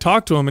something. And I'd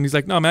talk to him and he's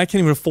like, no, man, I can't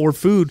even afford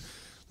food,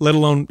 let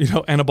alone,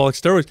 anabolic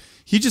steroids.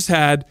 He just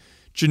had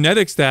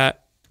genetics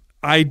that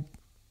it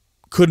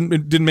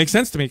didn't make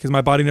sense to me because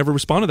my body never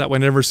responded that way.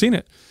 I'd never seen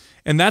it.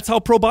 And that's how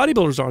pro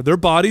bodybuilders are. Their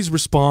bodies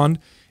respond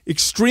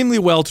extremely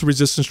well to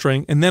resistance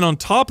training. And then on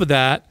top of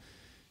that,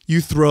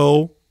 you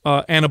throw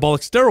anabolic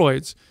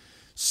steroids.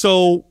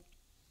 So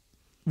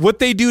what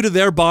they do to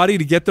their body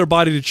to get their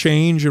body to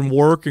change and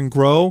work and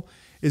grow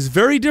is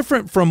very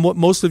different from what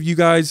most of you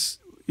guys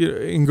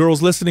and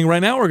girls listening right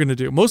now are going to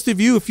do. Most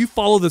of you, if you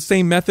follow the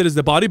same method as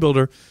the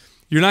bodybuilder,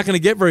 you're not going to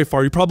get very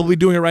far. You're probably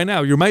doing it right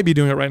now. You might be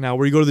doing it right now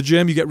where you go to the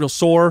gym, you get real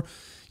sore,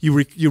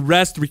 you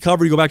rest,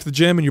 recover, you go back to the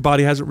gym, and your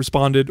body hasn't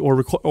responded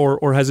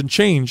or hasn't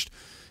changed.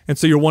 And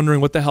so you're wondering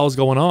what the hell is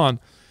going on.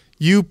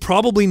 You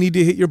probably need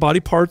to hit your body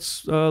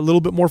parts a little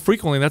bit more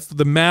frequently. That's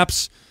the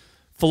MAPS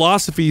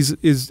philosophies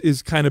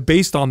is kind of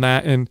based on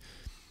that. And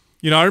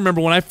I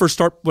remember when I first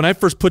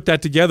put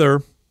that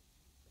together,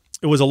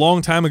 it was a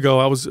long time ago.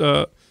 I was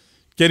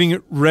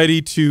getting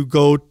ready to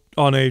go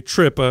on a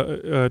trip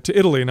to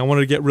Italy, and I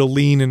wanted to get real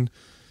lean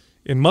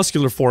and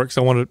muscular for it because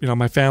I wanted,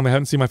 my family. I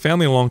hadn't seen my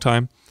family in a long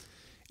time.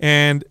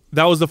 And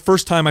that was the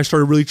first time I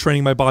started really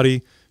training my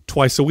body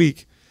twice a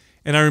week.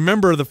 And I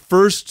remember the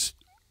first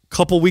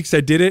couple weeks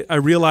I did it, I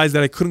realized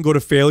that I couldn't go to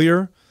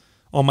failure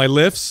on my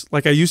lifts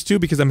like I used to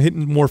because I'm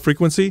hitting more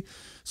frequency.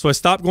 So I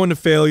stopped going to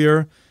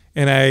failure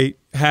and I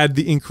had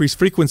the increased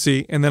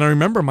frequency. And then I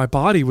remember my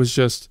body was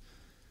just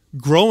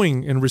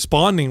growing and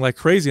responding like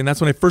crazy. And that's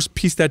when I first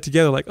pieced that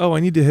together, like, oh, I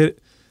need to hit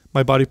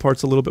my body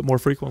parts a little bit more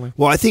frequently.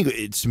 Well, I think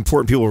it's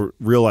important people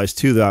realize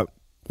too that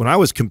when I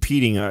was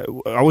competing,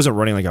 I wasn't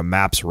running like a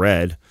MAPS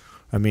Red.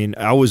 I mean,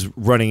 I was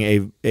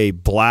running a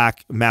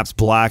black, MAPS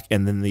Black,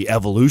 and then the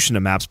evolution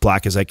of MAPS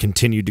Black as I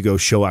continued to go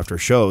show after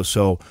show.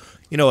 So,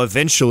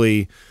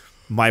 eventually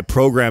my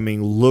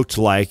programming looked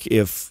like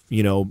if,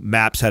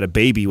 MAPS had a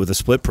baby with a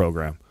split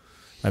program.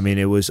 I mean,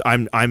 it was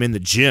I'm in the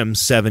gym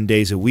 7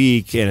 days a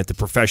week, and at the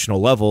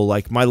professional level,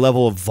 like my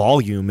level of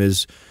volume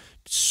is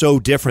so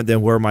different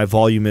than where my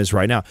volume is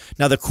right now.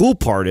 Now, the cool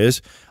part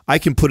is I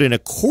can put in a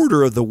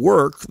quarter of the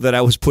work that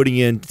I was putting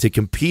in to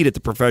compete at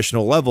the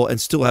professional level and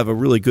still have a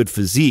really good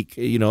physique,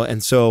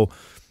 And so,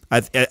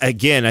 I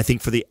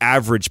think for the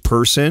average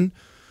person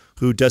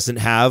who doesn't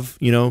have,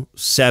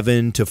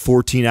 7 to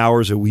 14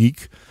 hours a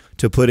week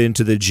to put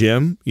into the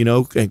gym,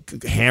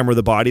 and hammer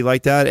the body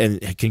like that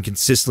and can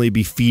consistently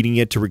be feeding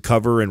it to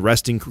recover and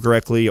resting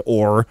correctly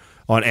or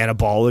on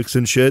anabolics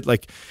and shit,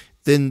 like,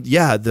 then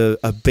yeah,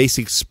 a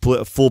basic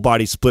full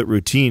body split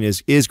routine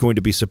is going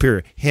to be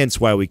superior. Hence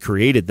why we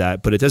created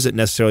that. But it doesn't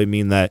necessarily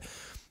mean that,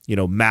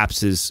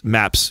 MAPS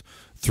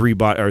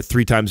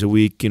 3 times a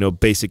week,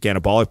 basic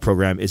anabolic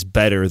program is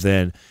better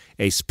than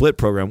a split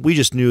program. We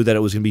just knew that it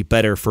was going to be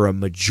better for a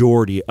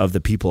majority of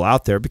the people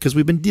out there because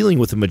we've been dealing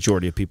with a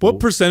majority of people. What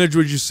percentage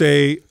would you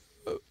say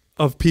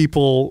of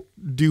people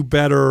do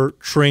better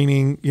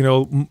training,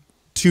 2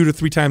 to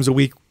 3 times a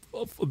week,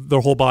 their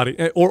whole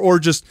body, or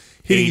just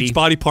hitting 80, each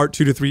body part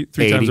 2 to 3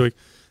 times a week?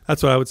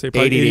 That's what I would say.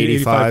 Probably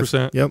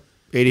 85%. Yep.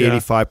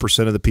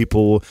 85% of the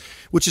people,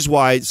 which is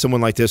why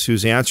someone like this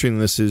who's answering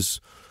this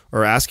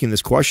or asking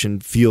this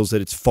question feels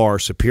that it's far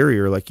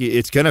superior. Like,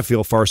 it's going to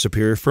feel far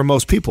superior for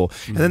most people.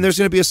 Mm-hmm. And then there's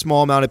going to be a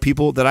small amount of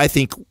people that I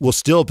think will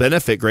still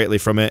benefit greatly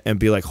from it and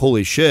be like,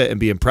 holy shit, and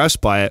be impressed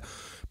by it.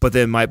 But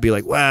then might be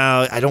like,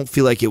 well, I don't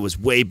feel like it was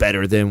way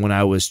better than when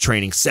I was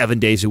training 7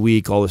 days a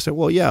week, all this stuff.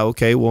 Well, yeah,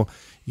 okay, well,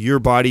 your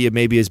body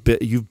maybe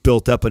you've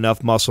built up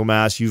enough muscle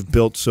mass, you've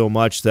built so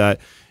much that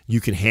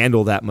you can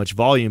handle that much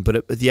volume.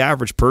 But the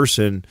average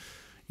person,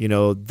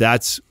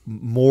 that's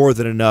more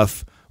than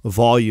enough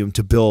volume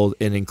to build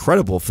an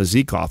incredible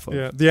physique off of.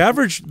 Yeah, the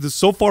average,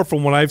 so far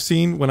from what I've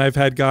seen, when I've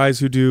had guys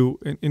who do,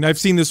 and I've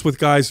seen this with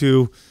guys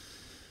who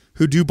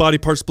do body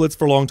part splits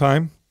for a long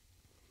time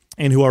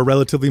and who are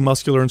relatively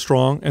muscular and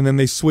strong, and then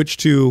they switch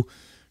to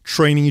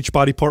training each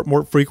body part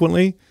more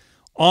frequently.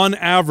 On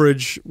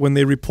average, when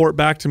they report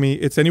back to me,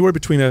 it's anywhere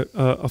between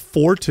a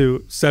 4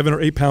 to 7 or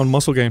 8 pound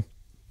muscle gain.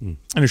 in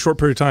a short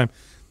period of time.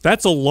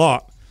 That's a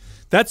lot.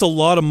 That's a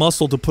lot of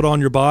muscle to put on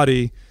your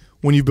body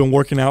when you've been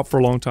working out for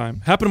a long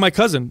time. Happened to my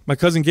cousin. My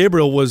cousin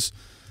Gabriel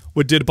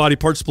did body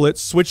part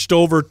splits, switched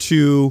over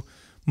to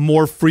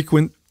more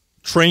frequent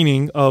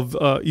training of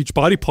each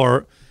body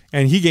part,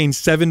 and he gained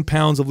 7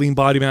 pounds of lean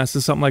body mass in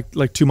something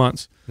like 2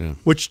 months,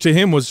 which to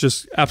him was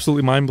just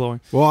absolutely mind blowing.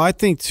 Well, I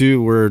think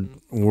too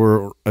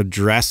we're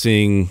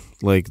addressing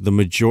like the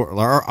majority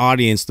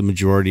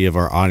of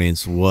our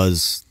audience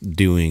was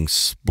doing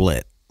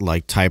split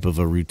like type of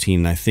a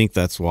routine. I think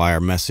that's why our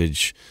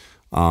message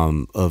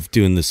of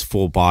doing this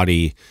full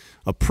body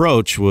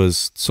approach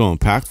was so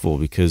impactful,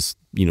 because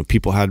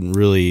people hadn't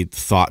really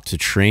thought to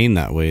train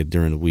that way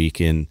during the week.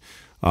 And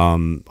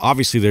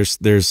obviously there's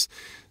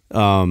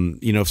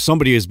if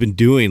somebody has been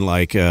doing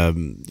like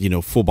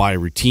full body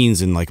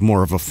routines and like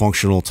more of a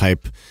functional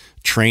type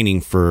training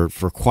for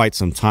quite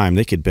some time,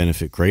 they could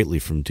benefit greatly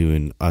from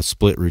doing a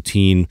split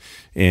routine.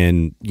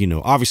 And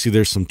obviously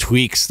there's some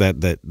tweaks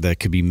that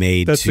could be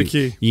made. That's the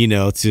key.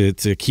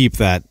 To keep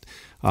that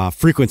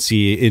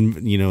frequency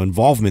in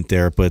involvement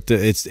there, but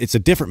it's a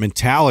different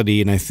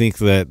mentality, and I think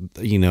that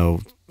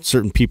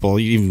certain people,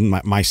 even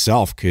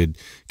myself, could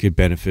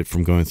benefit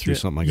from going through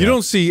something like that. You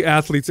don't see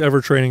athletes ever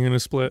training in a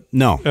split.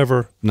 No,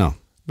 ever. No.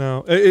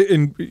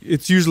 And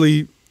it's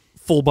usually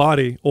full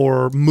body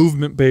or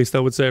movement based, I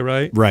would say,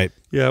 right? Right.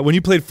 Yeah. When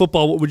you played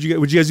football, what would you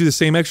guys do the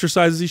same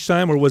exercises each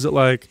time, or was it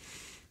like?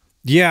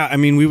 Yeah, I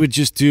mean, we would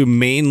just do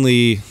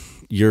mainly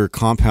your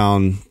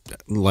compound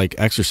like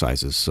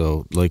exercises.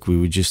 So like we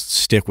would just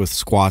stick with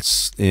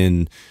squats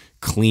and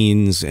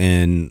cleans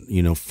and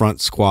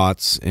front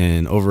squats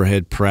and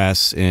overhead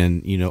press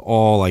and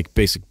all like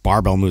basic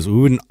barbell moves. We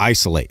wouldn't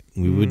isolate.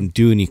 We wouldn't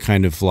do any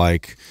kind of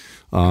like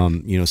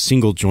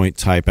single joint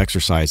type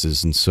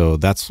exercises. And so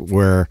that's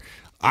where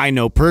I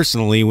know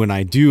personally, when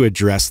I do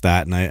address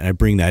that and I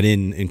bring that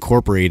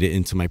incorporate it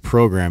into my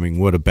programming,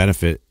 what a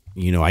benefit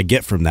I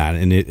get from that,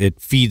 and it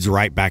feeds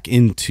right back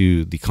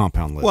into the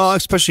compound list. Well,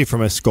 especially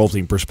from a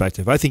sculpting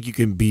perspective, I think you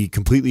can be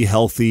completely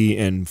healthy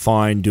and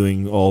fine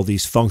doing all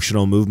these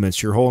functional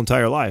movements your whole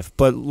entire life.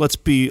 But let's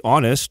be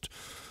honest,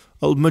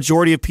 a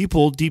majority of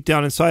people deep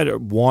down inside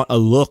want a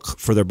look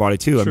for their body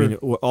too. Sure. I mean,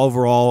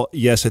 overall,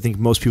 yes, I think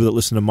most people that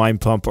listen to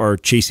Mind Pump are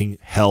chasing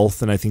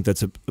health, and I think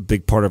that's a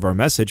big part of our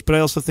message. But I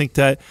also think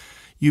that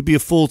you'd be a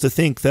fool to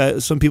think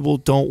that some people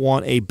don't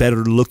want a better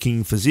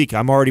looking physique.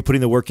 I'm already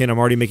putting the work in. I'm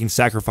already making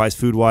sacrifice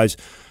food wise.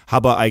 How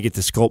about I get to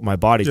sculpt my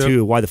body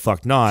too? Why the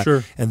fuck not?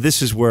 Sure. And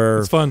this is where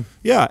it's fun.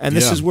 Yeah, and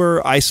this is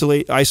where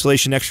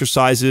isolation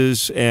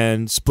exercises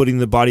and splitting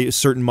the body,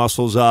 certain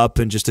muscles up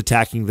and just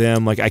attacking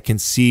them. Like I can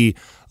see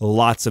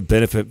lots of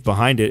benefit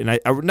behind it, and I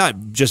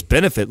not just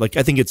benefit. Like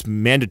I think it's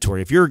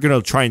mandatory if you're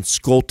going to try and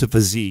sculpt a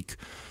physique.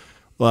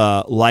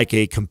 Like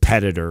a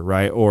competitor,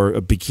 right, or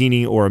a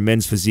bikini or a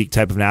men's physique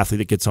type of an athlete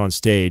that gets on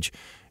stage,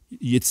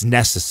 it's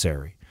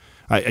necessary.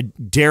 I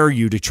dare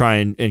you to try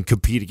and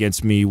compete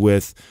against me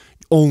with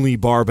only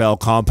barbell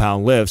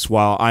compound lifts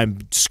while I'm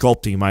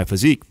sculpting my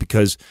physique,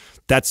 because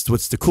that's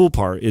what's the cool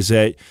part, is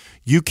that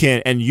you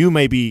can, and you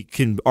maybe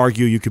can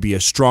argue you could be a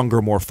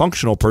stronger, more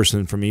functional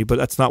person for me, but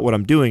that's not what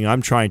I'm doing.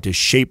 I'm trying to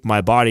shape my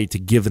body to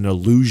give an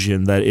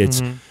illusion that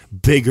it's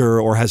bigger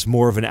or has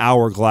more of an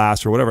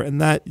hourglass or whatever,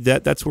 and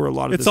that's where a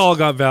lot of it's all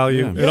got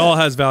value. It all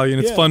has value,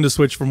 and it's fun to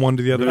switch from one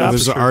to the other. Yeah,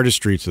 there's an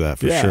artistry to that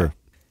for sure.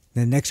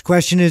 The next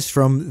question is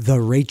from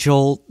the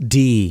Rachel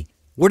D.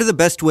 What are the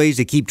best ways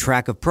to keep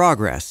track of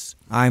progress?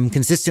 I'm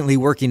consistently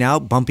working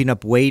out, bumping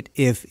up weight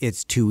if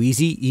it's too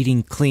easy,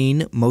 eating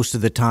clean most of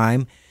the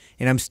time,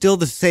 and I'm still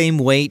the same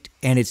weight,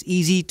 and it's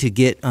easy to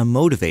get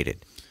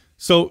unmotivated.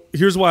 So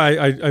here's why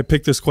I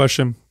picked this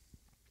question.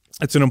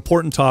 It's an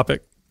important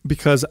topic,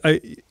 because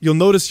you'll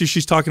notice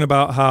she's talking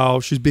about how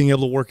she's being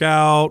able to work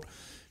out.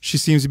 She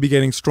seems to be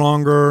getting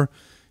stronger,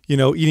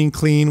 eating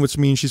clean, which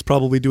means she's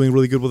probably doing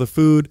really good with the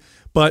food,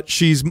 but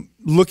she's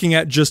looking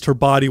at just her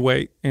body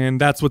weight, and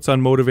that's what's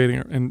unmotivating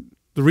her. And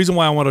the reason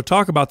why I want to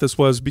talk about this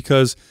was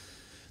because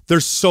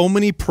there's so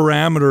many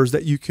parameters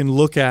that you can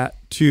look at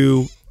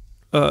to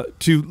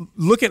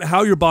look at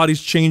how your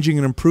body's changing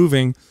and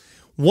improving.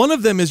 One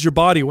of them is your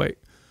body weight.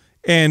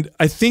 And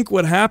I think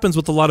what happens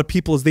with a lot of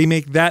people is they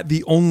make that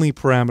the only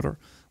parameter.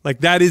 Like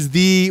that is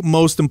the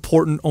most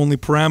important only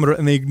parameter,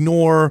 and they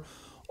ignore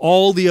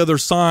all the other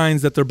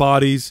signs that their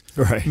bodies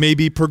may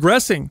be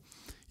progressing.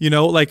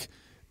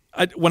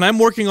 When I'm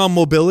working on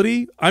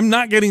mobility, I'm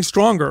not getting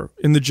stronger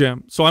in the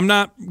gym. So I'm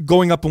not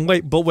going up in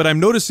weight. But what I'm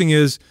noticing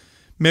is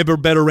maybe a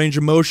better range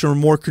of motion or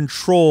more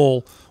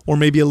control, or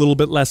maybe a little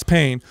bit less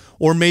pain.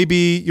 Or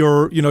maybe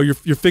you're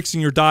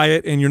fixing your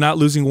diet and you're not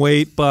losing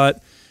weight,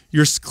 but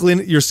your skin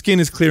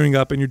is clearing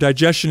up and your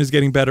digestion is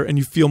getting better and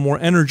you feel more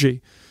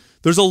energy.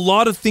 There's a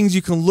lot of things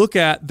you can look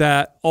at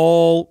that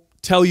all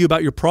tell you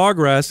about your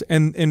progress,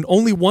 and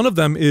only one of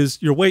them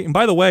is your weight. And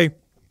by the way,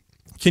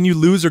 can you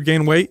lose or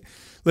gain weight?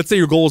 Let's say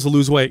your goal is to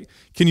lose weight.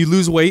 Can you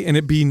lose weight and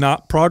it be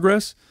not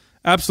progress?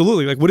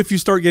 Absolutely. Like what if you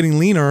start getting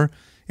leaner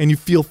and you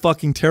feel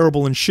fucking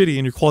terrible and shitty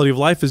and your quality of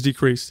life is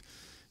decreased?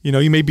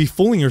 You may be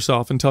fooling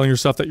yourself and telling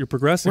yourself that you're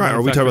progressing. Right.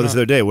 Or we talked about this the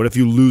other day. What if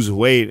you lose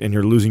weight and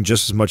you're losing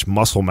just as much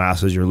muscle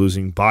mass as you're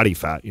losing body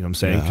fat? You know what I'm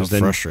saying? Yeah, then,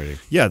 frustrating.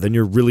 Yeah, then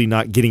you're really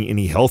not getting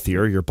any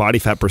healthier. Your body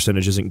fat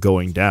percentage isn't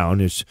going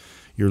down.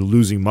 You're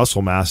losing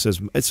muscle mass.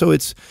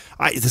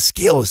 The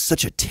scale is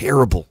such a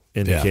terrible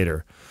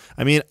indicator. Yeah.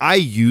 I mean, I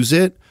use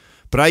it,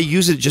 but I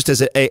use it just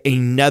as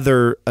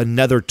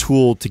another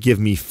tool to give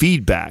me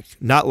feedback,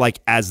 not like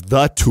as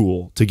the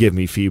tool to give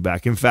me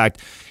feedback. In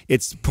fact,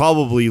 it's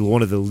probably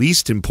one of the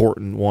least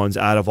important ones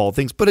out of all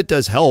things, but it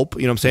does help.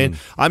 You know what I'm saying?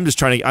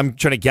 I'm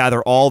trying to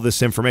gather all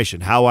this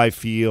information, how I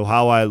feel,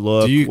 how I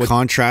look. Do you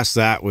contrast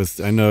that with,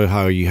 I know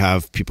how you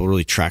have people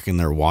really tracking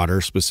their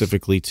water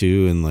specifically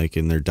too, and like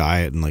in their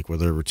diet and like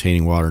whether they're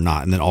retaining water or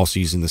not, and then also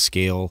using the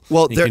scale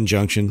in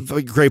conjunction.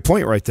 Great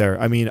point right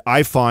there. I mean,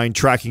 I find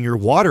tracking your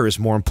water is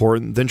more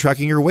important than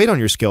tracking your weight on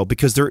your scale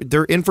because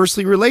they're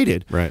inversely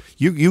related. Right.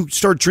 You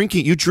start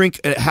drinking, you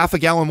drink half a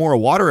gallon more of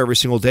water every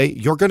single day,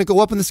 you're going to go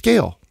up in the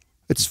scale.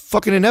 It's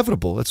fucking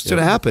inevitable. That's what's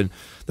going to happen.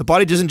 The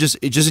body doesn't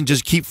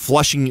just keep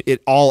flushing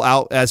it all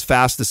out as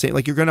fast. The same,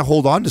 like you're going to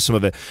hold on to some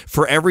of it.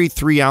 For every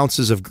 3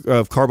 ounces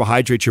of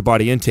carbohydrates your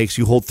body intakes,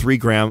 you hold 3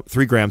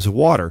 grams of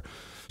water.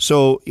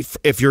 So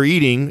if you're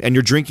eating and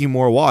you're drinking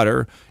more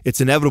water,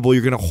 it's inevitable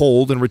you're going to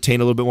hold and retain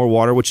a little bit more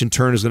water, which in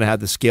turn is going to have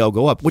the scale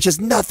go up, which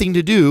has nothing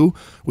to do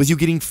with you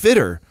getting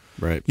fitter.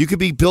 Right. You could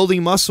be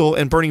building muscle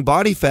and burning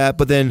body fat,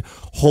 but then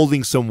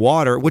holding some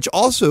water, which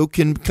also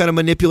can kind of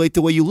manipulate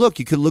the way you look.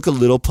 You could look a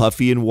little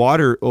puffy and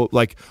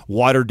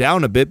watered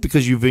down a bit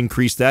because you've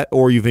increased that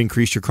or you've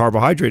increased your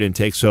carbohydrate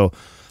intake. So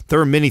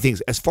there are many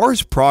things. As far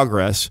as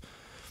progress,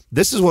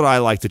 this is what I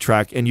like to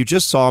track. And you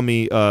just saw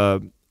me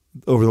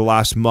over the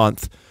last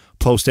month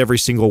post every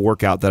single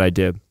workout that I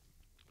did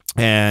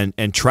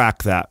and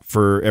track that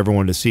for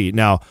everyone to see.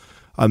 Now,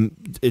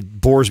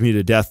 it bores me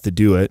to death to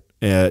do it.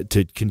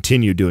 To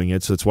continue doing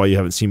it, so that's why you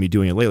haven't seen me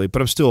doing it lately.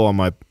 But I'm still on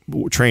my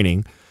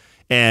training,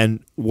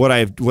 and what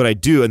I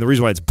do, and the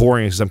reason why it's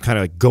boring is I'm kind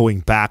of like going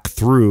back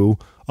through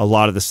a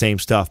lot of the same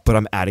stuff, but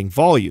I'm adding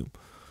volume.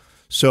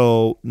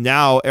 So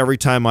now every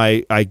time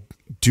I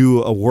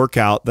do a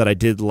workout that I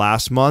did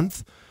last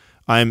month,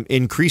 I'm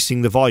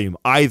increasing the volume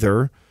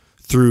either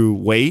through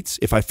weights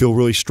if I feel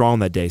really strong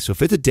that day. So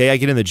if it's a day I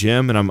get in the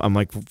gym and I'm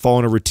like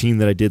following a routine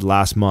that I did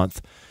last month,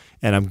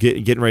 and I'm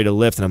getting ready to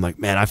lift, and I'm like,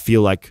 man, I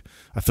feel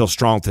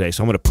strong today,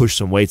 so I'm going to push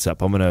some weights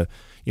up. I'm going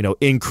to,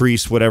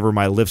 increase whatever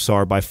my lifts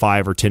are by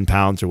 5 or 10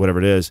 pounds or whatever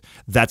it is.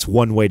 That's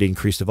one way to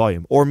increase the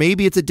volume. Or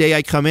maybe it's a day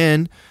I come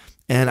in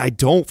and I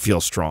don't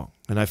feel strong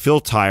and I feel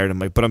tired. I'm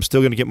like, but I'm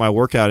still going to get my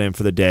workout in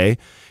for the day.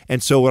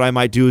 And so what I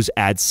might do is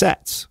add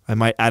sets. I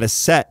might add a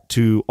set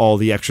to all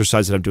the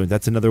exercise that I'm doing.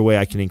 That's another way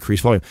I can increase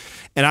volume.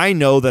 And I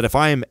know that if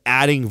I am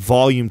adding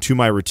volume to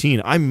my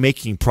routine, I'm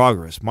making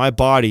progress. My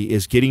body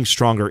is getting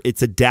stronger.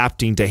 It's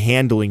adapting to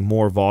handling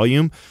more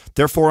volume.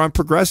 Therefore, I'm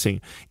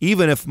progressing.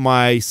 Even if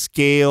my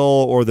scale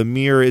or the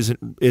mirror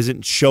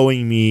isn't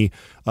showing me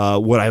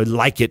what I would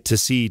like it to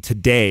see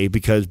today,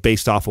 because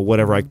based off of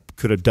whatever I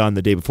could have done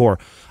the day before.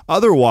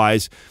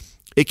 Otherwise,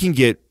 it can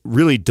get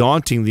really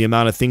daunting, the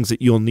amount of things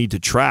that you'll need to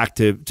track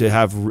to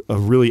have a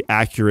really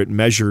accurate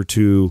measure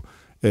to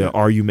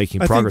are you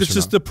making progress. I think that's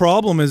just the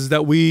problem is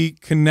that we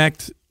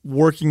connect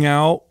working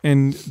out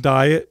and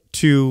diet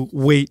to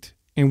weight,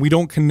 and we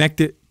don't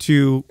connect it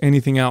to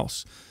anything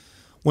else.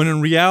 When in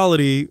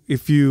reality,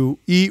 if you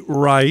eat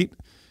right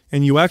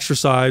and you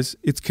exercise,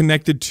 it's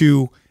connected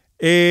to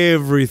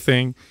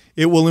everything.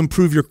 It will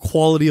improve your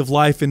quality of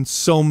life in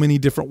so many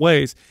different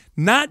ways,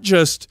 not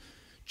just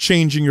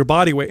changing your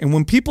body weight. And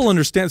when people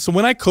understand, so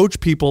when I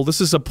coach people,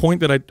 this is a point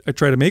that I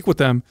try to make with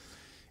them,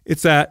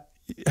 it's that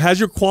has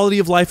your quality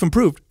of life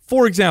improved?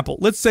 For example,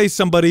 let's say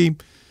somebody,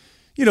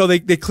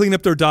 they clean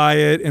up their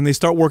diet and they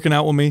start working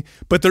out with me,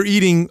 but they're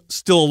eating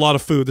still a lot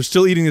of food. They're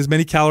still eating as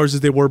many calories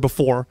as they were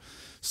before.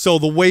 So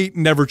the weight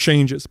never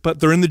changes, but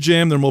they're in the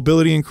gym, their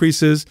mobility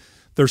increases,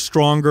 they're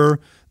stronger,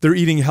 they're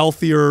eating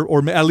healthier,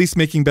 or at least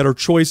making better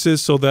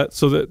choices so that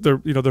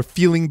they're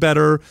feeling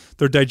better,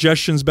 their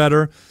digestion's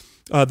better.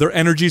 Their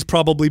energy's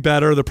probably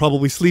better. They're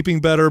probably sleeping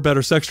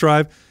better sex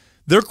drive.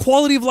 Their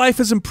quality of life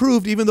has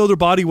improved even though their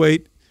body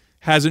weight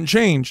hasn't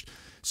changed.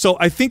 So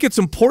I think it's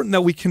important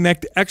that we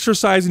connect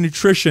exercise and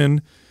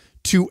nutrition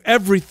to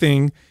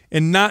everything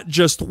and not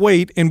just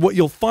weight. And what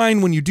you'll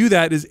find when you do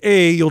that is,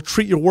 you'll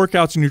treat your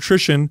workouts and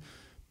nutrition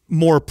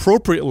more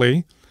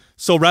appropriately.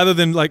 So rather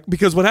than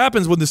because what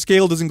happens when the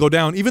scale doesn't go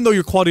down, even though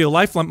your quality of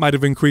life might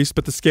have increased,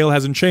 but the scale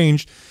hasn't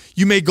changed,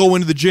 you may go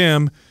into the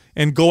gym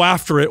and go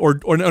after it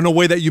or in a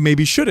way that you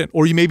maybe shouldn't,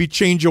 or you maybe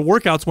change your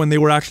workouts when they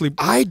were actually...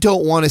 I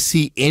don't want to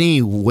see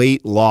any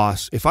weight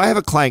loss. If I have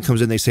a client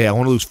comes in, they say, I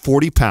want to lose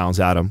 40 pounds,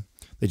 Adam.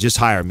 They just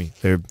hired me.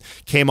 They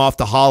came off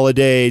the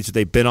holidays.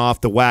 They've been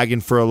off the wagon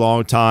for a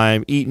long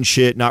time, eating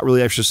shit, not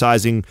really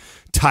exercising,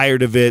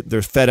 tired of it.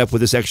 They're fed up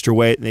with this extra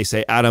weight. And they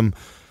say, Adam,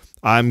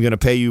 I'm going to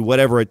pay you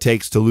whatever it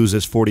takes to lose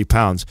this 40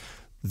 pounds.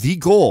 The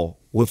goal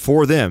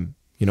for them,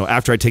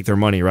 after I take their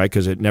money, right?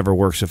 Because it never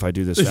works if I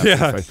do this.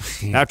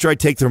 After I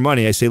take their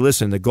money, I say,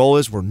 listen, the goal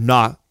is we're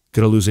not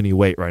going to lose any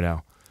weight right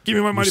now. Give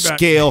me my money back.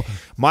 Scale.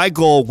 My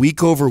goal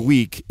week over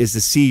week is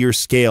to see your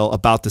scale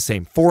about the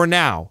same. For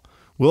now,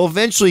 we'll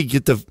eventually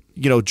get the,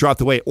 drop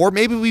the weight, or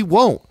maybe we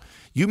won't.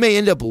 You may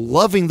end up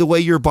loving the way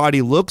your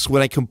body looks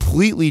when I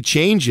completely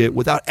change it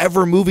without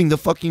ever moving the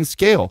fucking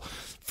scale.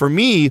 For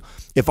me,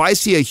 if I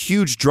see a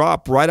huge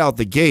drop right out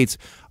the gates,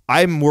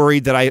 I'm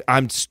worried that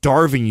I'm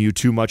starving you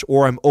too much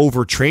or I'm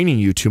overtraining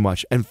you too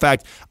much. In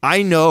fact,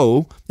 I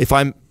know if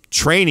I'm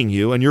training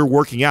you and you're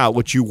working out,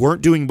 which you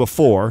weren't doing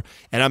before,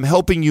 and I'm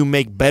helping you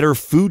make better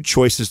food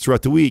choices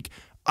throughout the week,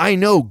 I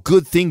know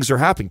good things are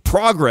happening.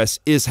 Progress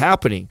is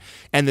happening.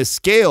 And the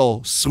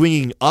scale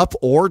swinging up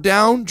or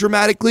down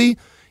dramatically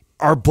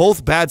are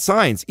both bad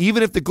signs.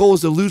 Even if the goal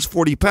is to lose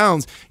 40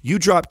 pounds, you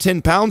drop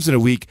 10 pounds in a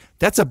week,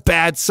 that's a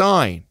bad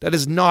sign. That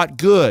is not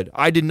good.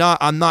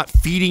 I'm not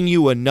feeding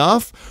you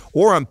enough,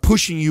 or I'm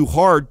pushing you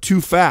hard too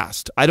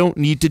fast. I don't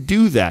need to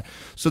do that.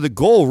 So the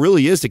goal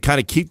really is to kind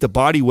of keep the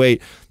body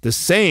weight the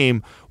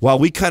same while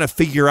we kind of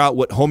figure out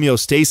what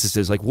homeostasis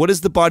is. Like, what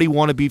does the body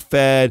want to be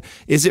fed?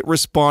 Is it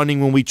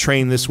responding when we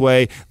train this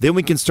way? Then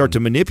we can start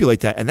to manipulate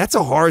that. And that's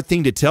a hard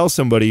thing to tell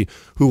somebody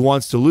who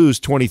wants to lose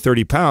 20,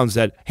 30 pounds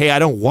that, hey, I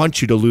don't want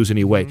you to lose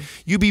any weight.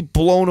 You'd be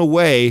blown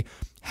away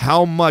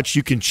how much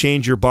you can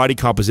change your body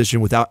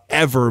composition without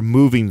ever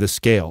moving the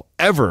scale,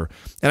 ever.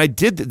 And I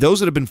did, those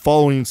that have been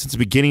following since the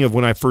beginning of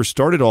when I first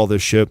started all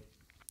this shit,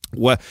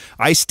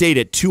 I stayed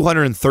at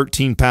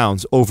 213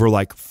 pounds over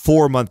like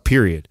 4-month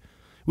period.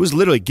 It was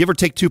literally give or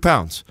take 2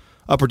 pounds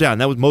up or down.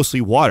 That was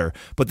mostly water,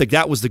 but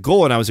that was the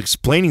goal. And I was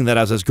explaining that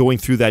as I was going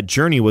through that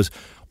journey was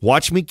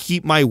watch me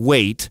keep my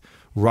weight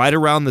right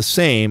around the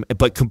same,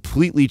 but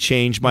completely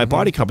change my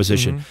body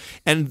composition.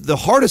 And the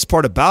hardest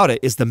part about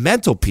it is the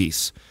mental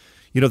piece.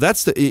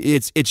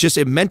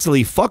 It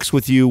mentally fucks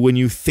with you when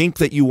you think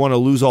that you want to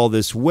lose all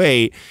this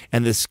weight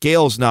and the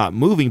scale's not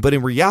moving, but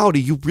in reality,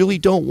 you really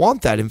don't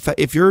want that. In fact,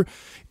 if you're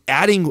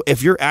adding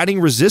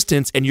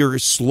resistance and you're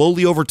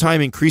slowly over time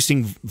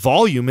increasing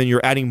volume and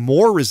you're adding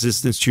more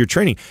resistance to your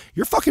training,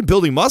 you're fucking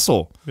building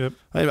muscle. Yep.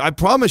 I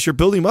promise you're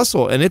building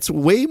muscle, and it's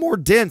way more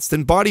dense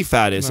than body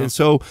fat is. No. And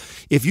so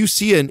if you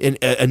see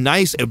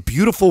a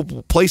beautiful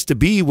place to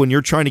be when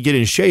you're trying to get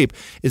in shape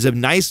is a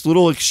nice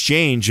little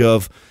exchange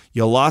of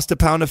you lost a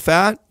pound of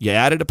fat, you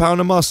added a pound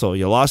of muscle.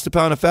 You lost a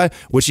pound of fat,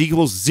 which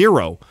equals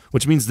 0,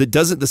 which means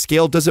the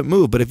scale doesn't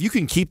move. But if you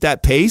can keep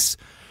that pace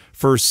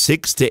for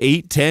 6 to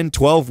 8, 10,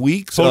 12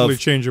 weeks. Totally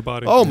change your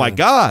body. Oh, my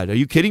God. Are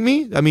you kidding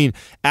me? I mean,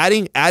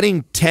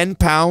 adding 10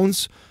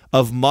 pounds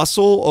of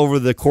muscle over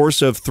the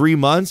course of 3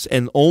 months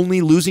and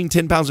only losing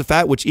 10 pounds of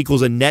fat, which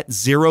equals a net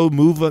 0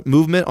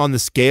 movement on the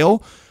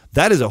scale,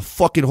 that is a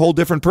fucking whole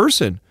different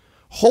person.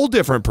 Whole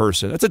different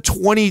person. That's a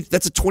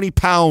 20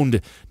 pound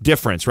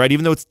difference, right?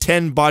 Even though it's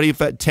 10 body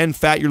fat, 10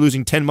 fat, you're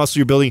losing 10 muscle,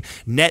 you're building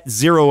net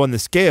 0 on the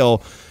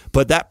scale,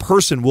 but that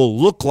person will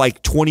look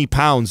like 20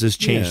 pounds has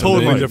changed. Yeah,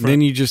 totally different.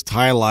 Then you just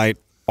highlight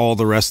all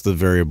the rest of the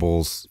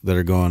variables that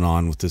are going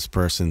on with this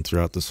person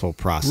throughout this whole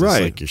process,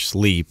 right? Like your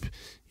sleep,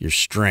 your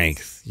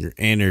strength, your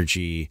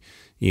energy,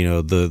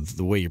 the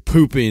way you're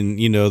pooping,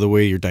 the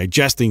way you're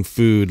digesting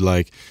food,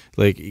 like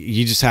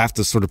you just have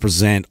to sort of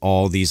present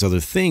all these other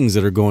things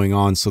that are going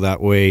on so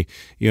that way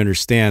you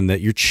understand that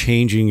you're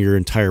changing your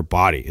entire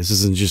body. This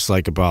isn't just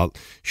like about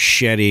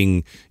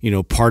shedding,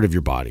 part of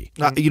your body.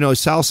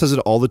 Sal says it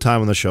all the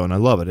time on the show, and I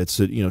love it. It's,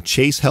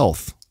 chase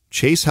health.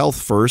 Chase health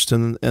first,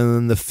 and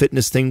then the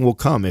fitness thing will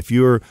come. If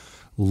you're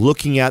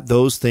looking at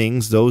those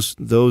things, those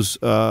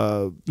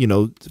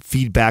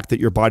feedback that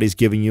your body's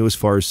giving you as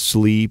far as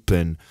sleep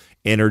and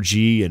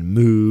energy and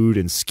mood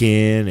and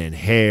skin and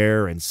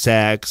hair and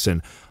sex,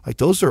 and like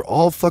those are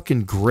all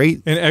fucking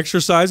great. And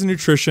exercise and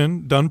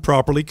nutrition done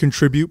properly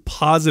contribute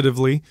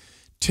positively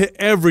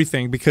to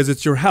everything because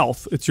it's your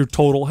health. It's your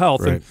total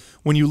health. Right. And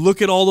when you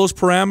look at all those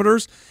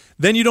parameters,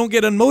 then you don't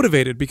get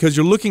unmotivated because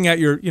you're looking at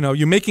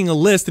you're making a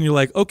list and you're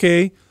like,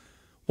 okay,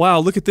 wow,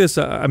 look at this.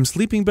 I'm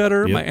sleeping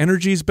better. Yep. My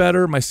energy's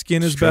better. My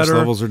skin is Stress better.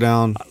 Levels are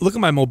down. Look at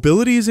my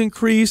mobility is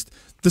increased.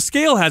 The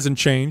scale hasn't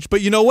changed, but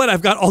you know what?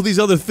 I've got all these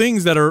other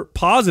things that are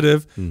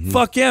positive.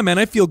 Fuck yeah, man.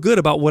 I feel good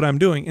about what I'm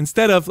doing.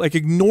 Instead of like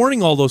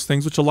ignoring all those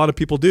things, which a lot of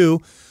people do,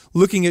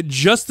 looking at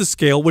just the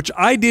scale, which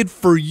I did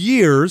for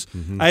years.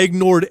 I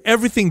ignored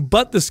everything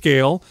but the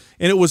scale,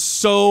 and it was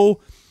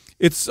so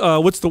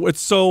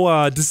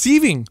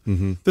deceiving.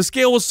 The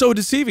scale was so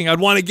deceiving. I'd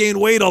want to gain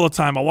weight all the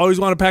time. I always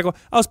want to pack.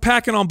 I was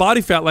packing on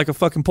body fat like a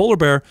fucking polar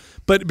bear,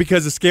 but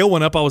because the scale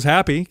went up, I was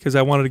happy because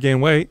I wanted to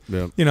gain weight.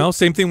 Yep.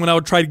 Same thing when I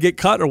would try to get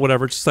cut or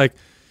whatever. It's just like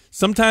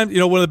sometimes,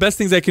 one of the best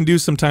things I can do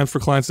sometimes for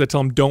clients is I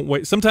tell them don't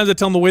weigh. Sometimes I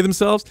tell them to weigh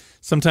themselves.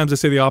 Sometimes I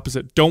say the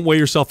opposite. Don't weigh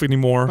yourself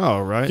anymore.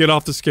 Oh, right. Get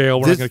off the scale.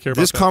 We're not going to care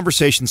about this that.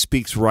 conversation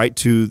speaks right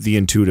to the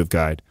intuitive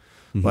guide.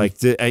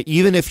 Like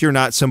even if you're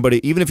not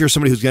somebody, even if you're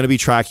somebody who's going to be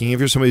tracking, if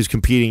you're somebody who's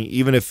competing,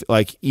 even if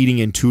like eating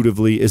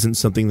intuitively isn't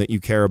something that you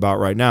care about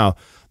right now,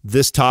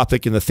 this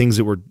topic and the things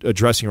that we're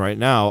addressing right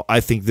now, I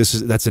think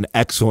that's an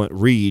excellent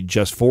read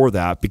just for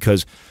that,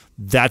 because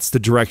that's the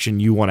direction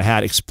you want to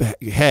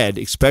head,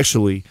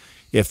 especially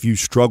if you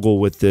struggle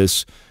with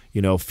this,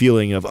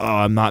 feeling of,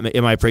 am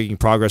I breaking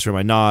progress or am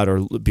I not,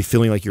 or be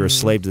feeling like you're a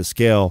slave to the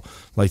scale.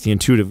 Like the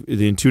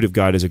Intuitive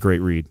Guide is a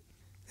great read.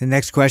 The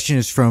next question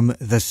is from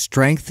The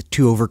Strength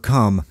to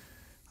Overcome.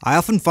 I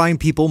often find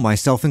people,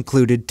 myself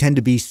included, tend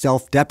to be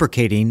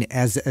self-deprecating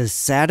as a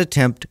sad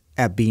attempt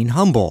at being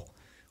humble.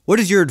 What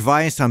is your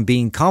advice on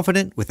being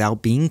confident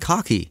without being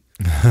cocky?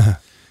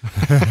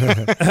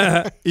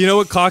 You know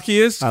what cocky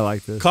is? I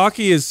like this.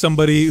 Cocky is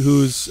somebody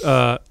who's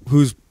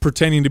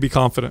pretending to be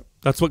confident.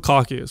 That's what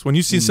cocky is. When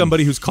you see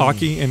somebody who's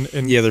cocky and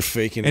they're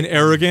faking and it.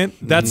 arrogant,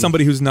 that's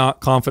somebody who's not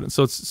confident.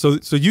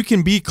 So you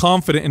can be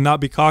confident and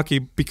not be cocky,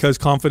 because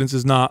confidence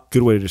is not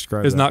Good way to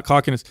describe is that. not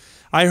cockiness.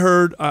 I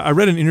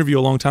read an interview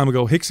a long time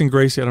ago. Hickson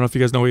Gracie, I don't know if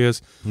you guys know who he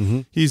is.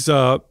 He's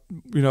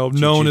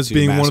known as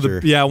being one of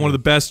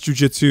the best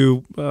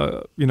jiu-jitsu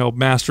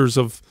masters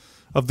of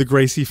the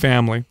Gracie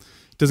family.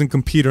 Doesn't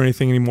compete or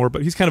anything anymore,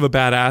 but he's kind of a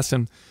badass.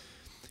 And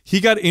he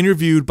got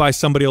interviewed by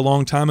somebody a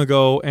long time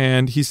ago,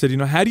 and he said,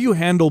 how do you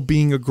handle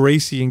being a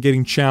Gracie and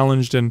getting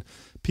challenged and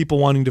people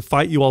wanting to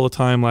fight you all the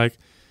time?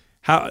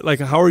 How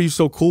are you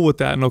so cool with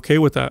that and okay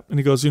with that? And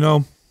he goes, if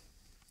a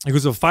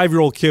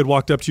 5-year-old kid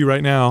walked up to you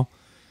right now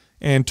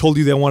and told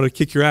you they wanted to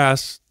kick your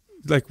ass,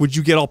 would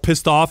you get all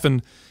pissed off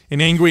and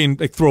angry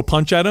and throw a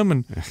punch at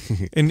him?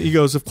 And he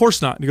goes, of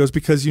course not. And he goes,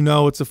 because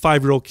it's a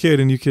 5-year-old kid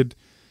and you could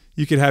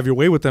have your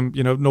way with them,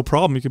 no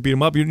problem. You could beat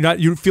them up.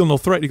 You feel no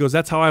threat. He goes,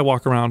 that's how I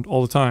walk around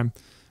all the time.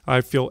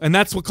 I feel, and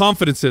that's what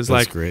confidence is.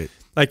 That's great.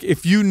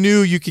 If you knew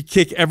you could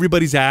kick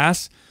everybody's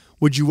ass,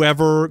 would you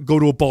ever go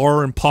to a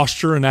bar and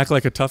posture and act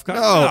like a tough guy?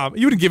 No,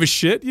 you wouldn't give a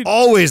shit.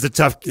 Always the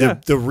tough.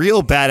 Yeah. The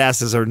real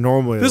badasses are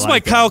normally. This is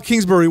why Kyle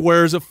Kingsbury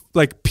wears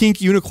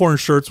pink unicorn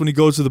shirts when he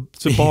goes to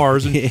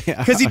bars,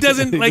 because he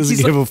doesn't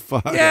he's give a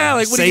fuck.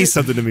 Yeah, say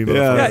something to me.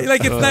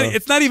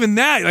 It's not even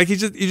that.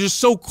 He's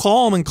just so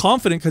calm and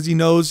confident because he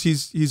knows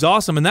he's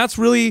awesome, and that's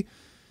really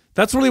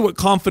what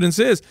confidence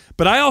is.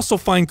 But I also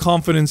find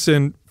confidence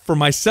for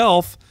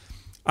myself.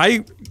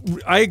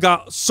 I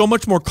got so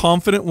much more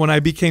confident when I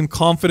became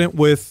confident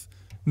with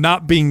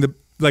not being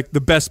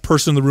the best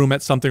person in the room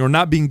at something or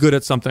not being good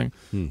at something.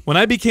 When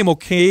I became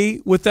okay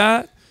with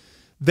that,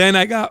 then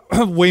I got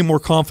way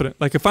more confident.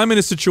 If I'm in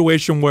a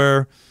situation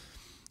where,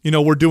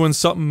 we're doing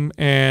something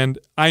and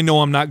I know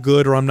I'm not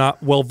good or I'm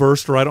not well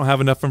versed or I don't have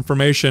enough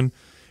information,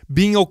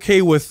 being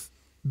okay with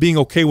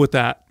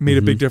that made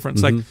a big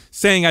difference. Like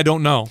saying I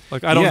don't know.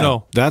 I don't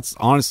know. That's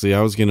honestly,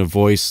 I was going to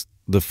voice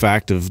the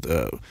fact of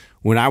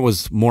when I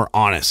was more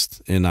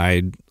honest and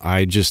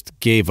I just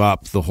gave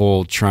up the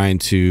whole trying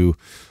to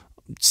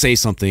say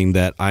something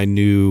that I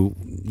knew,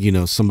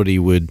 somebody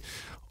would,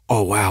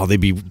 oh wow, they'd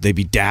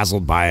be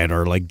dazzled by it,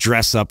 or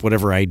dress up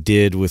whatever I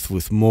did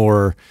with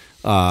more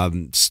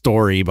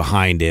story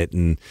behind it,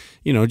 and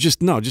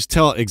just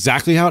tell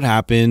exactly how it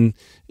happened,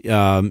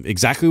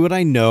 exactly what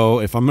I know.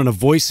 If I'm going to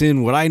voice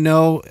in what I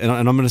know and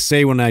I'm going to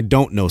say when I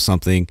don't know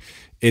something,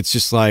 it's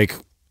just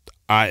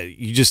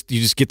you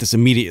just get this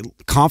immediate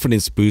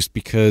confidence boost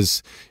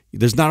because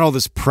there's not all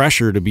this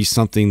pressure to be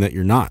something that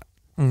you're not.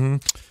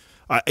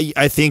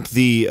 I think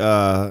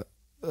the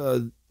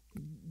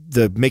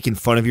making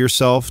fun of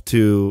yourself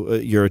to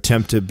your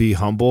attempt to be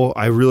humble,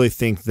 I really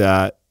think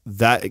that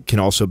can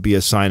also be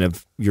a sign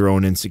of your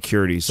own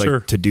insecurities. To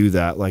do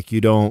that,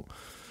 you don't.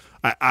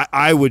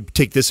 I would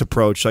take this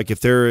approach. If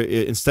they're,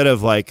 instead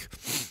of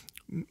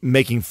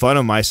making fun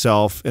of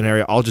myself in an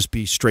area, I'll just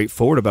be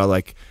straightforward about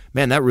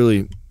man,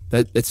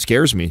 that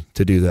scares me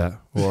to do that,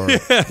 or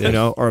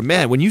or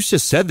man, when you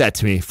just said that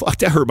to me, fuck,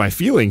 that hurt my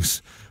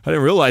feelings. I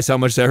didn't realize how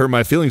much that hurt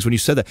my feelings when you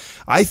said that.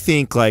 I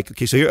think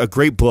so here, a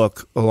great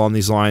book along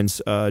these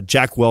lines,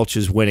 Jack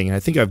Welch's Winning, and I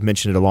think I've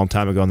mentioned it a long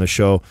time ago on the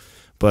show,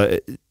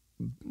 but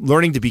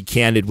learning to be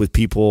candid with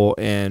people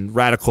and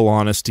radical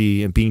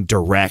honesty and being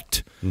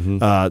direct,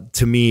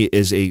 to me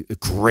is a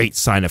great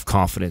sign of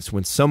confidence.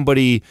 When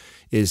somebody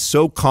is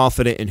so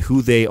confident in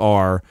who they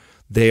are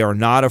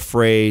not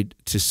afraid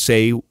to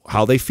say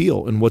how they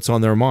feel and what's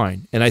on their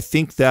mind. And I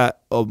think that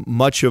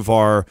much of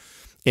our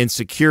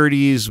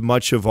insecurities,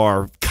 much of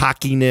our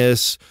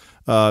cockiness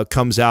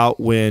comes out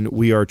when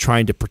we are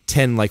trying to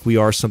pretend like we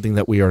are something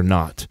that we are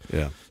not.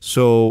 Yeah.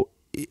 So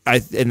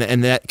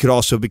and that could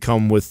also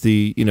become with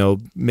the,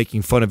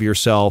 making fun of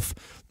yourself.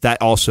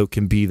 That also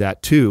can be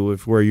that too.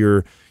 Where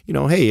you're,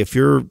 hey, if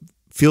you're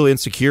feel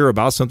insecure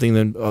about something,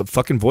 then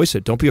fucking voice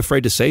it. Don't be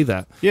afraid to say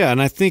that. Yeah,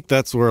 and I think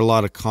that's where a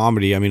lot of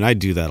comedy, I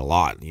do that a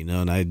lot,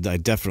 and I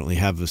definitely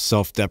have a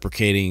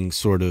self-deprecating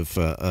sort of,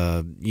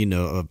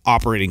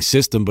 operating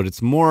system, but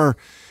it's more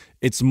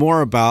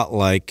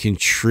about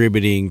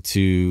contributing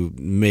to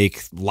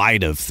make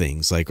light of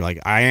things. Like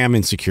I am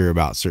insecure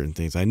about certain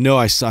things. I know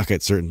I suck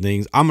at certain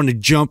things. I'm going to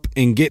jump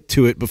and get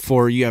to it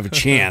before you have a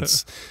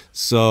chance.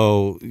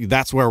 So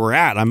that's where we're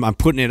at. I'm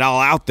putting it all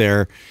out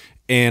there.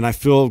 And I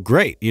feel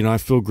great. I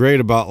feel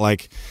great about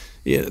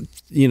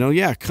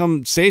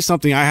come say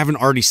something I haven't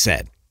already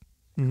said.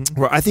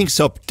 Well, I think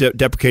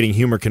self-deprecating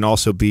humor can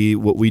also be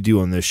what we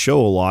do on this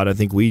show a lot. I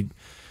think we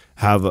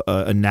have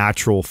a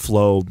natural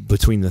flow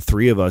between the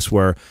three of us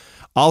where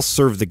I'll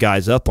serve the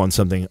guys up on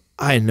something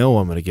I know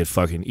I'm going to get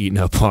fucking eaten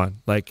up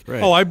on. Like,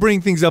 Right. Oh, I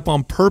bring things up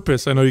on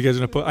purpose. I know you guys are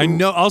going to put, I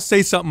know I'll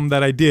say something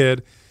that I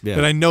did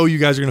that I know you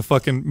guys are going to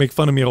fucking make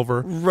fun of me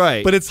over.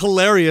 Right. But it's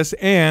hilarious,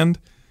 and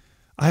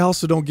I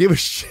also don't give a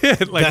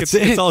shit. Like,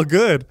 it's all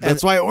good.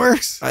 That's why it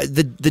works.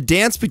 The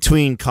dance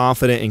between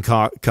confident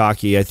and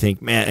cocky, I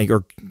think, man,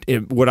 or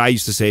what I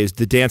used to say is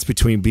the dance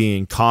between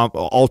being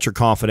ultra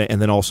confident and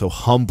then also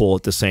humble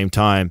at the same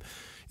time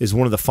is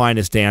one of the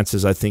finest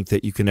dances I think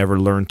that you can ever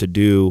learn to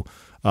do,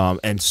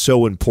 and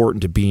so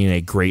important to being a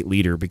great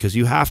leader, because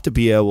you have to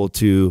be able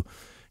to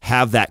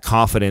have that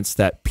confidence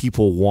that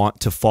people want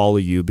to follow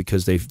you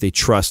because they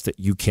trust that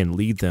you can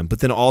lead them, but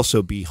then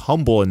also be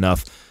humble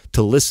enough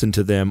to listen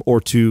to them or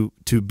to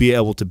be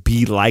able to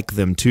be like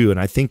them too.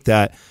 And I think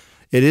that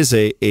it is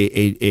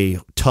a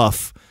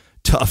tough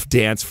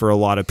dance for a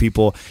lot of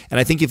people. And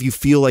I think if you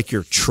feel like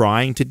you're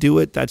trying to do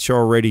it, that's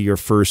already your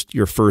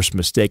first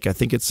mistake. I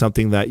think it's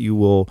something that you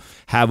will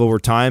have over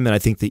time. And I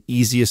think the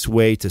easiest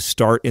way to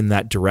start in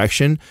that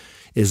direction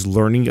is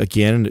learning,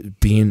 again,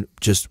 being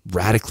just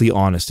radically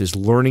honest, is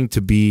learning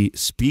to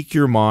speak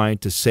your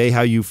mind, to say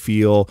how you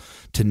feel,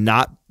 to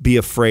not be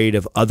afraid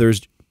of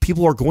others.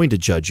 People are going to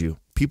judge you.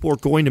 People are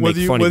going to make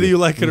fun of you. Whether you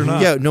like it or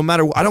not. Yeah, no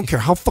matter what. I don't care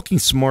how fucking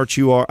smart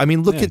you are. I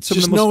mean, look at some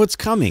of the most, know it's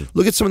coming.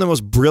 Look at some of the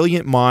most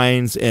brilliant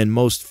minds and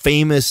most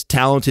famous,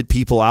 talented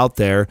people out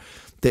there.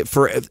 That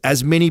for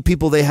as many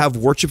people they have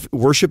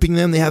worshiping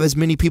them, they have as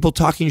many people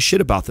talking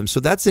shit about them.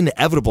 So that's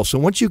inevitable. So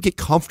once you get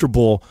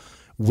comfortable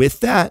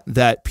with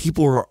that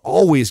people are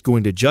always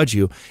going to judge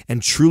you,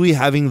 and truly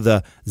having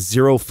the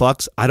zero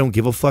fucks, I don't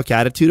give a fuck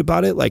attitude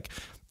about it, like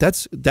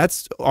that's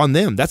on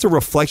them. That's a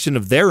reflection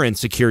of their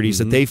insecurities,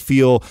 that they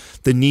feel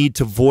the need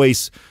to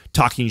voice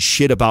talking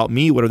shit about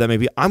me, whatever that may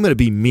be. I'm going to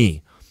be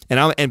me.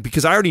 And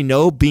because I already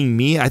know being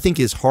me, I think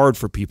is hard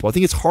for people. I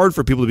think it's hard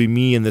for people to be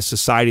me in the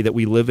society that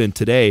we live in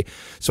today.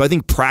 So I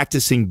think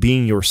practicing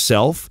being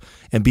yourself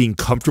and being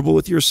comfortable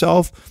with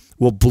yourself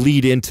will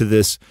bleed into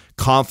this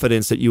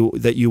confidence that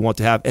you want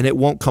to have, and it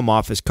won't come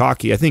off as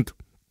cocky. I think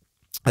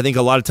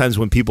a lot of times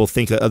when people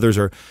think that others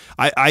are,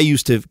 I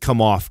used to come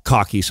off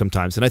cocky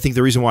sometimes, and I think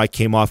the reason why I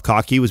came off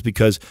cocky was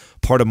because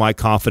part of my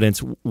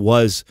confidence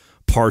was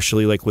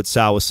partially, like what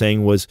Sal was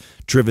saying, was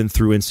driven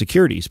through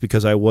insecurities,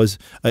 because I was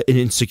an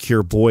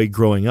insecure boy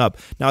growing up.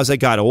 Now, as I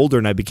got older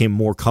and I became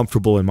more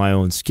comfortable in my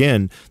own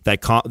skin,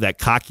 that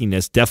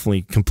cockiness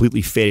definitely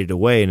completely faded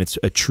away, and it's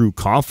a true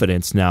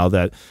confidence now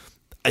that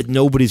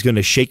nobody's going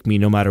to shake me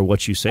no matter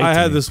what you say. I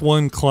had me. this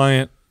one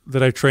client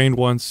that I trained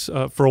once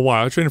for a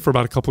while. I trained him for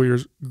about a couple of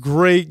years.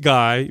 Great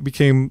guy.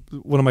 Became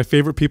one of my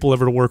favorite people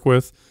ever to work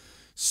with.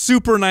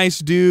 Super nice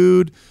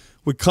dude.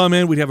 Would come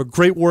in. We'd have a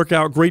great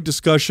workout, great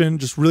discussion.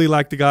 Just really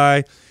liked the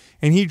guy.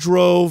 And he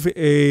drove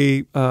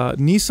a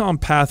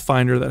Nissan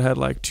Pathfinder that had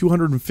like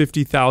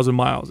 250,000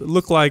 miles. It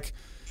looked like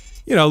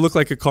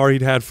a car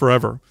he'd had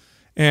forever.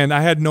 And I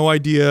had no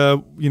idea,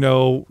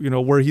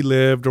 where he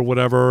lived or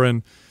whatever.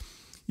 And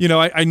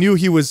I knew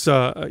he was,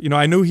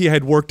 I knew he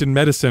had worked in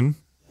medicine,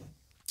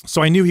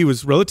 so I knew he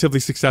was relatively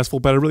successful,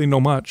 but I didn't really know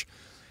much.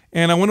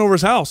 And I went over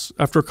his house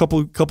after a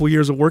couple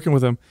years of working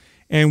with him,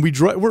 and we're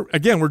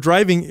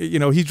driving.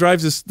 He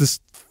drives this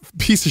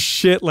piece of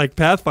shit like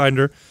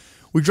Pathfinder.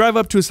 We drive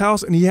up to his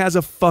house, and he has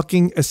a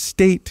fucking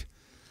estate.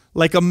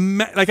 Like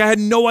I had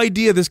no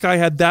idea this guy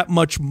had that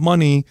much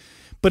money.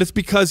 But it's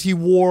because he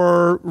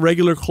wore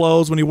regular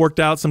clothes when he worked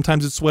out.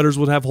 Sometimes his sweaters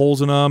would have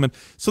holes in them. And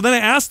so then I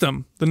asked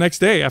him the next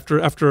day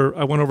after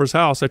I went over his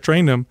house, I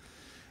trained him.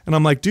 And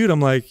I'm like, dude,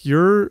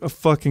 you're a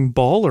fucking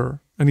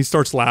baller. And he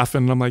starts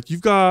laughing. And I'm like, you've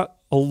got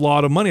a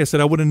lot of money. I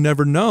said, I would have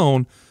never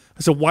known.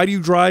 I said, why do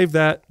you drive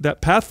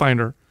that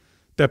Pathfinder,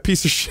 that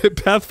piece of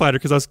shit Pathfinder?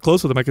 Because I was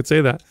close with him. I could say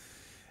that.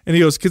 And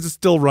he goes, because it's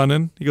still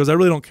running. He goes, I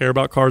really don't care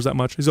about cars that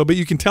much. He goes, but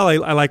you can tell I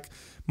like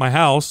my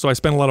house, so I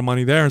spent a lot of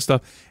money there and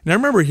stuff. And I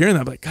remember hearing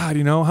that, like, God,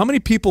 how many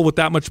people with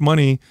that much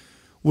money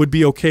would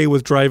be okay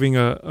with driving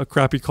a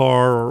crappy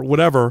car or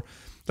whatever?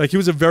 Like, he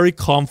was a very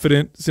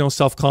confident,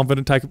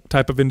 self-confident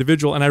type of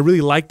individual, and I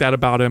really liked that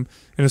about him,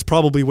 and it's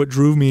probably what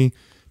drew me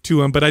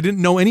to him. But I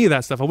didn't know any of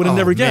that stuff. I would have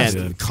never guessed.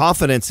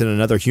 Confidence in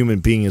another human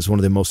being is one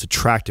of the most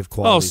attractive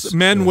qualities. Oh,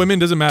 men, women,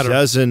 doesn't matter.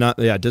 Does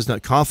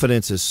not.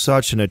 Confidence is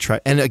such an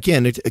attract. And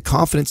again,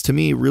 confidence to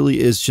me really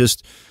is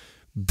just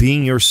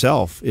being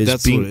yourself.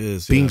 That's what it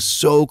is. Being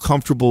so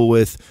comfortable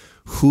with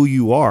who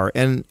you are.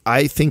 And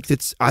I think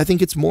it's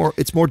more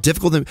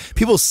difficult than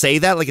people say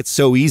that, like it's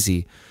so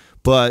easy.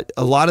 But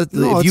a lot of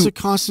it's a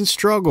constant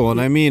struggle.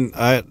 And I mean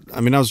I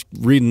was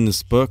reading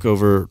this book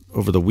over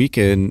the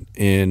weekend,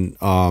 and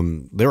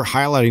they were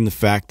highlighting the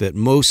fact that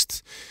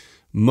most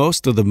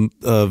of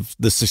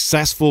the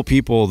successful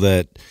people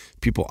that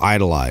people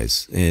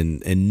idolize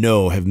and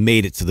know have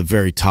made it to the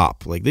very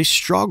top, like they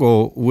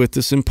struggle with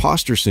this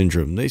imposter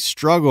syndrome. They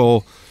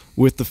struggle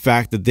with the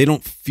fact that they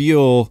don't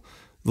feel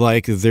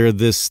like they're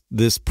this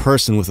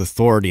person with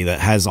authority that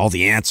has all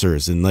the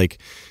answers, and like,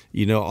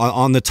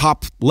 on the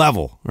top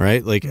level,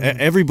 right? Like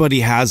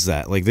everybody has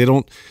that. Like they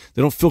don't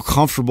feel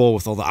comfortable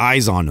with all the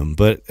eyes on them,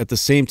 but at the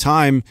same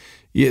time,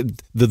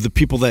 the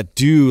people that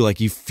do, like,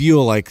 you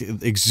feel like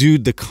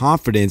exude the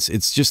confidence.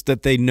 It's just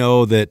that they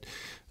know that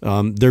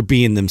they're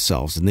being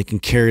themselves and they can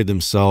carry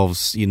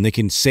themselves and they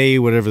can say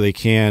whatever they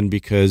can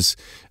because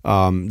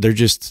they're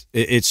just,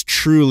 it's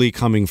truly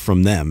coming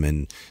from them.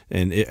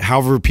 And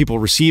however people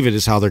receive it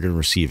is how they're going to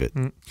receive it.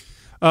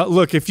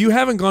 Look, if you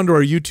haven't gone to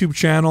our YouTube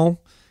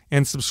channel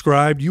and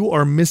subscribed, you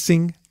are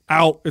missing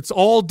out. It's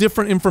all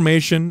different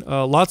information,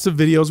 lots of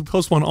videos. We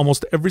post one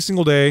almost every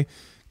single day.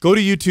 Go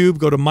to YouTube,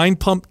 go to Mind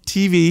Pump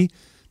TV.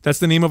 That's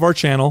the name of our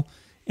channel.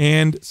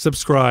 And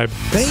subscribe.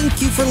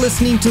 Thank you for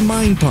listening to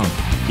Mind Pump.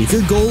 If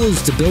your goal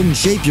is to build and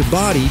shape your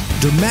body,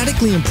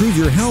 dramatically improve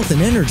your health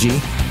and energy,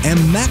 and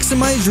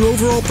maximize your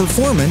overall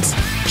performance,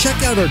 check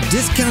out our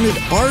discounted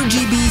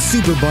RGB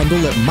Super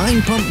Bundle at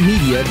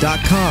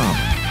mindpumpmedia.com.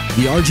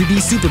 The RGB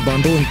Super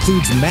Bundle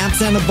includes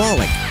MAPS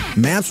Anabolic,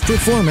 MAPS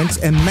Performance,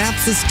 and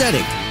MAPS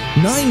Aesthetic.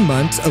 9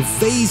 months of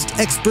phased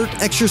expert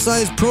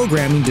exercise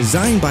programming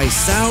designed by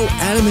Sal,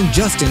 Adam, and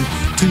Justin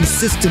to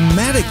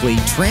systematically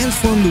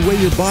transform the way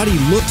your body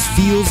looks,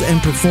 feels,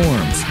 and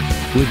performs.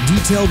 With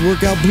detailed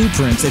workout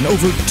blueprints and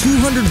over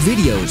 200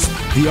 videos,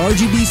 the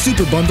RGB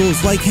Super Bundle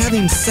is like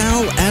having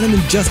Sal, Adam,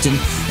 and Justin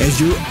as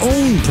your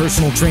own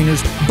personal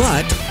trainers,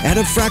 but at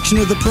a fraction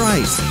of the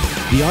price.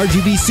 The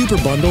RGB Super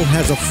Bundle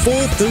has a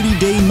full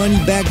 30-day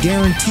money-back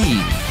guarantee,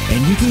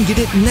 and you can get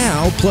it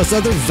now, plus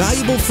other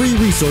valuable free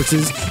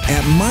resources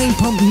at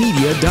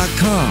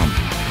mindpumpmedia.com.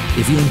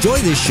 If you enjoy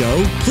this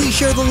show, please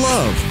share the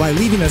love by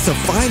leaving us a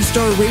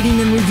 5-star rating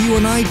and review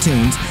on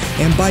iTunes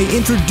and by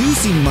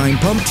introducing Mind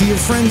Pump to your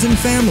friends and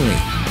family.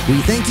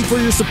 We thank you for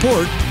your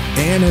support,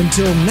 and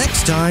until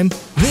next time,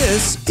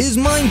 this is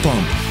Mind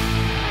Pump.